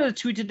 I put out a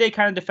tweet today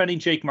kind of defending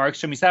Jake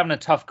Markstrom. He's having a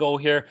tough go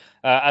here.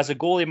 As a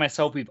goalie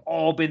myself, we've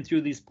all been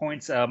through these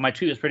points. My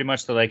tweet was pretty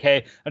much like,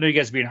 hey, I know you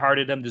guys are being hard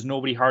at him. There's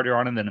nobody harder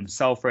on him than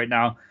himself right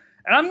now.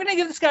 And I'm going to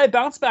give this guy a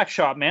bounce back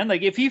shot, man.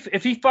 Like, if he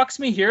fucks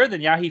me here,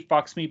 then yeah, he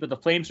fucks me. But the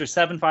Flames are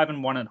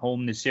 7-5-1 at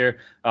home this year.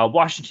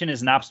 Washington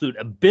is an absolute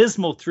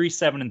abysmal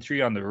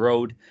 3-7-3 on the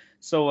road.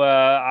 So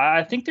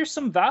I think there's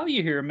some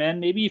value here, man.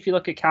 Maybe if you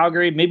look at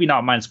Calgary, maybe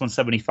not minus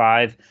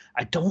 175.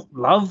 I don't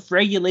love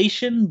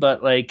regulation,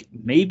 but like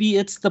maybe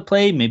it's the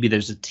play. Maybe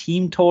there's a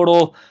team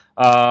total.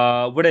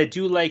 What I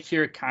do like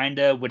here kind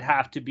of would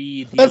have to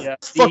be the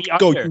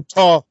Go under.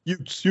 Utah.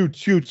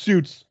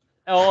 Utes.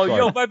 Oh, Sorry.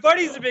 yo, my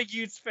buddy's a big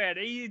Utes fan.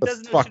 He Let's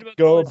doesn't know shit fuck about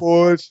go, college.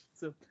 boys.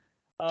 So,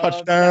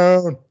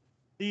 Touchdown.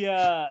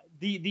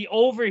 The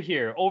over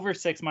here, over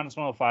 6 minus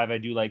 105, I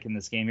do like in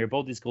this game here.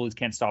 Both these goalies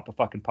can't stop a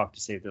fucking puck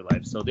to save their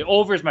life. So the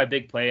over is my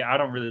big play. I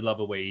don't really love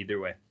away either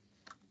way.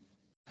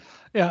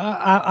 Yeah,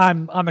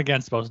 I'm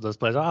against both of those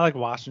plays. I like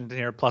Washington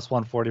here, plus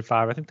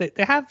 145. I think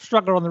they have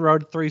struggled on the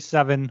road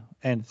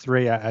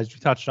 3-7-3, as you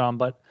touched on,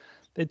 but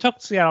they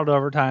took Seattle to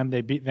overtime.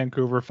 They beat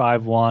Vancouver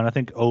 5-1. I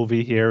think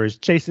Ovi here is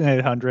chasing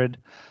 800.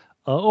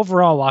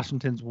 Overall,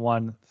 Washington's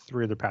won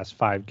 3 of their past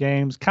 5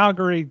 games.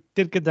 Calgary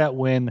did get that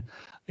win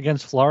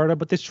against Florida,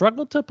 but they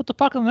struggled to put the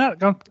puck in the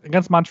net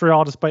against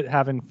Montreal despite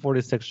having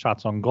 46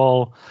 shots on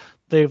goal.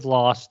 They've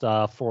lost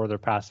 4 of their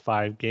past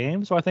 5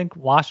 games. So I think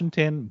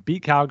Washington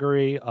beat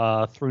Calgary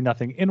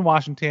 3-0 in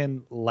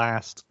Washington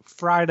last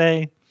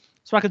Friday.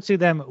 So I could see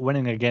them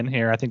winning again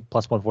here. I think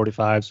plus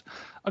 145's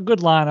a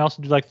good line. I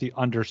also do like the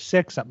under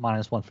 6 at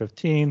minus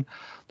 115.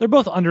 They're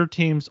both under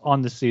teams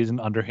on the season,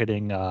 under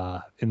hitting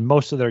in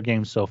most of their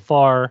games so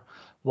far.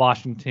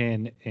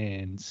 Washington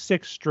in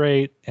 6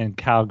 straight and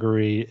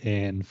Calgary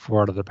in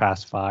 4 out of the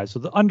past 5. So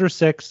the under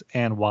 6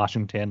 and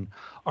Washington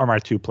are my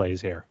 2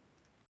 plays here.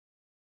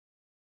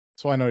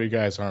 So I know you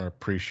guys aren't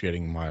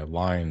appreciating my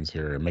lines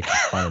here and making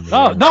fun of me.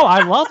 No,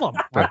 I love them.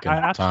 I Freaking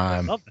absolutely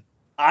time. love them.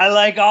 I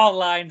like all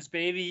lines,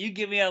 baby. You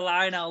give me a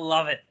line, I'll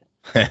love it.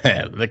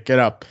 Lick it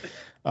up.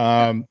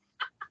 So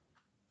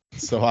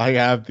I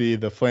have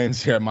the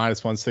Flames here at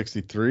minus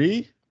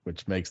 163,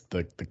 which makes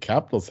the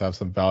Capitals have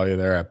some value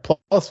there at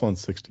plus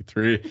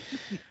 163.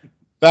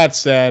 That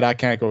said, I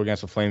can't go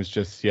against the Flames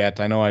just yet.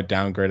 I know I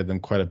downgraded them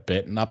quite a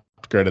bit and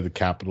upgraded the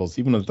Capitals,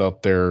 even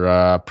without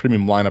their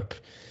premium lineup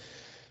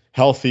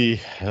healthy.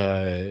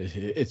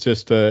 It's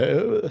just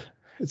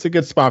it's a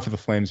good spot for the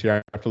Flames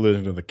here after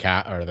losing to the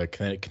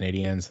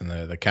Canadians and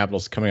the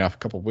Capitals coming off a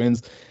couple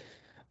wins.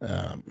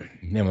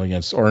 Namely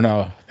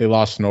they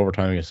lost in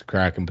overtime against the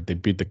Kraken, but they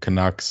beat the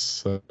Canucks.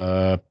 So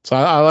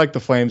I like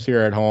the Flames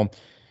here at home.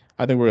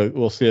 I think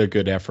we'll see a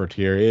good effort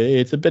here.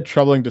 It's a bit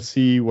troubling to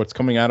see what's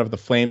coming out of the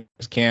Flames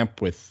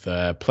camp with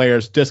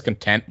players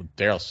discontent with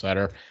Daryl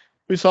Sutter.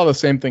 We saw the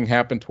same thing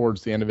happen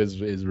towards the end of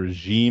his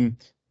regime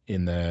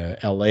in the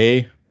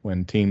LA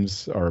when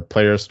teams or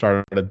players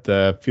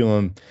started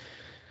feeling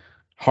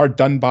hard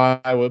done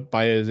by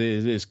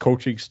his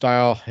coaching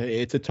style.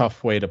 It's a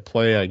tough way to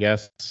play, I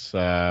guess.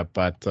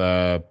 But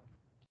for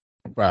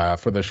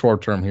the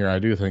short term here, I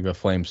do think the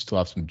Flames still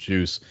have some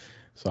juice.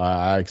 So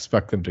I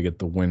expect them to get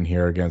the win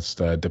here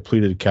against a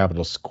depleted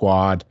Capital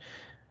squad.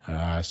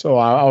 So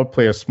I'll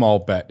play a small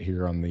bet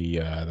here on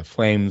the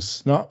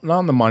Flames. Not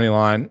on the money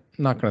line.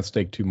 Not going to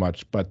stake too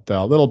much, but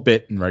a little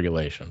bit in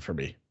regulation for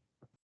me.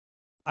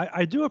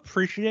 I do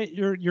appreciate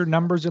your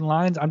numbers and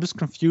lines. I'm just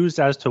confused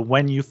as to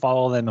when you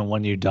follow them and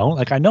when you don't.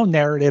 Like, I know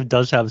narrative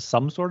does have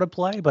some sort of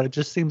play, but it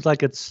just seems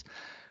like it's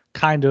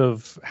kind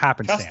of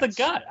happenstance. Trust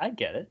the gut. I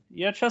get it.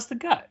 You gotta trust the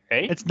gut,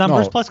 right? It's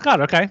numbers No. plus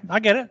gut. Okay, I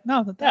get it.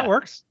 No, that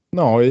works.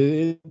 No,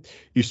 you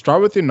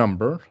start with your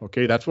number.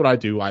 Okay, that's what I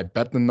do. I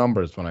bet the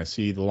numbers when I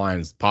see the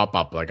lines pop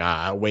up. Like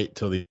I wait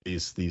till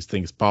these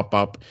things pop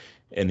up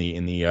in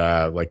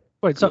the like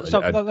Wait, so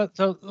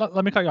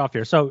let me cut you off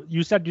here. So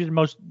you said you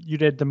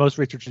did the most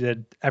research you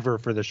did ever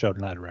for the show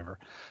tonight or ever.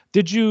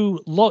 Did you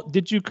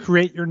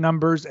create your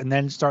numbers and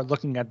then start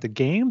looking at the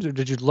games, or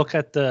did you look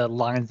at the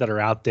lines that are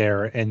out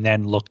there and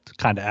then look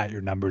kind of at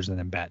your numbers and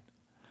then bet?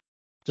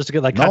 Just to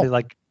get kind of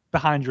like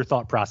behind your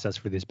thought process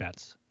for these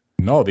bets.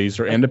 No, these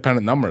are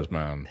independent numbers,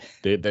 man.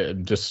 They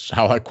just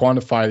how I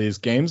quantify these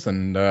games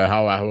and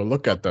how I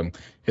look at them.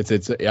 It's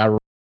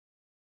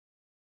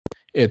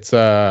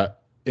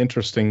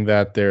interesting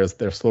that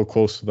they're so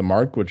close to the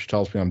mark, which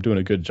tells me I'm doing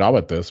a good job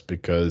at this,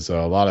 because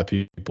a lot of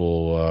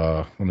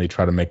people when they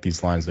try to make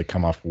these lines, they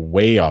come off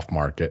way off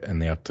market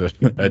and they have to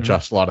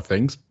adjust a lot of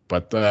things.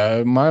 But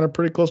mine are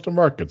pretty close to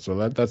market,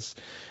 so that's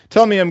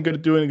telling me I'm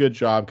doing a good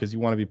job, because you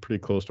want to be pretty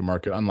close to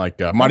market, unlike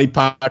Money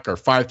Pack or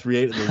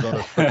 538 and those other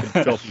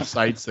freaking filthy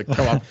sites that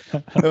come up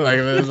like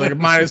there's like a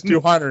minus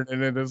 200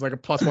 and then there's like a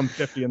plus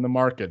 150 in the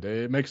market.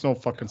 It makes no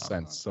fucking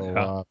sense.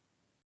 So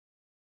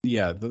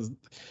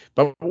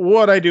but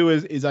what I do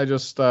is I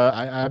just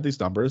I have these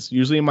numbers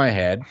usually in my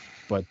head,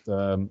 but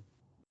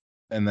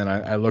and then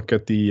I look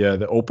at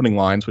the opening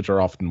lines, which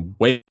are often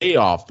way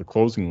off the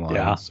closing lines.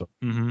 Yeah. So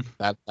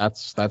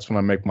that's when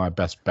I make my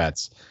best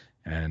bets.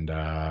 And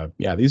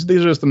these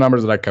are just the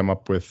numbers that I come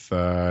up with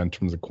in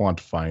terms of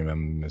quantifying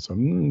them. So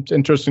it's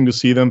interesting to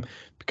see them,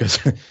 because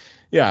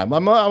I'm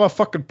a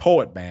fucking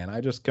poet, man.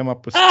 I just come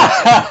up with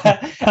stuff.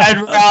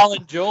 And Raul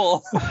and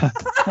Joel.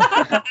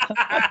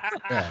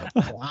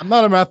 I'm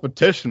not a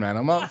mathematician, man.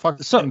 I'm not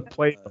fucking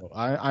Plato.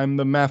 I'm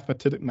the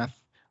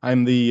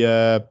I'm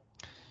the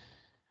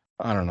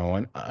I don't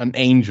know, an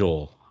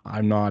angel.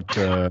 I'm not.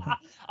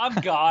 I'm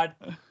God.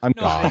 I'm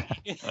God.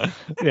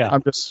 Yeah.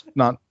 I'm just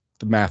not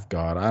the math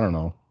god. I don't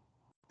know.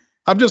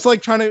 I'm just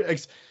like trying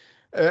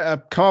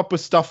to come up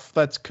with stuff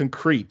that's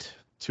concrete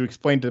to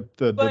explain to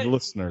the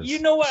listeners. You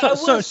know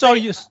what?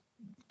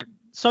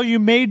 So you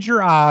made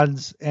your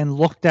odds and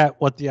looked at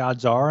what the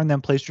odds are and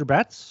then placed your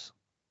bets?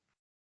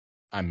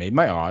 I made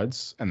my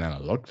odds and then I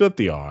looked at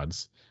the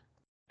odds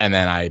and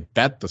then I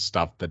bet the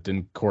stuff that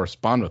didn't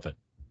correspond with it.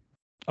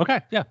 Okay.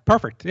 Yeah.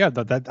 Perfect. Yeah.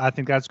 That I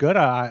think that's good.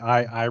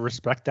 I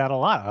respect that a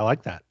lot. I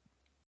like that.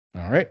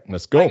 All right.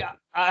 Let's go.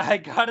 I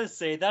gotta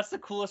say, that's the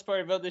coolest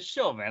part about this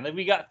show, man. Like,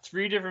 we got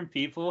 3 different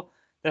people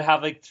that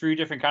have like 3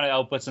 different kind of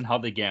outputs on how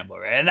they gamble,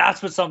 right? And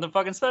that's what's something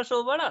fucking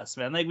special about us,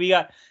 man. Like, we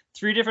got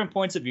 3 different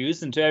points of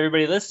views, and to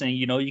everybody listening,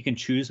 you can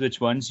choose which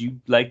ones you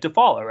like to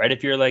follow, right?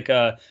 If you're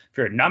a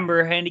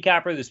number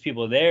handicapper, there's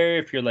people there.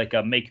 If you're like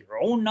a make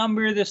your own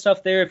number, there's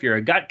stuff there. If you're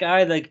a gut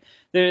guy, like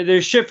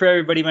there's shit for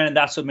everybody, man. And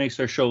that's what makes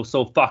our show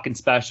so fucking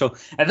special,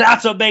 and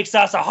that's what makes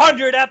us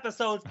 100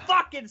 episodes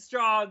fucking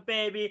strong,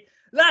 baby.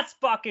 Let's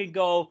fucking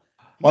go.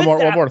 One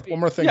more thing.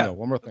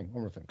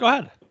 Go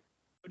ahead.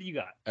 What do you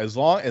got? As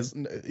long as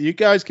you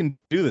guys can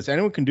do this,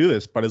 anyone can do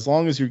this, but as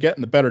long as you're getting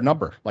the better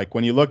number. Like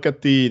when you look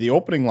at the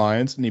opening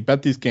lines and you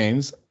bet these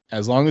games,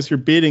 as long as you're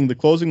beating the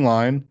closing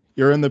line,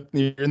 you're in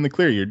the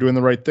clear. You're doing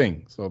the right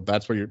thing. So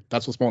that's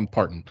what's most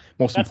important.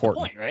 That's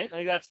important. The point, right?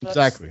 Like that's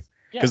exactly.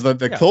 Because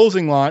the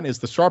closing line is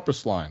the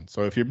sharpest line.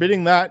 So if you're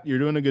beating that, you're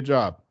doing a good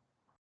job.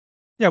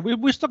 Yeah,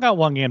 we still got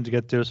one game to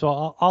get to,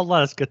 so I'll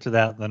let us get to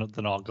that,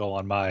 then I'll go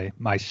on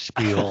my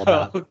spiel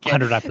about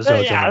 100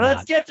 episodes. Yeah,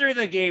 let's get through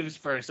the games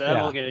first, and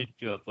then we'll get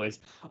into it, boys.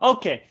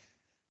 Okay,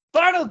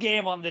 final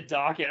game on the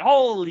docket.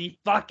 Holy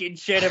fucking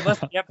shit, it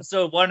must be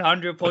episode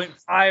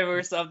 100.5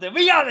 or something.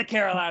 We got the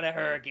Carolina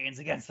Hurricanes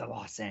against the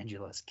Los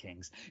Angeles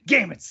Kings.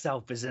 Game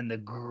itself is in the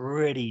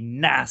gritty,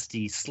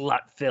 nasty,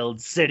 slut-filled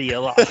city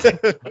of Los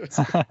Angeles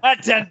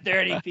at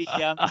 10:30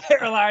 p.m.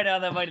 Carolina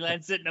on the money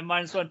line sitting at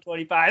minus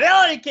 125.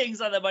 LA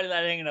Kings on the money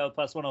line hanging out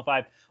plus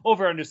 105.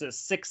 Over under says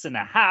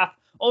 6.5.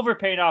 Over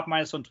paying off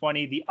minus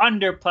 120. The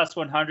under plus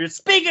 100.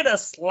 Speaking of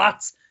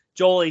sluts,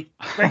 Jolie,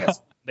 bring us,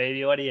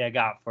 baby. What do you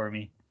got for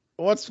me?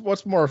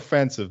 What's more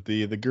offensive,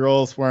 the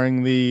girls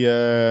wearing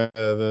the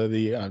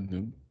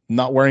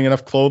not wearing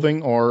enough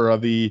clothing, or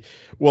the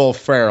Will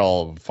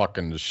Ferrell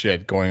fucking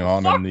shit going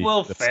on? Fuck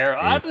Will Ferrell.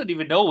 I don't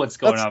even know what's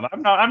going on.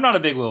 I'm not a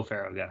big Will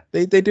Ferrell guy.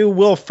 They do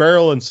Will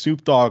Ferrell and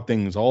Snoop Dogg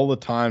things all the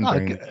time.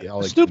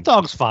 Snoop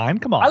Dogg's fine.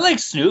 Come on. I like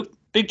Snoop.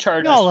 Big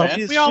Chargers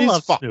fan. We all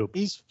love Snoop.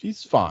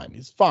 He's fine.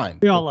 He's fine.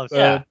 We all love Snoop.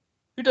 Yeah.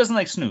 Who doesn't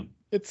like Snoop?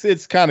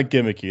 It's kind of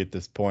gimmicky at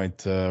this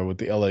point with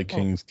the LA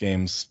Kings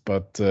games,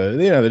 but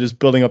they're just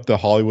building up the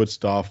Hollywood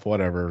stuff.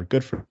 Whatever,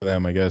 good for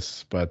them, I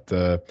guess. But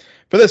for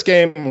this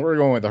game, we're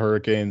going with the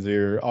Hurricanes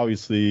here.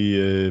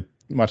 Obviously, a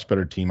much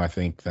better team, I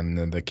think,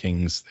 than the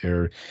Kings.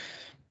 They're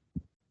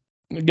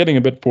getting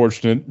a bit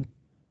fortunate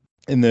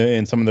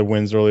in some of their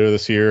wins earlier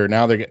this year.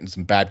 Now they're getting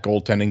some bad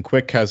goaltending.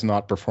 Quick has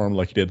not performed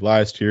like he did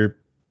last year.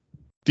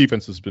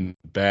 Defense has been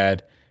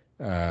bad.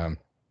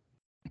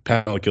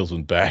 Penalty kills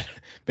been bad.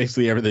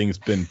 Basically, everything's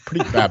been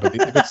pretty bad. But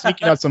they've been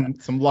sneaking out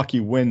some lucky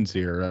wins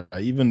here.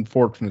 Even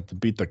fortunate to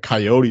beat the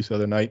Coyotes the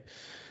other night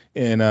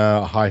in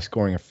a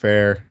high-scoring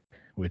affair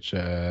which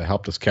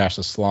helped us cash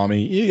the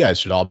Salami. You guys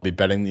should all be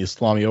betting the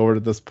Salami over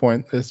at this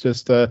point. It's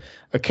just a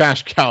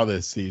cash cow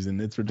this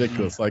season. It's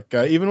ridiculous. Like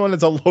even when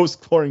it's a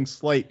low-scoring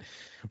slate,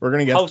 we're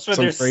gonna get when some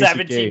there's crazy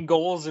 17 game.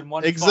 goals in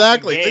one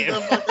Exactly. game.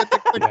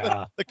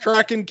 The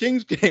Kraken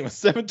Kings game with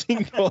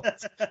 17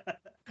 goals.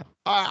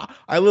 I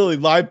literally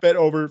live bet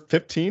over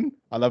 15.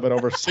 I love it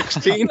over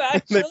 16.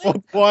 And they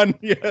both won.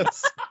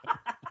 Yes.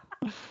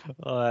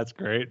 Oh, that's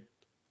great.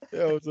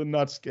 It was a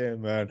nuts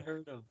game, man.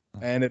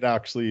 And it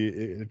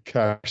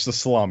cashed the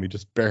Salami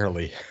just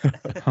barely.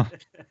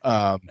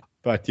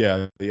 But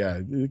yeah,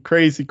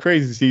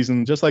 crazy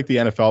season, just like the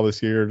NFL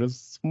this year.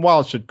 There's some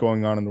wild shit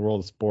going on in the world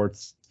of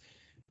sports.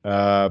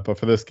 But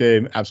for this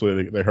game,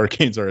 absolutely, the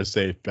Hurricanes are a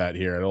safe bet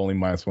here at only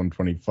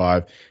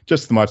 -125.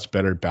 Just a much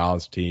better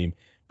balanced team,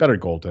 better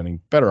goaltending,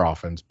 better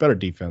offense, better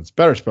defense,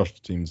 better special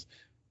teams.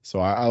 So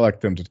I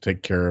like them to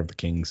take care of the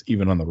Kings,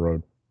 even on the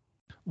road.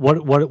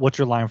 What's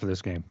your line for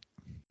this game?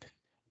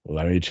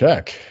 Let me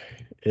check.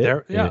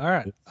 All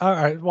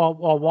right. Well,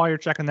 while you're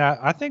checking that,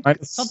 I think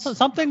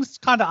something's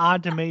kind of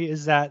odd to me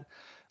is that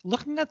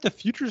looking at the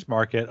futures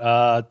market,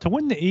 to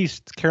win the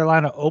East,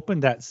 Carolina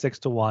opened at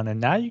 6-1, and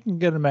now you can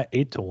get them at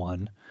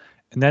 8-1.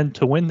 And then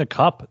to win the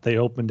Cup, they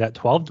opened at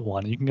 12-1,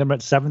 and you can get them at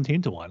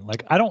 17-1.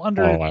 Like I don't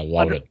I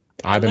love it.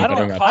 I've been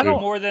betting that too.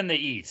 More than the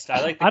East.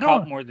 I like the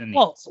Cup more than the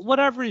East.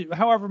 Well,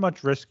 however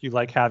much risk you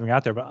like having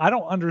out there, but I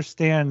don't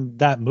understand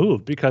that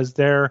move because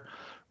they're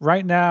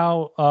right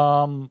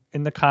now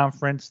in the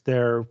conference,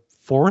 they're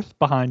 4th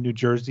behind New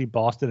Jersey,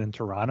 Boston, and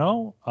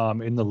Toronto.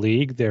 In the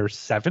league, they're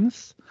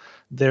 7th.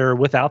 They're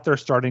without their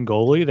starting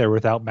goalie. They're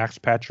without Max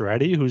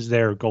Pacioretty, who's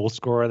their goal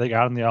scorer they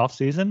got in the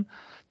offseason.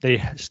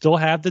 They still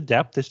have the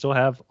depth. They still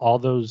have all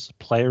those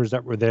players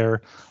that were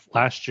there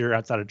last year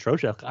outside of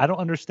Trocheck. I don't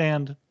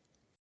understand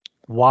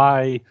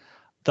why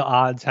the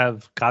odds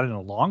have gotten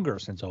longer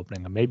since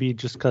opening. Maybe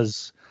just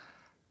because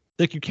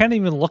like you can't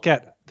even look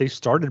at they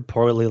started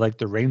poorly like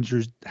the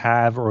Rangers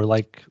have or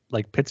like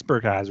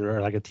Pittsburgh has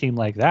or like a team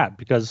like that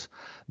because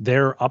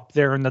they're up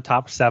there in the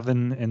top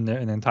 7 in the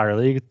entire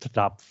league, the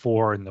top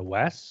 4 in the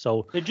West.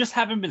 So they just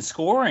haven't been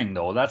scoring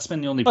though. That's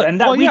been the only. But, and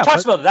that, we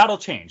talked about that'll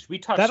change. We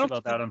talked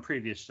about that on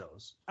previous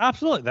shows.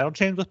 Absolutely, that'll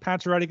change with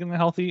Pacioretty getting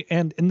healthy.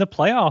 And in the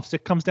playoffs,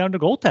 it comes down to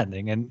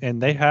goaltending.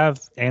 And they have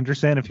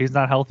Anderson. If he's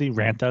not healthy,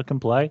 Ranta can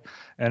play.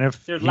 And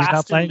if he's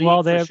not playing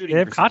well, they have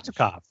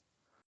Kochetkov.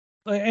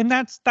 And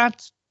that's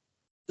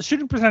the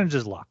shooting percentage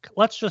is luck.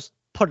 Let's just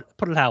put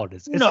it how it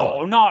is. It's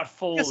luck. Not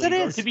fully. Yes, it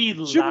is. To be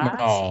last.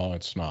 No,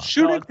 it's not.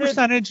 Shooting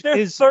percentage they're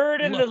is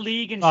 3rd in the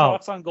league in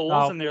shots on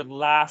goals, and they're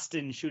last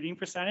in shooting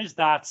percentage.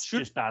 That's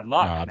just bad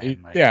luck.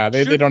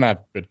 They don't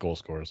have good goal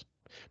scorers.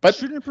 But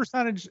shooting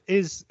percentage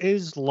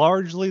is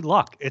largely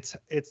luck. It's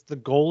the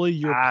goalie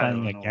you're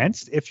playing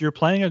against. If you're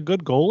playing a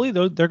good goalie,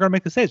 they're going to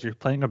make the saves. If you're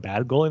playing a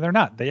bad goalie, they're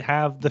not. They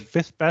have the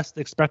 5th best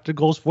expected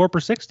goals for per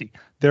 60.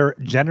 They're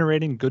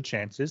generating good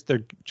chances.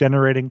 They're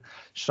generating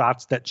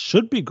shots that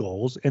should be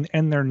goals,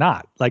 and they're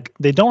not. Like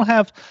they don't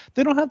have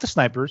the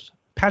snipers.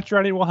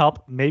 Pacioretty will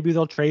help. Maybe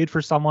they'll trade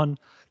for someone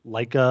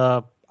like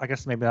I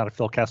guess maybe not a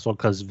Phil Kessel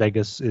because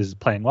Vegas is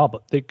playing well,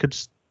 but they could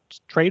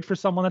trade for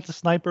someone that's a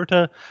sniper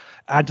to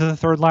add to the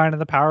 3rd line of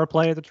the power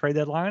play at the trade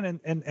deadline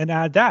and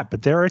add that.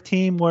 But they're a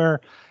team where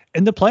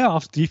in the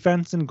playoffs,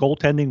 defense and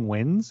goaltending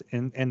wins,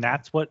 and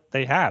that's what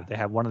they have. They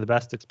have one of the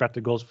best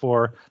expected goals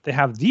for. They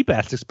have the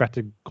best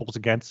expected goals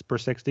against per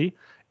 60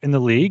 in the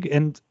league,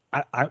 and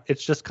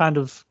it's just kind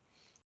of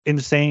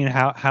insane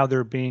how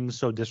they're being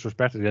so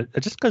disrespected.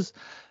 It's just because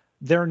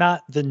they're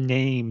not the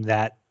name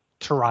that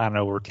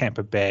Toronto or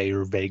Tampa Bay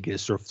or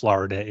Vegas or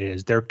Florida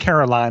is. They're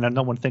Carolina.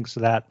 No one thinks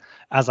of that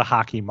as a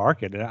hockey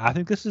market. And I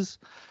think this is,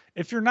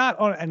 if you're not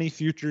on any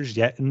futures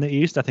yet in the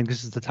East, I think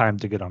this is the time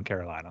to get on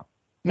Carolina.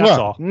 That's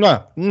all.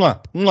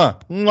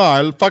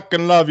 I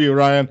fucking love you,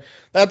 Ryan.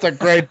 That's a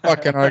great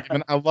fucking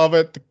argument. I love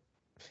it.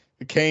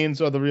 The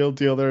Canes are the real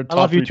deal. They're I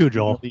love you too,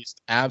 Joel.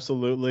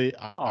 Absolutely.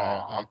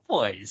 Oh,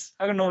 boys.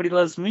 How come nobody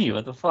loves me?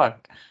 What the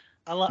fuck?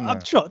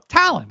 I'm sure.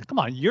 Talon, come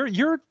on.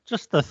 You're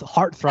just the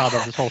heartthrob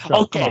of this whole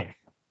show.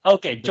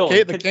 Okay, Joel.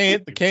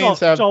 The Canes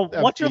have. So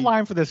what's your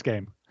line for this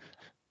game?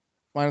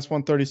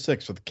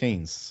 -136 for the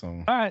Canes. So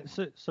all right,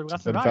 so we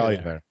got some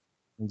value there.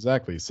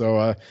 Exactly.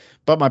 So,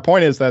 but my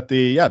point is that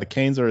the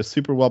Canes are a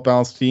super well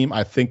balanced team.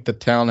 I think the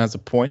town has a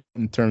point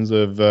in terms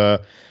of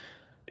the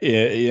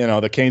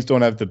Canes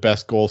don't have the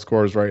best goal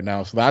scorers right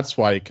now, so that's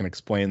why you can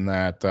explain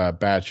that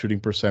bad shooting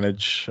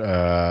percentage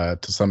to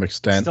some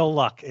extent.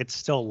 It's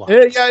still luck.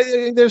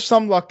 Yeah, there's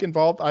some luck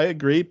involved. I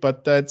agree,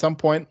 but at some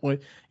point you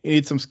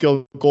need some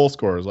skilled goal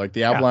scorers. Like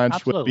the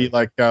Avalanche would be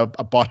like a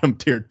bottom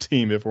tier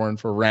team if it weren't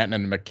for Rantanen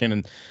and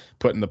McKinnon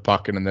putting the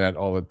puck in the net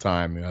all the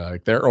time.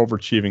 Like they're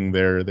overachieving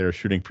their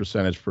shooting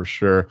percentage for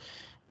sure.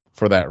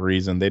 For that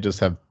reason, they just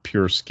have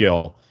pure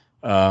skill.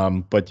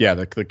 But yeah,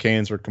 the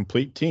Canes are a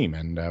complete team,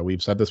 and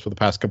we've said this for the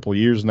past couple of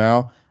years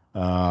now.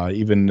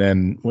 Even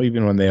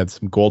when they had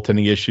some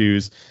goaltending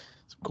issues,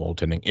 some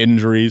goaltending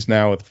injuries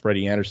now with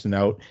Freddie Anderson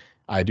out,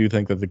 I do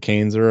think that the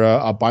Canes are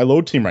a buy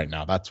low team right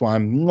now. That's why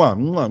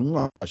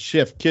I'm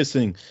shift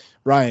kissing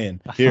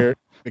Ryan here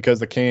because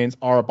the Canes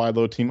are a buy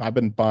low team. I've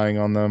been buying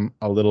on them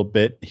a little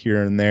bit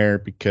here and there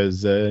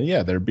because,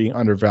 they're being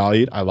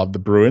undervalued. I love the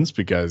Bruins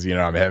because,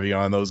 I'm heavy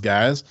on those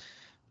guys.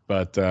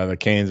 But the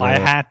Canes buy a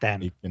hat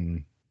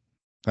then.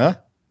 Huh?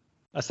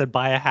 I said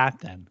buy a hat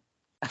then.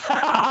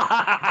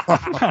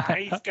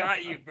 He's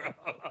got you, bro.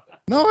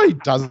 No, he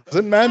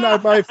doesn't, man. I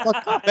buy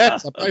fucking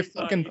bets. I buy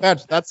fucking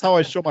bets. That's how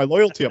I show my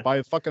loyalty. I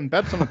buy fucking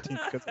bets on the team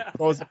because it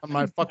throws it on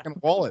my fucking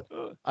wallet.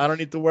 I don't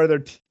need to wear their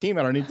team.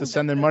 I don't need to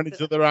send their money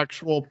to their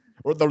actual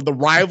or the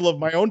rival of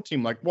my own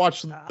team. Like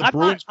watch the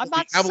Bruins. I'm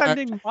not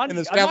sending money. In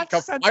the I'm not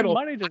Cup sending final.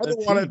 money to I the don't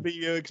team. want to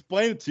be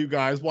explaining to you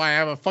guys why I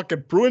have a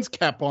fucking Bruins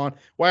cap on,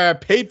 why I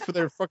paid for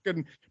their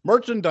fucking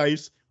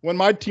merchandise when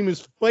my team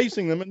is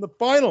facing them in the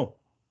final.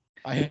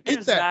 I hate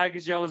It's that. sad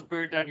because you always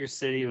burnt down your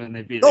city when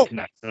they beat No. the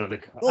Canucks out of the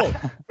cup. No,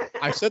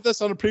 I said this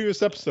on a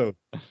previous episode.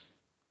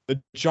 The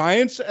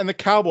Giants and the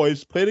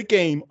Cowboys played a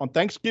game on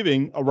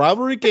Thanksgiving, a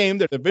rivalry game.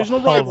 They're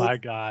divisional Oh rivals, my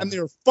god! and they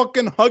were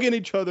fucking hugging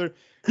each other.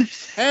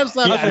 Hands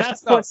left. Yeah,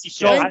 that's not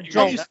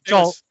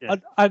Joel, Yeah.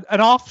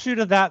 an offshoot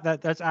of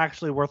that's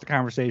actually worth a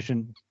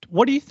conversation.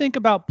 What do you think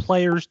about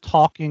players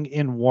talking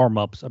in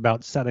warm-ups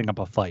about setting up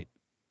a fight?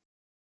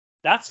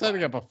 That's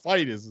Setting up a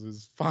fight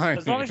is fine.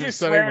 as long as you're Just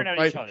setting up swearing a at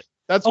fight, each other.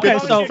 That's Okay,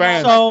 good for so- the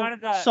fans. None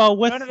of that, so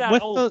with none of that,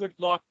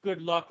 the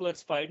good luck,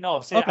 let's fight.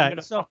 No, say Okay, I'm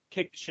gonna so-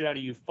 kick the shit out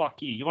of you.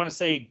 Fuck you. You want to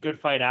say good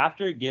fight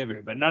after? Give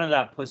her, but none of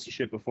that pussy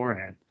shit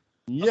beforehand.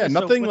 Yeah, Okay, so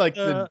nothing with like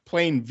the- the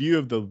plain view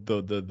of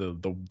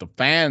the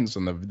fans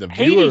and the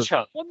Hate viewers. each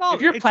other. well, no,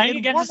 If you're it's playing in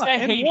against this guy,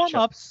 hate each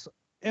other.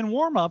 in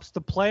warm-ups, the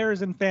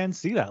players and fans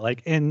see that.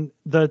 Like in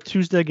the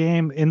Tuesday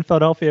game in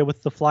Philadelphia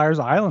with the Flyers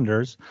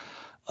Islanders,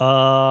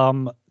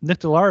 Nick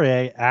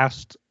Delarier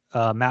asked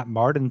Matt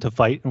Martin to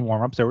fight in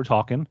warm-ups. They were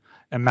talking,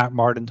 and Matt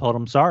Martin told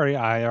him, "Sorry,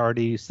 I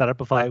already set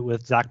up a fight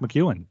with Zach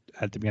McEwen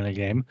at the beginning of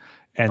the game."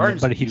 And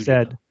Martin's but he huge,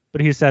 said,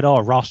 though.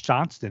 "Oh, Ross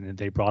Johnston," and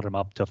they brought him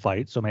up to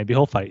fight, so maybe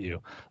he'll fight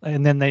you.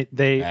 And then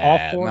they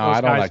all four no, of those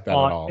I don't guys like that at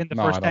fought all. in the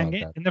No, first I don't 10 like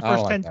games. that. In the I don't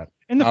first like 10 that.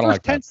 in the I don't first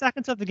like 10 that.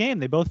 seconds of the game,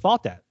 they both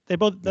fought that.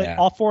 Yeah.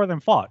 All four of them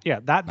fought. Yeah,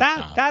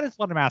 Nuh-uh. that is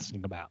what I'm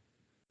asking about.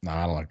 No,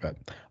 I don't like that.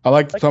 I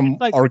like Like, some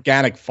it's like-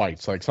 organic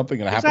fights, like something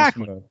that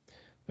Exactly. happens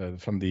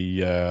from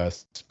the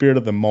spirit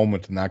of the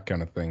moment and that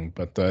kind of thing.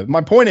 But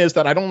my point is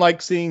that I don't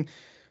like seeing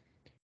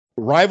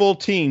rival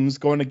teams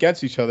going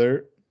against each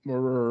other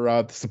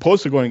or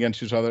supposed to going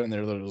against each other, and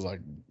they're just like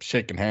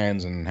shaking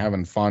hands and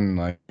having fun.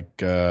 Like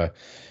we're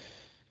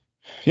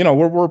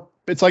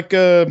it's like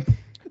a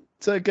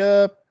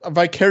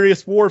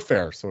vicarious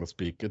warfare, so to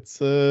speak. It's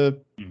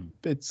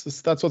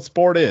just, that's what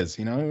sport is.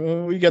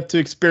 We get to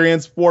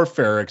experience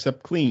warfare,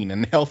 except clean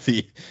and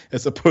healthy,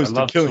 as opposed to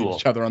love killing Tool.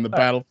 each other on the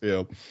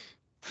battlefield.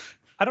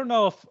 I don't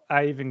know if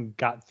I even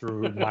got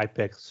through my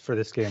picks for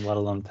this game, let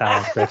alone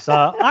Talon's picks.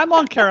 I'm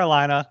on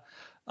Carolina.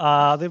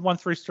 They've won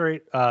 3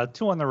 straight,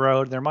 2 on the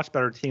road. They're a much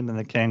better team than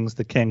the Kings.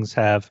 The Kings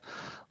have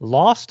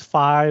lost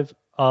 5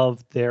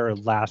 of their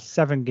last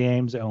 7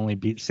 games. They only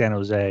beat San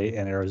Jose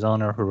and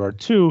Arizona, who are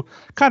 2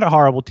 kind of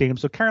horrible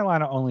teams. So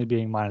Carolina only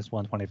being minus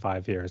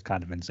 125 here is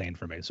kind of insane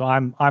for me. So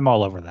I'm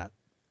all over that.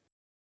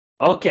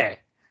 Okay.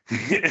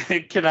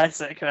 Can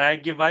I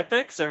give my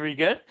picks? Are we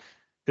good?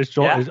 Is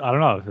Joel? Yeah. I don't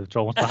know if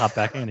Joel wants to hop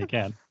back in. He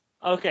can.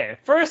 Okay.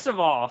 First of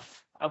all,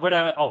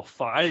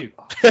 fine.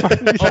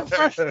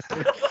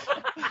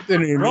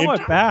 Didn't even Throw need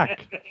it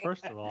back.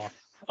 First of all,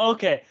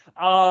 Okay.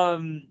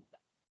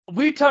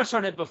 We touched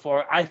on it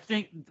before.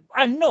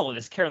 I know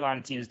this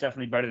Carolina team is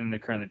definitely better than they're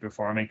currently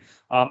performing.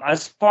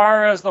 As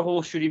far as the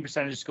whole shooting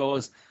percentage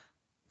goes,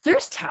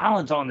 there's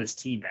talent on this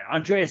team, man.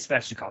 Andreas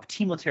Svechnikov,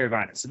 Timo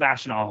Teravainen,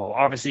 Sebastian Aho.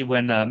 Obviously,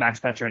 when Max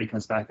Pacioretty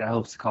comes back, that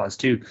helps the cause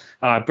too.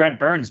 Brent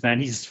Burns, man,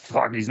 he's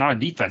not a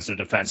defensive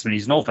defenseman.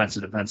 He's an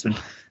offensive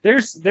defenseman.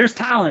 There's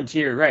talent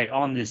here, right,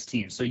 on this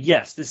team. So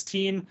yes, this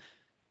team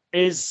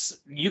is,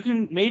 you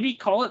can maybe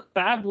call it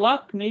bad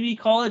luck, maybe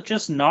call it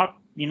just not,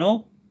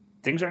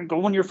 things aren't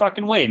going your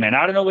fucking way, man.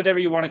 I don't know, whatever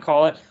you want to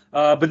call it.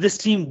 But this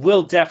team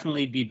will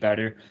definitely be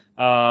better.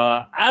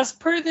 As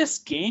per this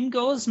game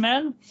goes,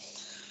 man,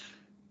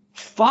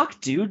 fuck,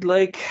 dude.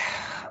 Like,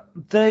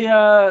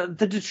 the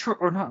Detroit,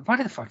 or not,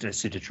 why the fuck did I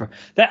say Detroit?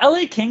 The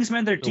LA Kings,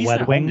 man, they're the decent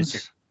Red at home this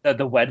year. Wings.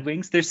 The Red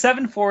Wings. They're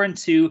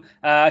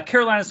 7-4-2.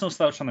 Carolina's no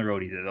slouch on the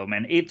road either, though,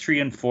 man.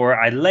 8-3-4.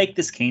 I like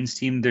this Canes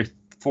team. They're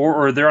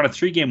on a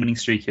 3-game winning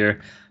streak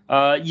here.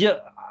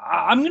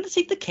 I'm going to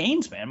take the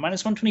Canes, man.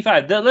 Minus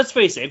 125. Let's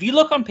face it. If you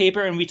look on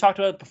paper, and we talked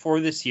about it before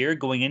this year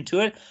going into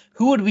it,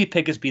 who would we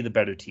pick as be the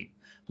better team?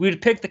 We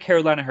would pick the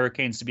Carolina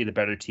Hurricanes to be the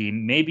better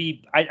team.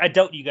 Maybe, I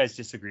doubt you guys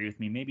disagree with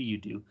me. Maybe you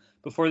do.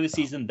 Before the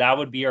season, that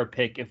would be our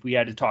pick if we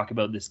had to talk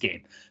about this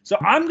game. So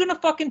I'm going to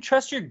fucking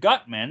trust your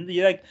gut, man.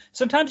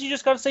 Sometimes you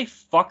just got to say,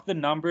 fuck the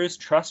numbers,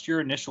 trust your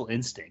initial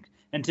instinct.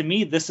 And to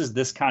me, this is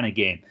this kind of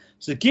game.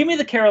 So give me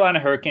the Carolina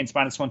Hurricanes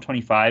minus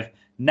 125.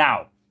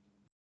 Now,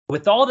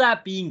 with all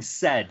that being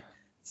said,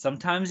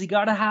 sometimes you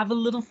got to have a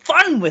little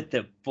fun with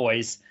it,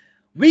 boys.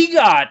 We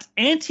got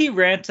Antti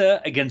Ranta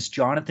against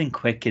Jonathan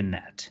Quick in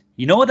net.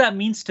 You know what that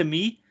means to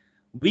me?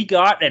 We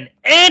got an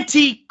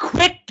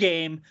anti-quick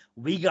game.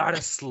 We got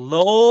a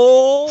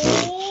slow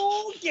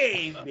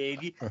game,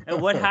 baby.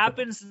 And what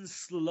happens in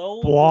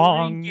slow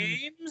boring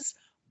games?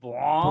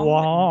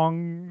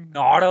 Bwong.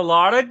 Not a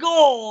lot of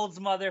goals,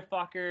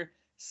 motherfucker.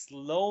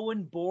 Slow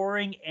and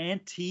boring,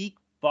 antique,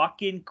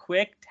 fucking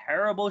quick,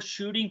 terrible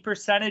shooting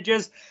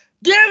percentages.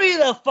 Give me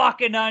the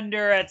fucking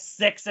under at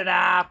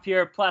 6.5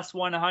 here, plus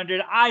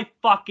 100. I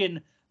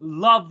fucking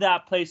love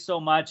that play so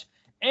much.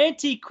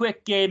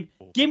 Anti-quick game.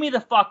 Give me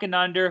the fucking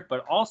under,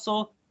 but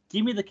also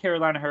give me the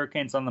Carolina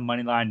Hurricanes on the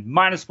money line,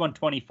 minus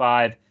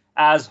 125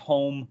 as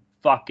road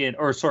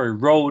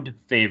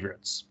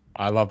favorites.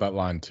 I love that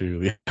line too.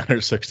 The under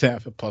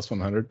 6.5 at plus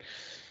 100.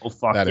 Oh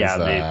fuck that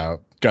yeah, is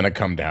gonna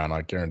come down.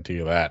 I guarantee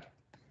you that.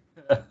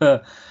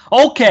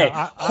 Okay.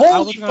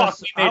 Holy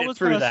fuck, we made I was it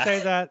through gonna that. say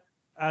that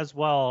as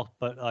well,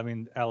 but I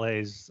mean,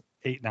 LA's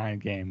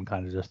 8-9 game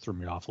kind of just threw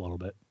me off a little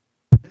bit.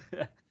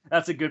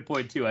 That's a good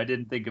point too. I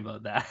didn't think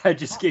about that. I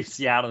just gave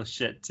Seattle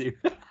shit too.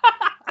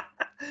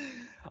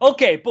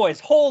 Okay, boys.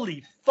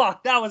 Holy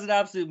fuck. That was an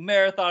absolute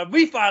marathon.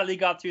 We finally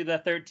got through the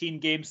 13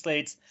 game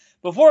slates.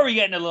 Before we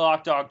get into the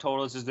lock dog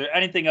totals, is there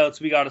anything else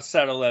we got to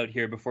settle out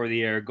here before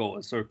the air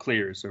goes or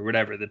clears or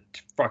whatever the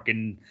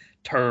fucking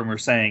term or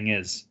saying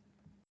is?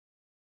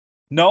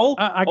 No?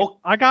 I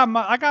got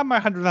my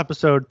 100th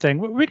episode thing.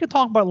 We could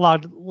talk about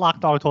lock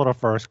dog total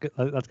first.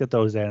 Let's get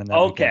those in. And then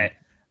Okay.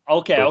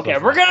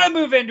 We're going to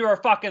move into our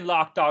fucking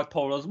lock dog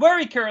totals, where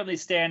we currently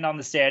stand on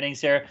the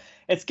standings here.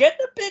 It's getting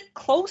a bit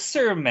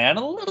closer, man.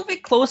 A little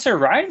bit closer.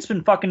 Ryan's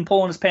been fucking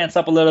pulling his pants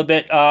up a little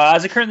bit.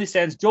 As it currently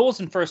stands, Joel's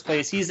in first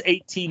place. He's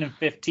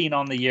 18-15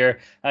 on the year.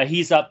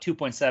 He's up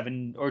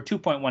 2.7 or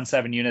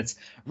 2.17 units.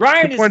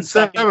 Ryan is in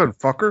second. 2.7,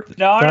 fucker.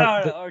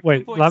 No.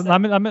 Wait,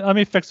 let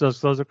me fix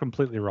those. Those are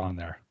completely wrong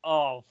there.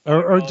 Oh.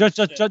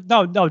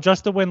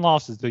 Just the win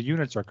losses. The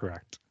units are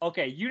correct.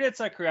 Okay,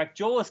 units are correct.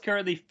 Joel is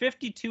currently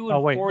 52 and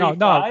Oh wait, 45.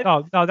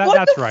 No,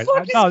 that's right.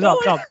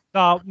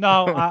 No.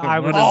 I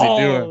What was. is he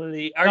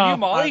doing? Are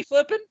you Molly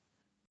flipping?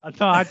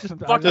 No, I just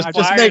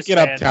Just make it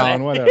up,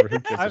 Talon. Whatever. Who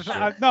gives a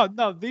shit?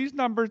 No. These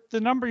numbers.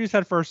 The number you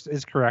said first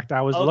is correct.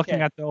 I was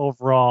looking at the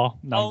overall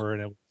number,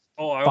 and it.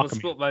 I almost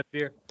spilled my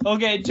beer.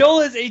 Okay, Joel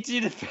is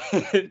 18 and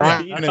 15.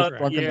 Ryan is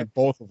fucking than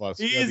both of us.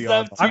 He's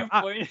up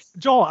 2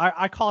 Joel,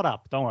 I caught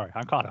up. Don't worry,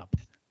 I'm caught up.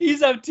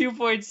 He's up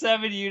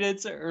 2.7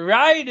 units.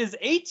 Ryan is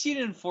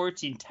 18 and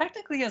 14.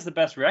 Technically has the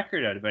best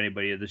record out of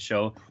anybody of the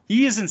show.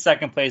 He is in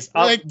second place,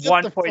 up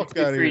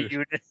 1.23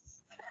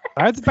 units.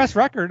 I had the best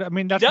record. I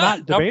mean, that's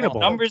not debatable.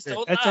 Numbers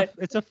don't lie.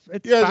 It's you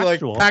guys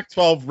factual. are like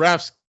Pac-12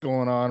 refs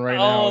going on right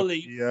now.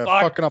 Holy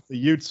fuck. Fucking up the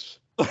Utes.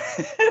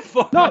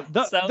 No,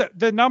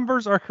 the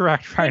numbers are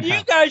correct right now. Can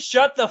you guys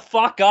shut the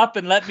fuck up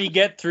and let me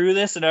get through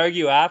this and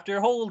argue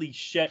after? Holy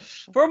shit.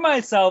 For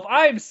myself,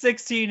 I'm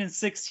 16 and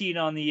 16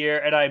 on the year,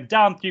 and I'm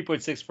down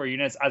 3.64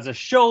 units. As a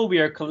show, we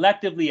are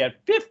collectively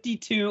at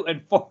 52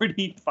 and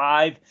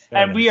 45,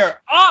 and we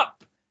are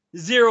up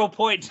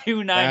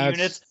 0.29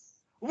 units.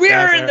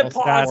 We're in the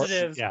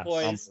positives,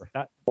 boys.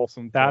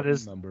 That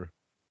is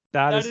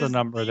the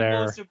number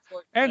there.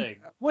 And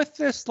with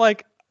this,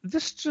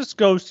 this just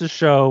goes to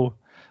show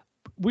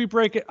we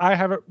break it.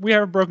 We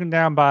have it broken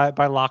down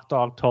by lock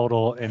dog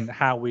total and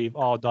how we've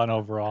all done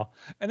overall.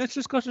 And this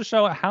just goes to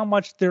show how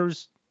much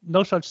there's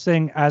no such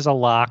thing as a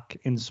lock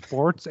in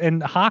sports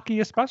and hockey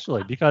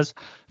especially, because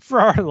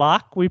for our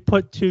lock we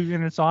put 2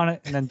 units on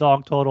it, and then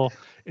dog total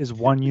is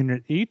 1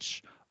 unit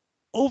each.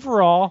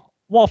 Overall,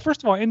 well,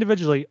 first of all,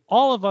 individually,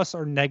 all of us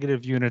are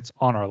negative units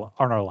on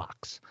our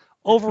locks.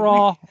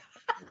 Overall,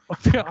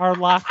 our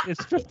lock is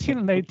 15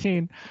 and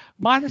 18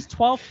 minus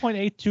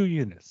 12.82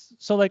 units.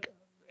 So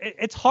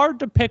it's hard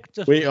to pick.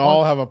 Just we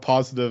all have a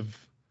positive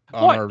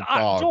on our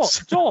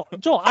dogs. Joel,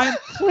 I'm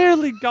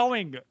clearly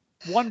going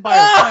one by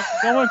one,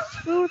 going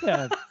through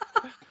them.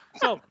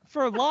 So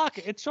for lock,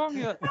 it's showing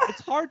you it's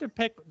hard to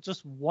pick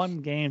just one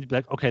game to be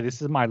like, okay,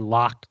 this is my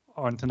lock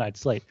on tonight's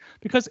slate,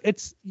 because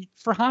it's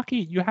for hockey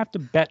you have to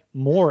bet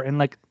more,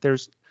 and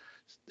there's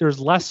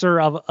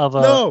lesser of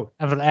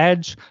an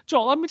edge.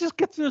 Joel, let me just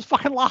get through this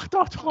fucking lock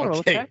dog total,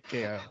 okay?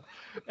 Yeah.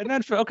 And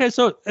then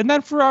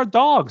for our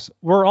dogs,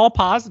 we're all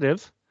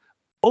positive.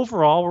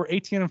 Overall, we're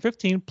 18 and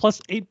 15 plus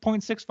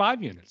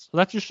 8.65 units. So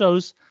that just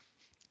shows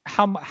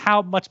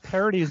how much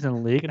parity is in the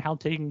league and how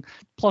taking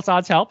plus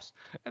odds helps.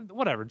 And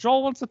whatever.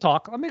 Joel wants to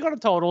talk. Let me go to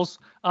totals.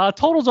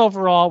 Totals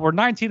overall, we're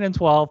 19 and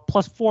 12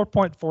 plus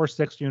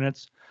 4.46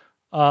 units.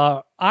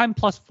 I'm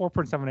plus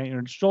 4.78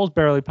 units. Joel's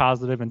barely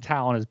positive, and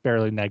Talon is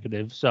barely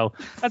negative. So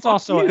that's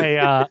also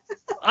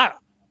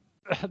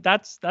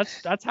that's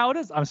how it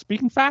is. I'm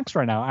speaking facts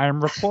right now. I am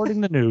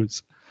reporting the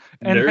news.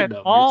 And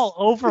all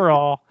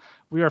overall,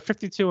 we are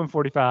 52 and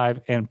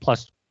 45 and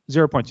plus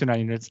 0.29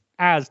 units,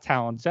 as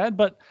Talon said.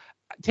 But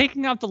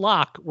taking out the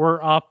lock,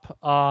 we're up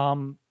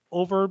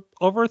over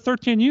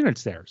 13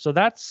 units there. So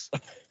that's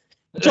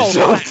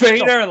so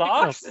fade our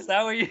locks. Is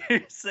that what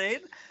you're saying?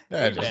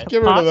 Yeah, just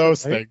get rid of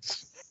those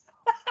things.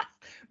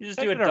 You just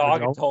do a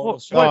dog and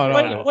total.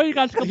 What you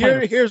guys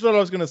complaining? Here's what I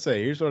was gonna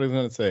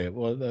say.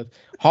 Well,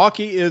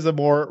 hockey is a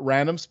more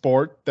random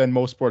sport than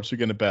most sports you're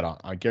gonna bet on.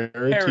 I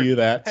guarantee you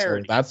that.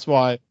 So that's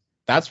why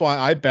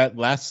I bet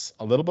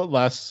a little bit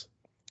less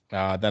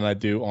than I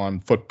do on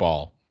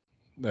football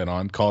than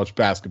on college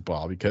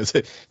basketball, because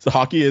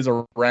hockey is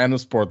a random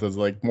sport. There's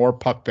like more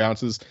puck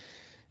bounces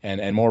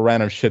and more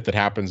random shit that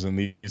happens in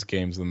these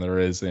games than there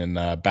is in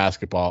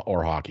basketball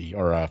or hockey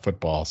or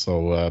football.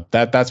 So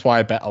that's why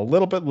I bet a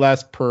little bit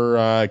less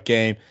per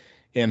game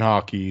in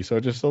hockey. So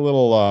just a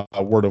little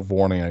word of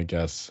warning, I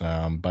guess.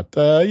 But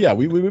yeah,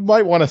 we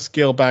might want to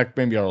scale back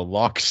maybe our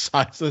lock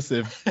sizes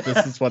if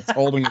this is what's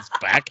holding us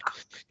back.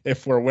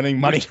 If we're winning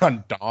money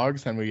on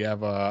dogs and we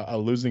have a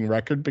losing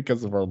record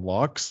because of our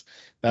locks,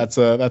 that's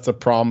a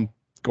problem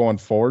going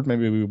forward.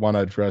 Maybe we want to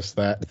address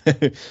that.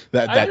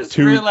 I just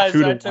realized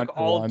I took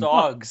all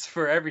dogs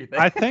for everything.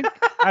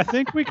 I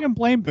think we can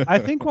blame. I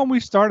think when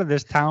we started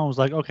this, town was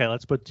like, okay,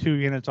 let's put 2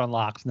 units on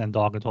locks and then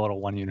dog and total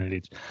 1 unit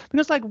each.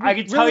 Because like I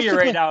can tell you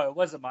right now, it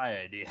wasn't my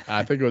idea.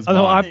 I think it was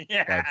mine.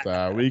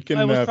 But we can.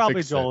 It was probably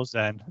fix Joel's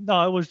then.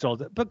 No, it was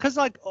Joel's. Because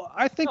like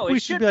I think we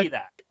should be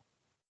that.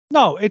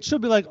 No, it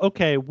should be like,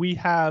 okay,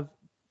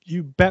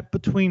 you bet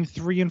between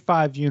 3 and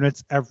 5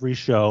 units every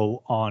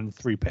show on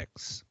 3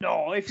 picks.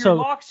 No, if your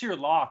lock's your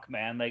lock,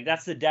 man, like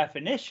that's the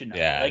definition of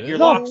it. Like your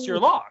lock's your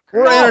lock.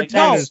 We're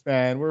entertainers,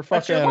 man. We're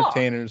fucking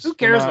entertainers. Who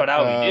cares about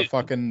how we do?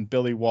 Fucking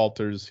Billy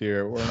Walters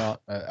here. We're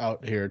not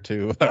out here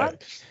to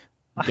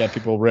get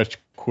people rich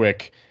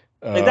quick.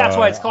 That's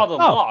why it's called a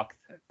lock.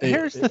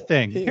 Here's the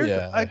thing.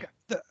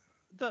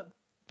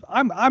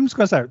 I'm just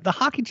gonna say the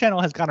Hockey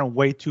Channel has gotten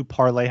way too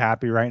parlay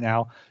happy right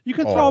now. You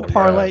can throw a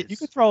parlay. Yes. You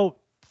can throw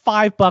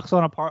 $5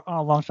 on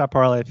a long shot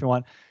parlay if you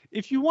want.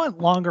 If you want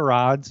longer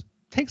odds,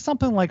 take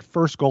something like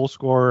first goal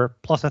scorer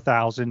plus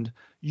 1,000.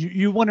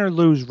 You win or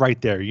lose right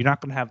there. You're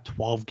not gonna have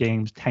 12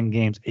 games, 10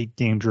 games, 8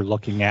 games you're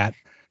looking at.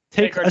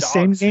 Take a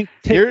same game.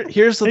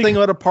 Here's the thing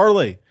about a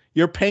parlay.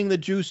 You're paying the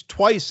juice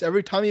twice.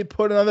 Every time you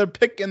put another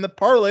pick in the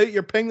parlay,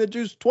 you're paying the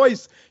juice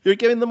twice. You're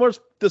giving the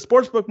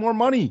sportsbook more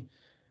money.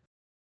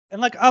 And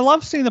like, I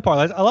love seeing the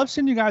parlays. I love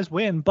seeing you guys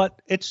win, but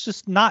it's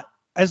just not,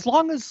 as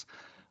long as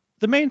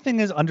the main thing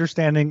is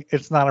understanding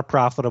it's not a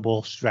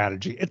profitable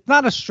strategy. It's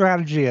not a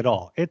strategy at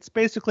all. It's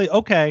basically,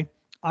 okay,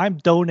 I'm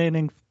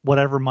donating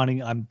whatever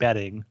money I'm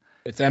betting.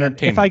 It's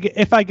entertainment.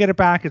 If I get it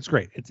back, it's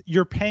great.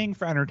 You're paying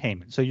for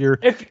entertainment. So if you're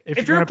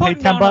gonna pay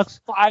 $10,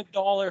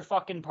 $5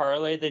 fucking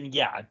parlay, then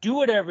yeah, do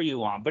whatever you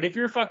want. But if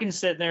you're fucking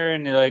sitting there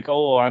and you're like,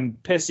 oh, I'm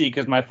pissy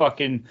because my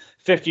fucking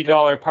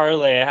 $50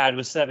 parlay I had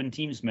with 7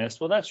 teams missed,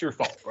 well, that's your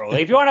fault, bro.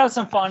 Like, if you want to have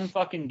some fun,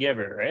 fucking give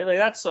it, right? Like,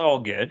 that's all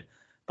good.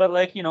 But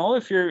like, you know,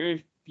 if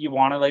you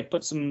want to like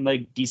put some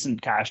like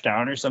decent cash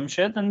down or some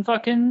shit, then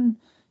fucking,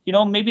 you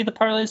know, maybe the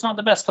parlay is not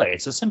the best play.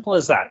 It's as simple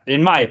as that,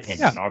 in my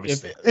opinion.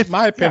 Obviously, if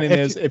my opinion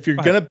is, if you're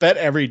gonna bet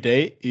every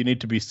day, you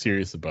need to be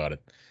serious about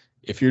it.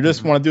 If you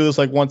just want to do this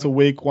like once a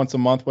week, once a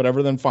month,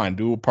 whatever, then fine,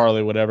 do a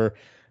parlay, whatever.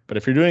 But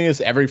if you're doing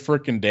this every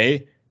freaking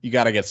day, you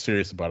got to get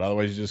serious about it.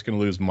 Otherwise, you're just gonna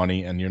lose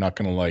money and you're not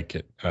gonna like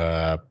it.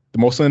 The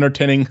most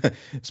entertaining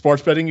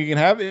sports betting you can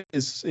have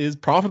is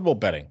profitable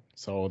betting.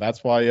 So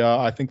that's why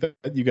I think that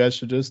you guys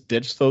should just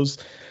ditch those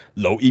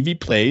low EV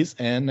plays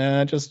and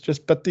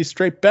just bet these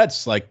straight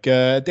bets. Like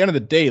at the end of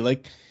the day,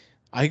 like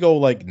I go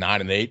like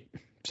 9-8,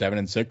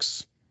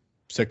 7-6,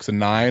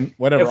 6-9,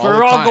 whatever. If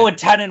we're all going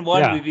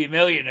 10-1, we'd be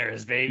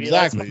millionaires, baby.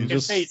 Exactly. You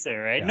just face it,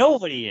 right? Yeah.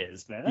 Nobody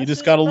is, man. You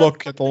just got to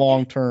look at the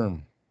long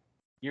term.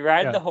 You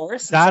ride the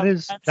horse. That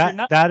is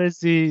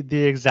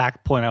the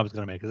exact point I was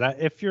going to make. Is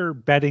that if you're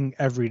betting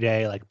every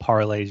day, like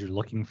parlays, you're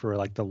looking for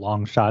like the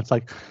long shots,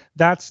 like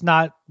that's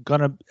not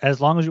gonna,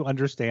 as long as you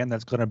understand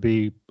that's going to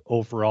be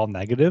overall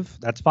negative,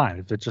 that's fine.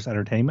 If it's just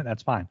entertainment,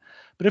 that's fine.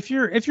 But if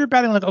you're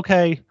betting like,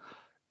 okay,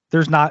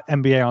 there's not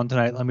NBA on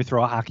tonight, let me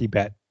throw a hockey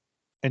bet,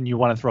 and you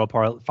want to throw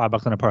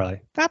 $5 on a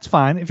parlay, that's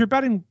fine. If you're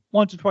betting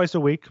once or twice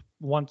a week,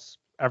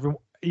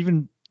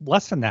 even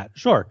less than that,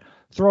 sure,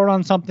 throw it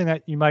on something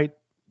that you might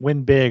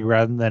win big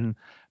rather than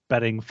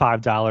betting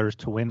 $5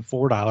 to win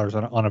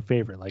 $4 on a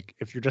favorite. Like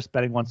if you're just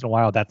betting once in a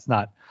while,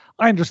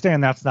 I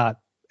understand that's not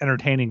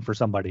entertaining for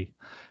somebody.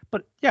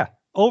 But yeah,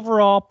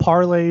 overall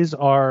parlays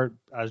are,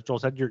 as Joel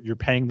said, you're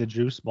paying the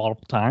juice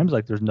multiple times.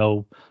 Like there's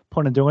no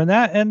point in doing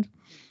that. And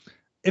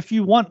if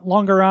you want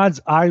longer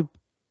odds,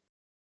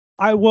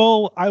 I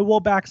will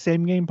back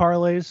same game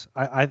parlays.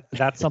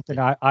 That's something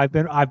I've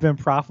been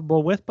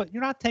profitable with, but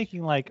you're not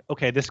taking like,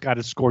 okay, this guy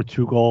to score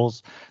 2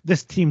 goals,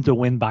 this team to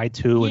win by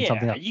 2 and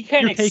something else. You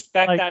can't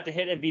expect that to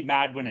hit and be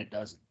mad when it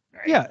doesn't.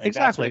 Right? Yeah, like,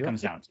 exactly. That's what it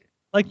comes down to.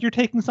 Like you're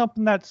taking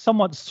something that's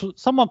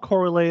somewhat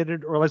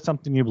correlated, or like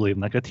something you believe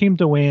in, like a team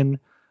to win,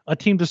 a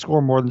team to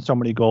score more than so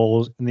many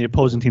goals, and the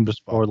opposing team to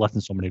score less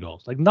than so many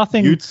goals. Like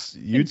nothing. Utes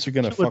are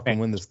gonna fucking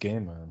win this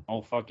game, man.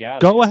 Oh fuck yeah!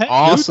 Go ahead.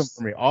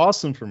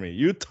 Awesome for me.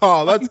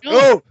 Utah, let's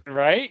go.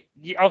 Right?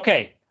 Yeah,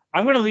 okay,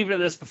 I'm gonna leave it at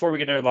this before we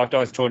get into Locked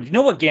Dogs Told. You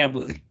know what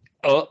gambling?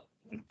 Oh,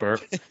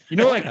 burp. You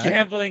know what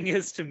gambling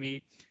is to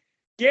me?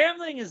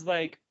 Gambling is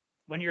like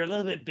when you're a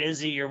little bit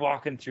busy, you're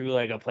walking through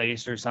like a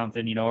place or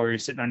something, you know, or you're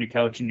sitting on your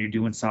couch and you're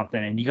doing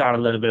something and you got a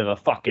little bit of a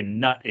fucking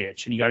nut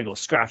itch and you got to go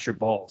scratch your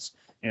balls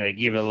and like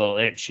give it a little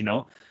itch, you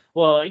know?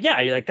 Well, yeah,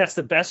 you're like, that's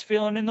the best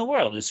feeling in the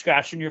world is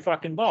scratching your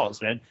fucking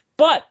balls, man.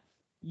 But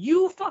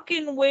you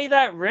fucking weigh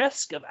that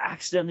risk of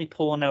accidentally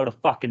pulling out a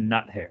fucking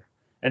nut hair.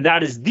 And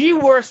that is the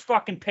worst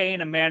fucking pain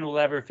a man will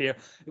ever feel.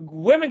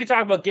 Women can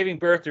talk about giving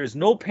birth. There's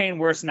no pain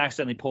worse than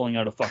accidentally pulling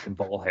out a fucking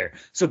ball hair.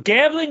 So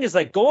gambling is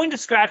like going to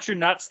scratch your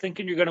nuts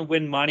thinking you're going to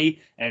win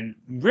money and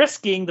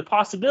risking the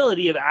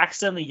possibility of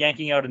accidentally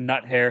yanking out a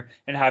nut hair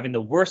and having the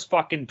worst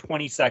fucking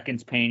 20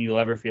 seconds pain you'll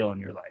ever feel in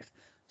your life.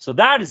 So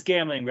that is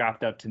gambling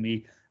wrapped up to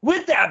me.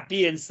 With that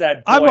being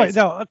said, boys,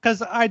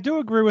 because I do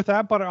agree with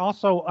that, but I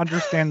also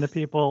understand the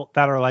people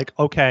that are like,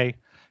 okay,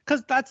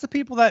 because that's the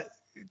people that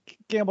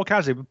gamble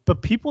casually,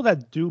 but people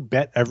that do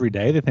bet every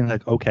day, they think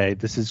like, okay,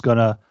 this is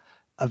gonna,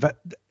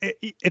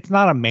 it's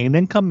not a main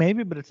income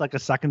maybe, but it's like a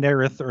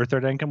secondary or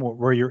third income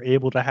where you're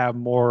able to have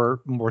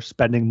more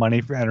spending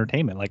money for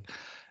entertainment. Like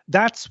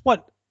that's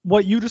what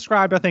you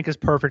described, I think, is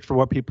perfect for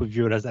what people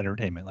view it as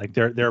entertainment. Like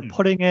they're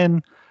putting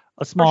in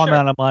a small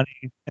amount of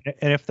money,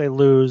 and if they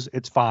lose,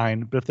 it's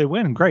fine, but if they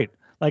win, great.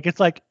 Like it's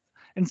like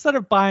instead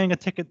of buying a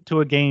ticket to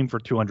a game for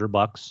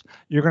 $200,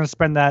 you're gonna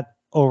spend that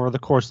over the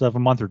course of a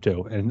month or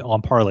two and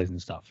on parlays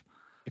and stuff.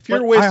 If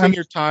you're wasting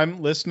your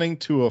time listening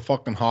to a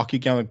fucking hockey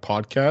gambling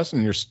podcast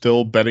and you're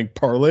still betting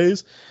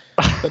parlays,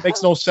 that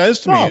makes no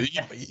sense to me.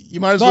 You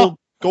might as well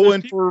go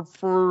in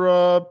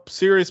for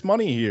serious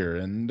money here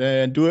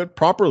and do it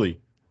properly.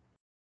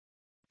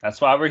 That's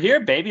why we're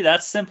here, baby.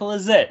 That's simple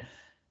as it.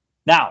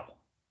 Now,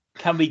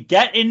 can we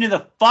get into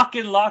the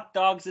fucking lock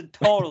dogs and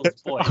totals,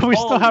 boys? We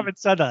still haven't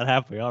said that,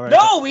 have we? All right.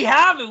 No, we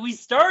haven't. We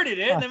started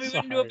it, and then we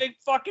went into a big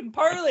fucking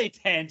parlay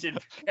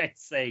tangent, for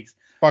Christ's sakes.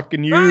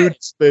 Fucking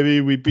Utes,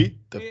 baby. We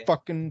beat the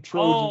fucking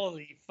Trojans.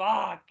 Holy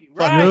fuck.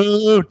 Right.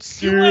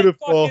 Utes.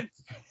 Beautiful.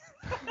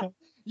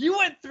 You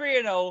went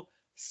 3-0.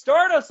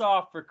 Start us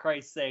off, for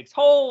Christ's sakes.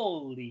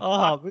 Holy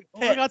fuck.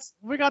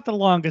 We got the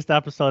longest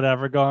episode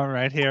ever going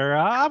right here.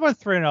 I'm a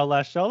 3-0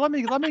 last show. Let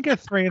me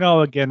get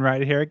 3-0 again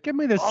right here. Give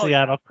me the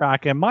Seattle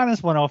Kraken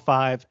minus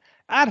 105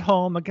 at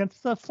home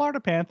against the Florida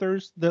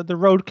Panthers. The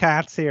Road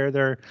Cats here.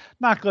 They're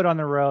not good on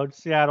the road.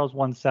 Seattle's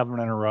won 7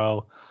 in a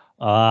row.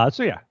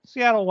 So yeah,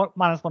 Seattle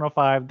minus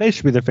 105. They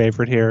should be the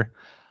favorite here.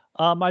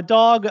 My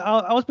dog,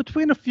 I was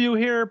between a few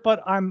here,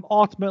 but I'm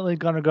ultimately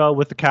going to go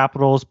with the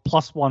Capitals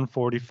plus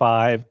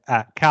 145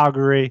 at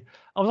Calgary.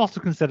 I was also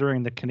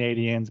considering the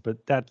Canadians,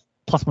 but that's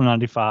plus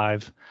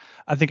 195.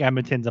 I think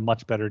Edmonton's a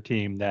much better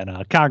team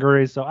than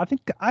Calgary, so I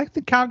think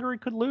Calgary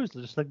could lose,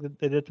 just like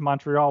they did to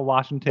Montreal,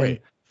 Washington.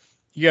 Wait,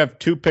 you have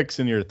 2 picks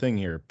in your thing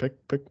here. Pick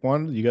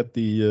one. You got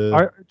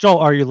the. Joel,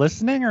 are you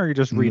listening or are you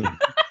just reading?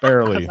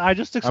 Barely.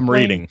 I'm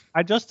reading.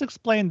 I just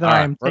explained that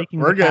I am taking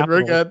we're the good.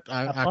 Capitals We're good.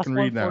 I can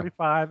read now.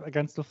 145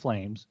 against the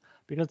Flames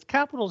because the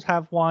Capitals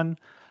have won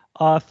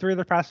 3 of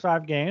their past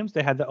 5 games.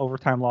 They had the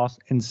overtime loss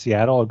in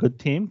Seattle, a good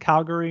team.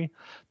 Calgary,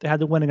 they had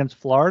the win against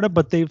Florida,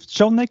 but they've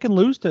shown they can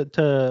lose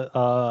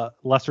to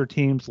lesser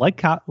teams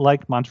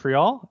like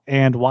Montreal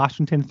and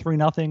Washington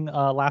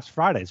 3-0 last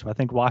Friday. So I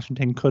think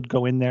Washington could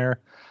go in there.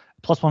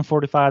 Plus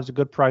 145 is a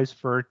good price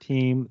for a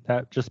team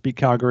that just beat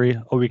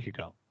Calgary a week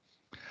ago.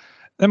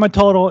 Then my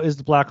total is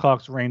the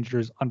Blackhawks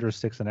Rangers under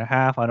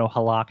 6.5. I know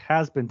Halak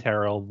has been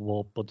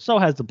terrible, but so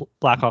has the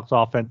Blackhawks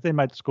offense. They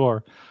might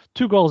score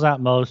 2 goals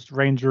at most.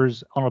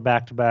 Rangers on a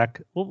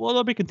back-to-back. Well,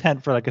 they'll be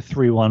content for like a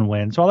 3-1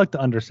 win. So I like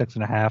the under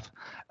 6.5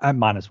 at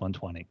minus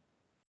 120.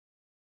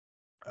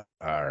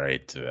 All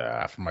right.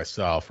 For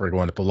myself, we're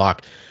going to the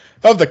lock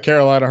of the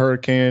Carolina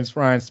Hurricanes.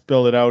 Ryan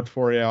spilled it out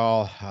for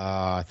y'all.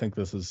 I think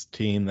this is a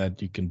team that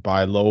you can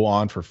buy low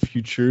on for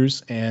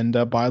futures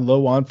and buy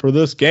low on for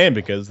this game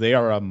because they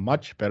are a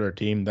much better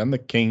team than the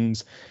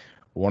Kings.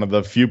 One of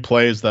the few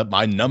plays that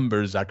my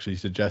numbers actually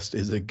suggest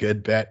is a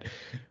good bet,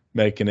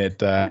 making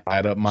it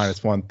at a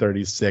minus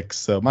 136.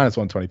 So minus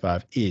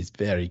 125 is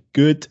very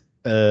good.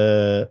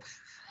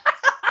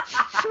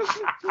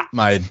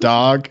 My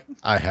dog,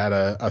 I had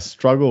a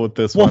struggle with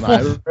this one.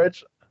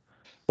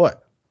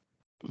 What?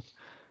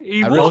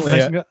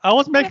 I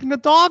was making a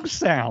dog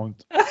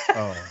sound.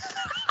 Oh.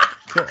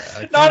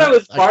 Thought it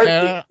was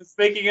barking. Just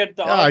making a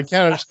dog. Yeah, I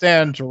can't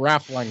understand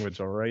giraffe language.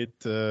 All right.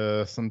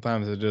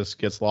 Sometimes it just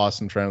gets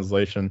lost in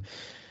translation.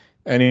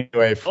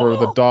 Anyway, for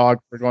the dog,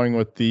 we're going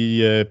with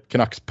the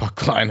Canucks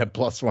puck line at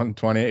plus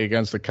 120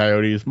 against the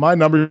Coyotes. My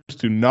numbers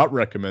do not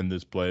recommend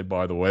this play,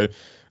 by the way.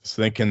 I was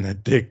thinking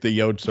that Dick the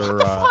Yotes are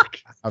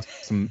have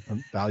some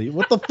value.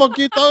 What the fuck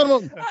are you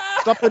talking about?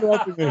 Stop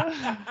interrupting me.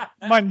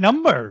 My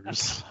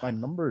numbers.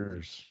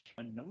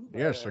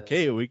 Yes,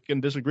 okay, we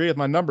can disagree with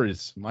my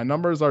numbers. My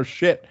numbers are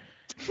shit.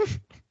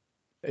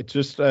 It's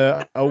just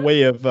a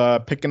way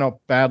of picking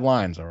up bad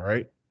lines, all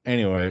right?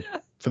 Anyway,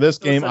 for this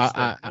game,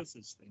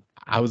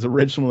 I was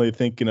originally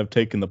thinking of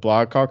taking the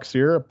Blackhawks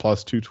here,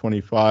 plus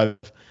 225.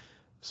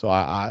 So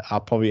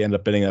I'll probably end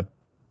up betting that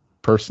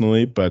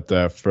personally, but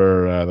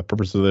for the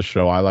purpose of this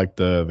show, I like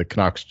the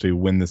Canucks to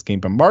win this game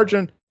by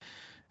margin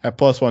at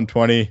plus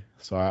 120.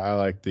 So I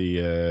like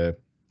the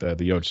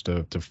Yotes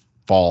to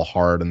fall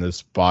hard in this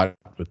spot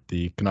with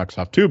the Canucks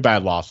off 2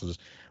 bad losses,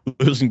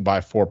 losing by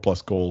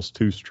 4+ goals,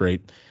 2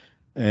 straight.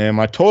 And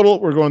my total,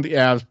 we're going the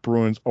Avs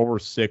Bruins over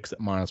 6 at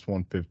minus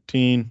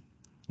 115.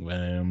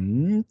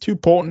 2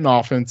 potent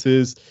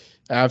offenses.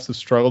 Avs have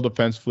struggled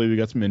defensively. We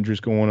got some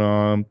injuries going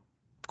on.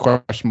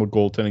 Questionable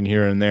goaltending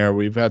here and there.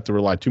 We've had to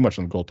rely too much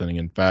on goaltending,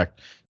 in fact.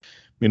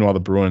 Meanwhile,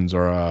 the Bruins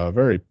are a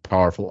very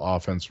powerful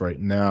offense right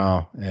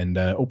now, and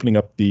opening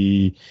up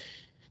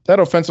that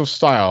offensive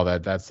style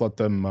that's let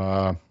them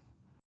a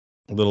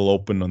little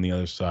open on the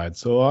other side.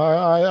 So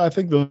I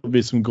think there'll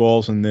be some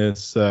goals in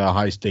this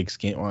high stakes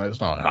game. Well,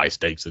 it's not high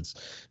stakes. It's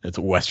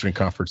a Western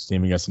Conference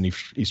team against an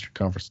Eastern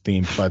Conference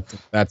team. But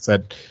that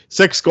said,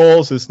 6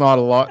 goals is not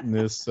a lot in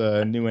this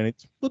new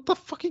NHL. What the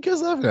fuck you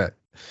guys laughing at?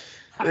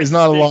 There's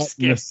not a lot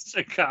in this.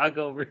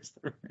 Chicago versus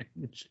the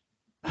Rangers.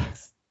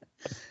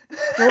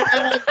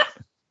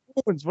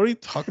 What are you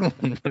talking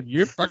about?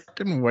 You're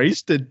fucking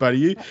wasted,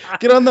 buddy.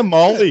 Get on the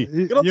Molly.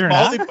 Get on the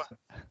Molly.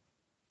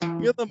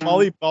 Get the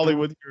Molly Polly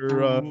with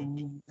your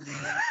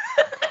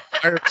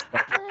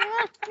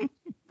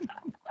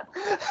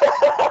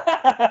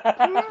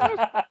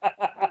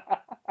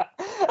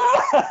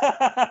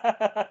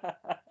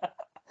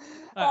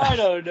I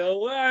don't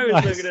know. I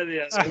was looking at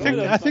the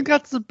other. I think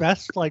that's the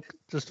best, like,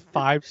 just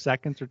 5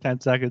 seconds or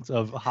 10 seconds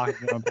of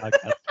Hockey Going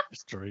podcast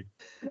history.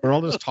 We're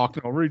all just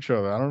talking over each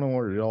other. I don't know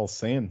what you're all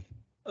saying.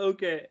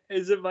 Okay,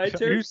 is it my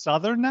turn? Are you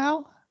Southern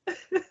now?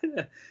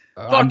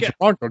 I'm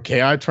drunk,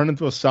 okay? I turn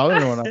into a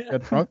Southerner when I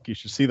get drunk. You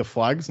should see the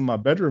flags in my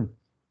bedroom.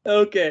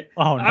 Okay.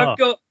 Oh,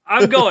 no.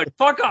 I'm going.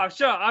 Fuck off.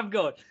 Shut up. I'm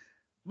going.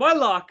 My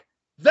lock,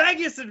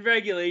 Vegas in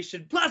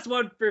regulation, plus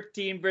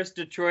 115 versus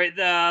Detroit.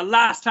 The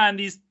last time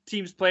these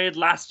teams played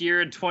last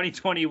year in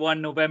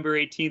 2021, November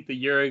 18th, a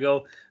year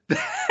ago.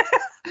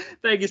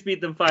 Vegas beat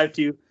them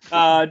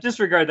 5-2.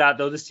 Disregard that,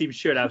 though. This team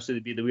should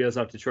absolutely beat the wheels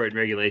off Detroit in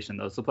regulation,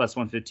 though. So plus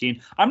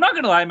 115. I'm not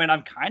going to lie, man.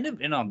 I'm kind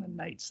of in on the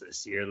Knights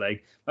this year.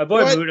 Like, my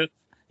boy Muda.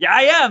 Yeah,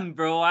 I am,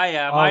 bro. I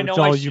am. Oh, I know.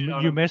 Joel,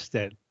 you missed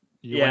it.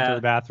 You went to Yeah.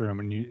 the bathroom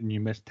and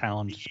you missed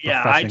Talon's.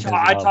 Yeah, I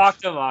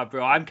talked a lot,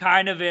 bro. I'm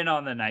kind of in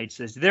on the Knights.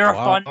 They're a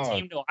fun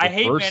team, though. I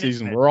hate first management.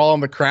 season. We're all on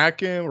the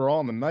Kraken. We're all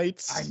on the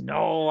Knights. I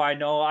know.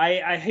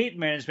 I hate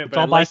management, Let's but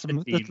I all buy like some.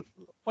 the team.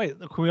 Wait,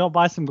 can we all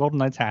buy some Golden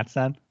Knights hats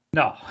then?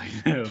 No,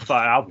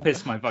 fine. I'll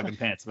piss my fucking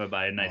pants if I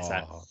buy a Knights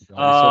hat.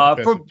 I'm so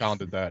pissed I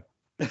pounded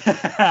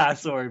that.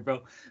 Sorry,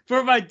 bro.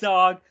 For my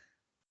dog,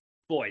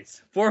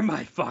 boys. For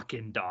my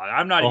fucking dog.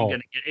 I'm not even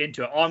gonna get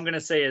into it. All I'm gonna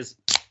say is,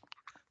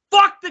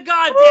 fuck the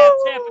goddamn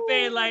Tampa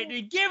Bay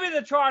Lightning. Give me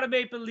the Toronto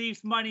Maple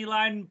Leafs money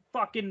line,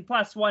 fucking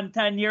plus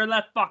 110 here.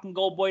 Let's fucking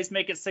go, boys.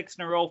 Make it 6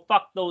 in a row.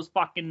 Fuck those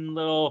fucking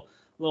little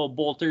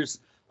bolters.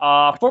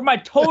 For my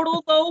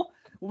total though,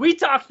 we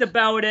talked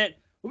about it.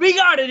 We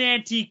got an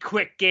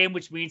anti-quick game,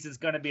 which means it's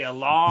going to be a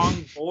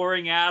long,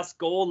 boring-ass,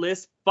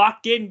 goalless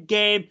fucking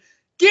game.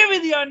 Give me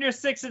the under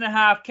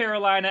 6.5,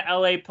 Carolina,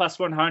 LA, plus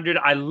 100.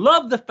 I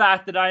love the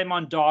fact that I am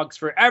on dogs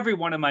for every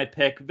one of my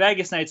pick.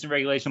 Vegas Knights in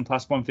regulation,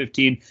 plus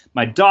 115.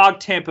 My dog,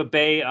 Tampa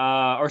Bay,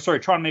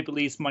 Toronto Maple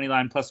Leafs, money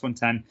line, plus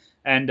 110.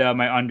 And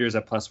my unders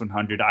at plus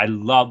 100. I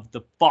love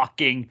the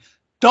fucking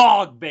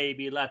dog,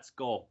 baby. Let's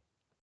go.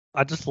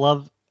 I just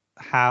love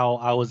how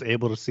I was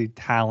able to see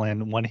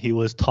Talon when he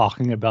was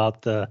talking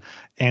about the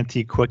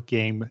anti-quick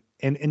game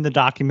and in the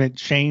document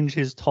change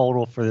his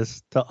total for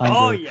this to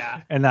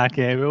under in that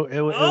game.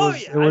 It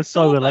was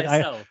so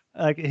good.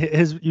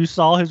 You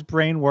saw his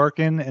brain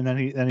working and then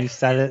he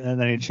said it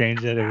and then he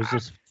changed it. It was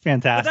just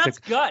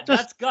fantastic. But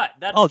that's gut.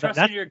 That's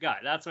trusting your gut.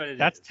 That's what it is.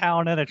 That's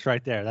talent edits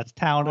right there. That's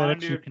talent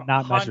edits. You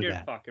cannot measure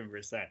that.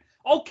 100%.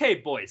 Okay,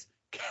 boys.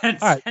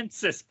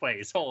 Consensus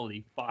plays.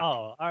 Holy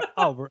fuck.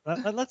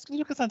 Let's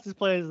do consensus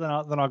plays, then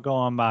I'll go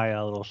on my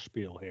little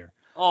spiel here.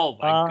 Oh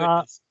my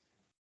goodness.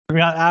 We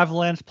got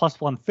Avalanche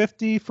plus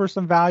 150 for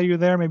some value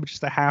there, maybe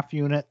just a half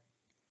unit.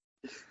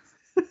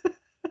 Wait,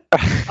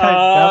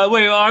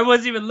 I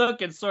wasn't even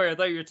looking. Sorry, I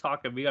thought you were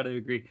talking. We got to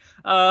agree.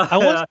 I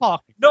was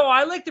talking. No,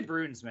 I like the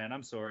Bruins, man.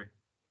 I'm sorry.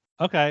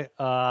 Okay.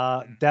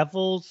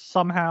 Devils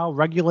somehow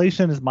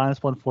regulation is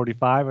minus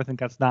 145. I think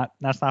that's not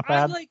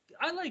bad.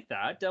 I like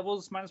that.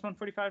 Devils minus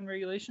 145 in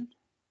regulation.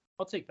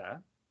 I'll take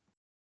that.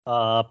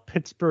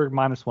 Pittsburgh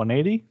minus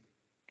 180.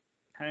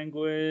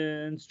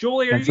 Penguins.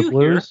 Jolie, are Against you the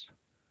Blues? Here?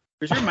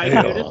 Is your mic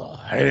muted?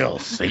 Hail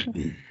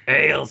Satan.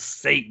 Hail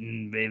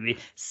Satan, baby.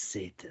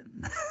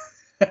 Satan.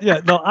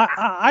 Yeah, no,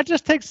 I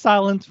just take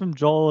silence from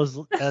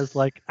Joel as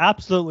like,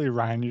 absolutely,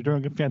 Ryan, you're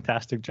doing a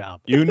fantastic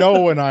job. You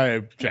know when I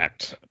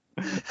object.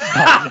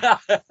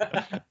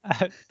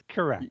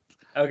 Correct.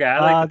 Okay.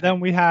 I like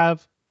then we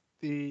have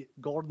the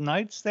Golden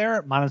Knights there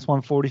at minus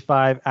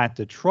 145 at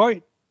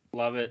Detroit.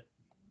 Love it.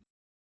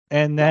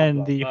 And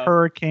then the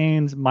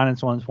Hurricanes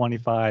minus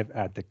 125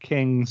 at the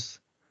Kings.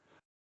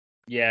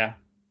 Yeah.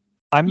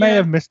 I may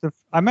have missed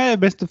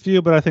a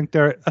few, but I think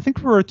we're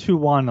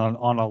 2-1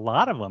 on a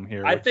lot of them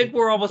here. I think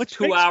we're almost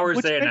 2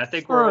 hours in. I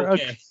think we're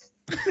okay.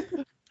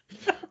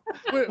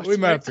 We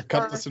might have to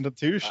cut this into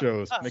 2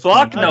 shows.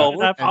 Fuck no,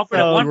 we're That pumping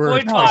at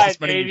episode. 1.5,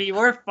 baby.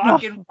 We're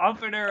fucking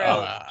pumping her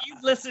out. You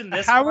listen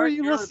this. How far, are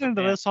you you're listening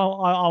the to man. this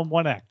on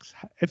 1X?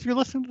 If you're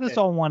listening to this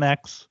on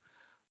 1X,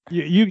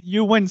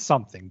 you win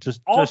something.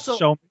 Just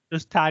Also-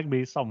 just tag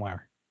me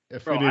somewhere.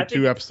 If Bro, we do I 2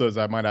 think- episodes,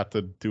 I might have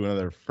to do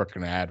another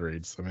freaking ad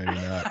read, so maybe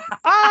not.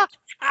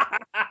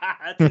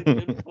 That's a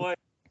good point.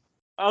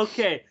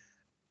 Okay.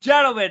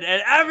 Gentlemen,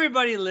 and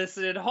everybody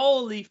listening,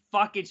 holy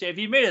fucking shit. If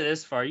you made it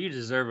this far, you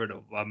deserve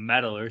a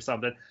medal or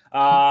something.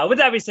 With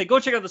that being said, go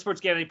check out the Sports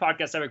Gambling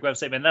Podcast Network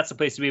website, man. That's the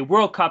place to be.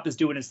 World Cup is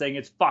doing its thing.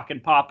 It's fucking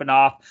popping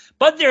off.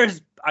 But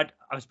there's, I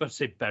was about to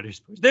say better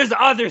sports. There's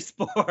other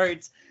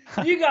sports.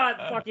 You got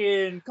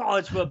fucking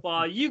college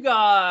football. You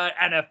got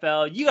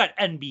NFL. You got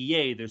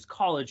NBA. There's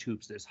college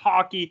hoops. There's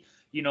hockey.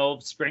 You know,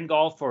 spring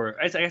golf, or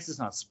I guess it's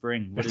not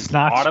spring. What is It's it,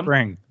 not autumn?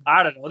 spring.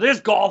 I don't know. There's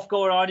golf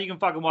going on. You can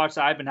fucking watch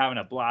that. I've been having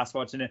a blast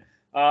watching it.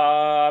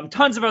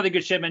 Tons of other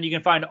good shit, man. You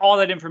can find all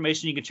that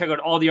information. You can check out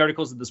all the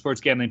articles at the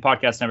Sports Gambling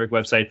Podcast Network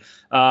website.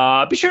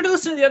 Be sure to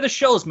listen to the other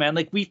shows, man.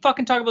 Like, we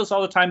fucking talk about this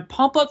all the time.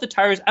 Pump Up the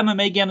Tires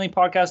MMA Gambling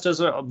Podcast does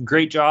a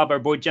great job. Our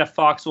boy Jeff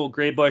Foxwell,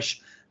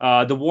 Graybush,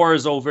 The War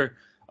is Over.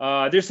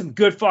 There's some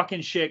good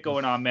fucking shit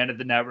going on, man, at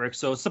the network.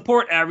 So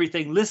support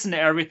everything, listen to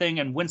everything,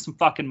 and win some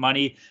fucking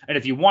money. And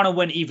if you want to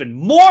win even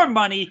more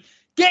money,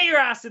 get your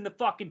ass in the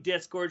fucking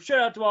Discord. Shout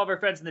out to all of our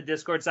friends in the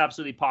Discord. It's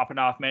absolutely popping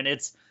off, man.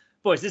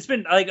 Boys, it's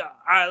been like,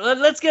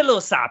 let's get a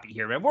little sappy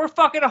here, man. We're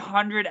fucking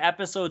 100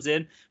 episodes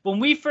in. When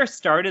we first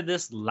started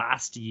this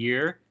last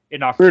year,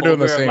 in October doing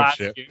the of same last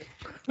shit. year,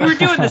 we were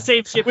doing the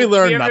same shit. We but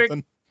learned ever-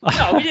 nothing.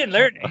 No, we didn't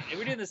learn anything.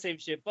 We're doing the same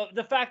shit. But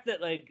the fact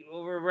that like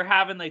we're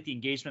having like the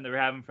engagement that we're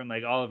having from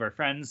like all of our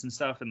friends and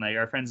stuff, and like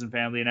our friends and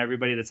family and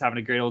everybody that's having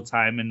a great old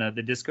time in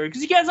the Discord,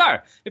 because you guys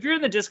are. If you're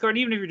in the Discord,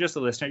 even if you're just a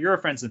listener, you're our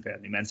friends and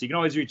family, man. So you can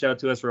always reach out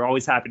to us. We're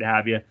always happy to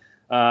have you.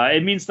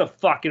 It means the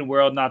fucking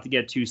world, not to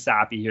get too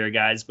sappy here,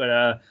 guys,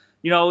 but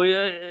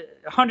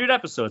 100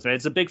 episodes, right?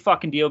 It's a big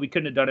fucking deal. We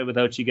couldn't have done it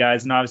without you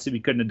guys, and obviously we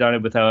couldn't have done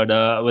it without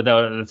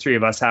the 3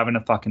 of us having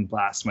a fucking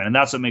blast, man. And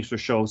that's what makes the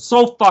show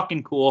so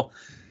fucking cool.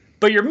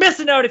 But you're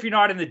missing out if you're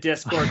not in the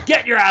Discord.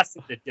 Get your ass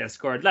in the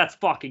Discord. Let's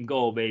fucking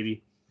go,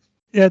 baby.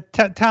 Yeah,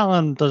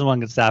 Talon doesn't want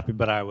to get sappy,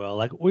 but I will.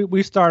 Like,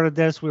 we started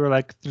this. We were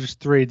like, there's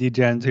 3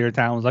 degens here.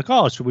 Talon was like,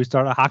 oh, should we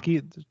start a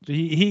hockey?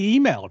 He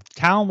emailed.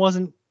 Talon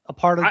wasn't a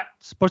part of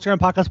Sports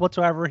Gambling Podcast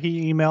whatsoever.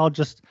 He emailed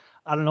just,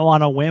 I don't know,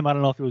 on a whim. I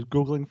don't know if he was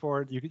Googling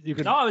for it. You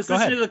could. No, I was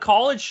listening to the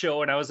college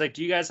show, and I was like,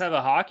 do you guys have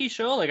a hockey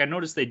show? Like, I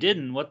noticed they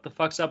didn't. What the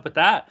fuck's up with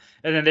that?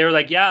 And then they were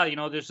like, yeah,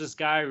 there's this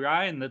guy,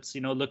 Ryan, that's,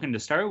 looking to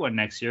start one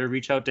next year.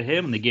 Reach out to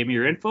him. And they gave me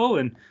your info,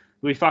 and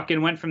we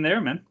fucking went from there,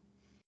 man.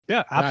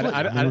 Yeah,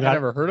 absolutely. I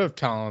never heard of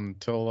Talon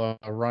until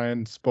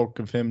Ryan spoke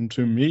of him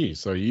to me.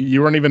 So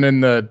you weren't even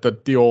in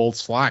the old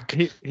Slack.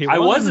 I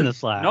wasn't in the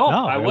Slack. Slack.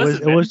 No, I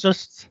wasn't. It was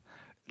just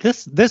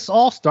this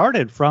all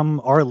started from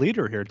our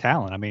leader here,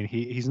 Talon. I mean,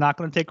 he's not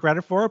going to take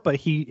credit for it, but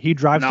he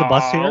drives the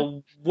bus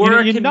here.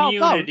 We're a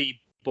community,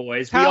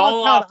 boys. Talon, we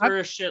all Talon, offer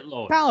a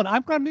shitload. Talon,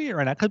 I'm going to mute you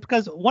right now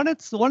because when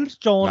it's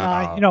Joel and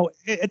I,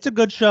 it's a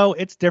good show.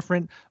 It's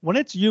different. When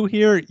it's you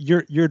here,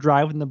 you're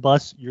driving the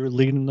bus, you're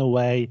leading the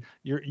way.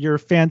 You're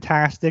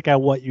fantastic at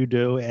what you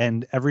do,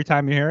 and every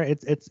time you're here,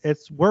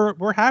 it's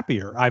we're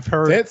happier. I've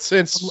heard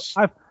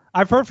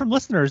I've heard from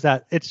listeners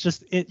that it's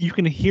just you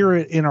can hear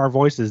it in our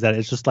voices that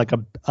it's just like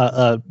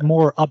a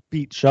more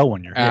upbeat show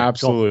when you're here.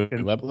 Absolutely.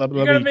 You're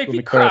gonna make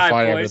me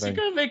cry, boys. You're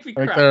gonna make me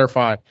cry. Let me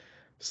clarify.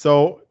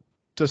 So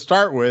to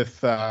start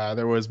with,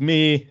 there was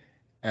me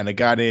and a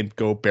guy named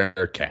Go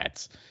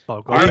Bearcats.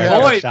 Oh, Our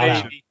boy,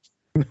 baby.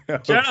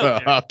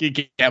 The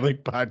Hockey Gambling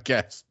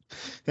Podcast.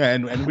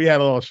 And we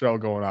had a little show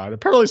going on.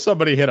 Apparently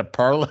somebody hit a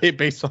parlay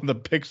based on the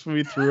picks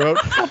we threw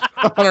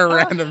out on a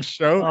random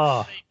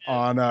show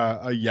on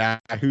a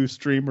Yahoo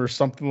stream or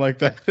something like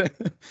that.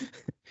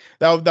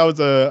 that was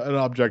an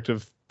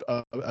objective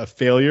a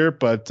failure.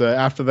 But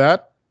after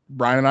that,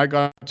 Ryan and I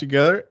got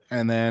together,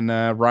 and then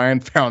Ryan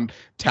found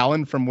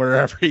Talon from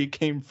wherever he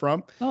came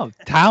from. Oh,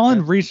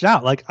 Talon reached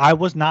out. Like, I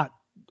was not,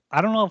 I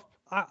don't know if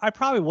I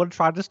probably would have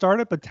tried to start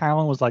it, but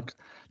Talon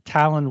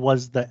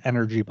was the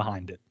energy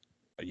behind it.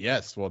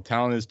 Yes, well,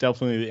 Talon is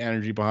definitely the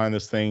energy behind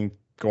this thing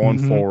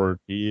going forward.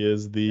 He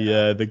is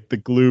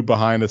the glue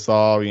behind us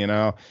all. We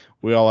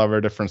all have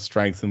our different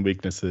strengths and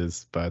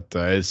weaknesses, but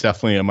it's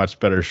definitely a much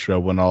better show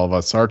when all of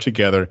us are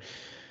together.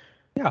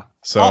 Yeah.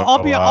 So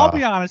I'll be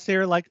honest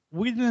here. Like,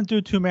 we didn't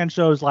do 2-man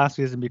shows last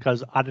season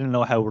because I didn't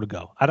know how it would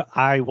go.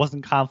 I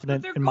wasn't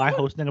confident in my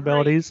hosting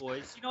abilities.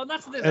 Boys.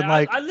 That's the thing. And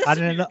like, I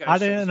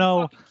didn't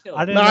know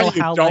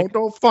how.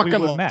 Don't fucking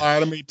lie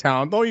to me,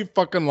 Talon. Don't you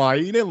fucking lie.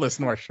 You didn't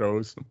listen to our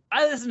shows.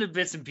 I listen to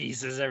bits and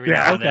pieces every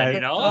now and then.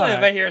 If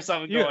I hear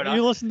something going on.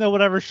 You listen to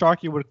whatever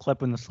Sharky would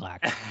clip in the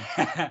Slack.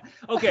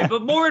 Okay,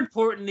 but more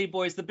importantly,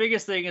 boys, the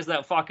biggest thing is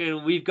that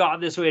fucking we've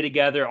got this way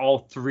together,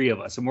 all 3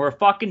 of us, and we're a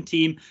fucking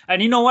team.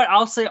 And you know what?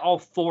 I'll say all all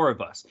 4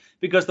 of us,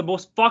 because the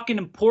most fucking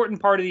important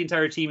part of the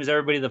entire team is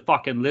everybody that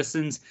fucking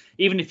listens.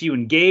 Even if you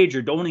engage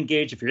or don't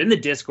engage, if you're in the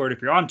Discord,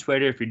 if you're on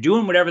Twitter, if you're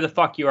doing whatever the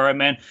fuck you are,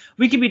 man,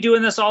 we could be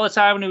doing this all the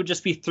time and it would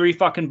just be 3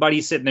 fucking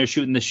buddies sitting there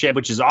shooting the shit,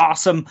 which is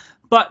awesome.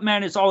 But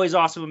man, it's always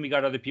awesome when we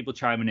got other people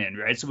chiming in,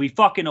 right? So we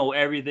fucking owe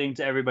everything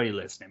to everybody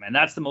listening, man.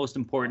 That's the most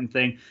important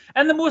thing.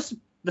 And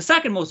the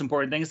second most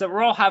important thing is that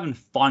we're all having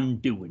fun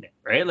doing it,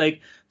 right? Like,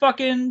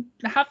 fucking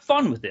have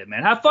fun with it,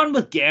 man. Have fun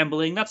with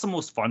gambling. That's the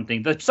most fun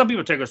thing. Some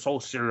people take it so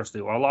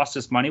seriously. Well, I lost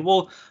this money.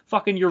 Well,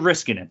 fucking you're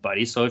risking it,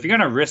 buddy. So if you're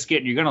going to risk it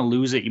and you're going to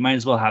lose it, you might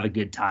as well have a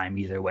good time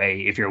either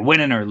way, if you're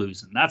winning or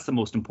losing. That's the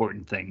most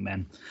important thing,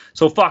 man.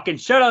 So fucking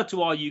shout out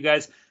to all you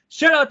guys.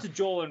 Shout out to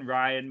Joel and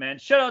Ryan, man.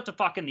 Shout out to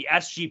fucking the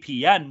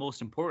SGPN,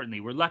 most importantly.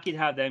 We're lucky to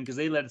have them because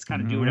they let us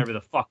kind of do whatever the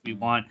fuck we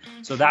want.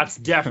 So that's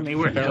definitely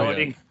worth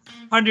noting.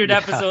 100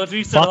 episodes.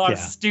 We've said a lot of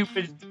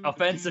stupid,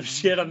 offensive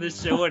shit on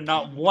this show, and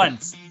not one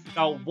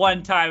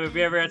time have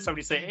we ever had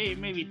somebody say, hey,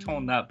 maybe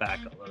tone that back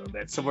a little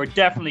bit. So we're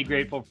definitely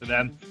grateful for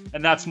them.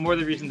 And that's more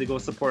the reason to go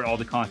support all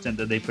the content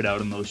that they put out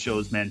on those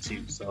shows, man,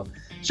 too. So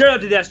shout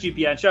out to the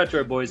SGPN. Shout out to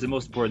our boys. And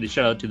most importantly,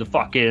 shout out to the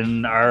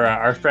fucking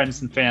our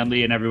friends and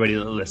family and everybody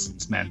that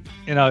listens, man.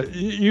 You know,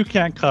 you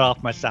can't cut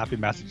off my sappy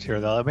message here,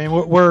 though. I mean,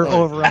 we're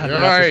over 100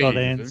 episodes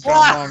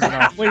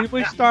in.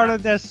 We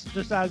started this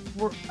just as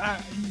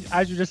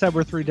you just said,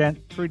 we're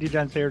 3D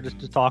gents here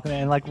just talking,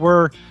 and like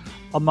we're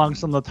among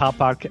some of the top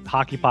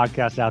hockey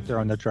podcasts out there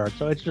on the chart.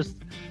 So it's just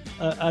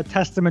a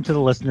testament to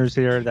the listeners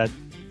here that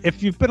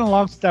if you've been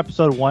along since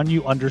episode 1,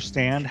 you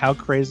understand how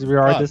crazy we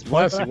are at this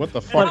point. What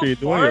the fuck are you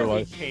doing here,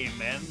 like?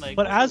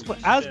 But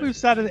as we've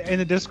said in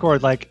the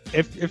Discord, like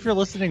if you're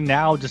listening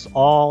now, just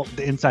all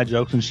the inside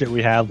jokes and shit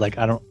we have, like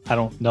I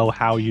don't know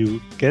how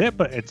you get it,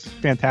 but it's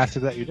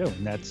fantastic that you do,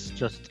 and that's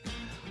just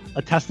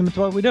a testament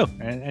to what we do.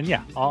 And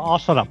yeah, I'll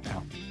shut up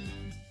now.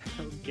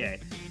 Okay.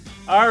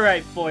 All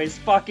right, boys.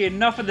 Fucking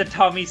enough of the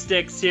tummy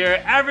sticks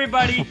here.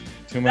 Everybody,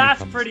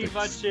 that's pretty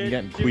much it. I'm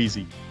getting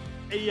queasy.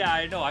 Yeah,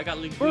 I know. I got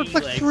linguine. We're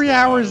like 3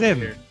 hours in.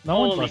 Here.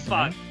 Holy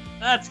fuck.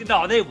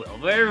 No, they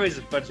will. Everybody's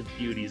a bunch of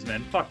beauties,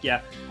 man. Fuck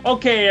yeah.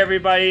 Okay,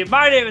 everybody.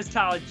 My name is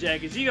Talon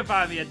Jenkins. You can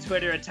find me on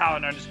Twitter at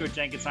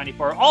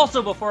Talon_Jenkins94.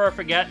 Also, before I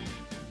forget,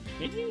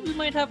 maybe we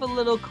might have a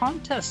little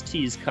contest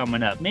tease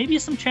coming up. Maybe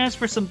some chance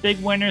for some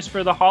big winners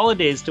for the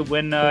holidays to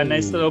win a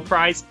nice little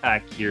prize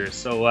pack here.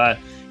 So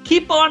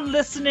keep on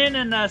listening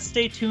and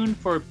stay tuned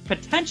for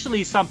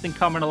potentially something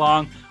coming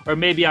along. Or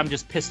maybe I'm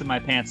just pissing my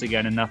pants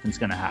again and nothing's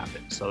going to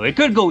happen. So it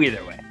could go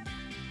either way.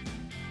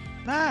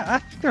 I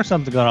think there's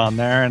something going on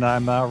there. And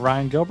I'm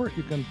Ryan Gilbert.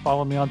 You can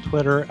follow me on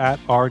Twitter at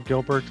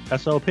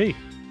rgilbertsop.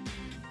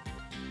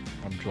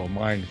 I'm Joel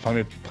Mine. Find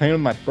me playing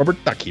with my rubber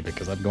ducky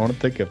because I'm going to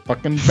take a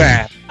fucking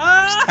bath.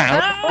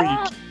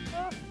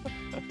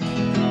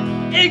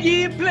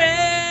 Iggy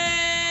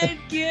played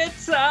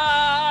guitar.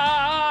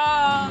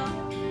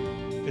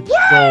 It's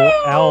Joel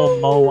L.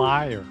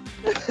 Moire.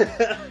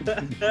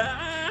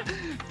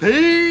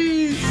 Peace.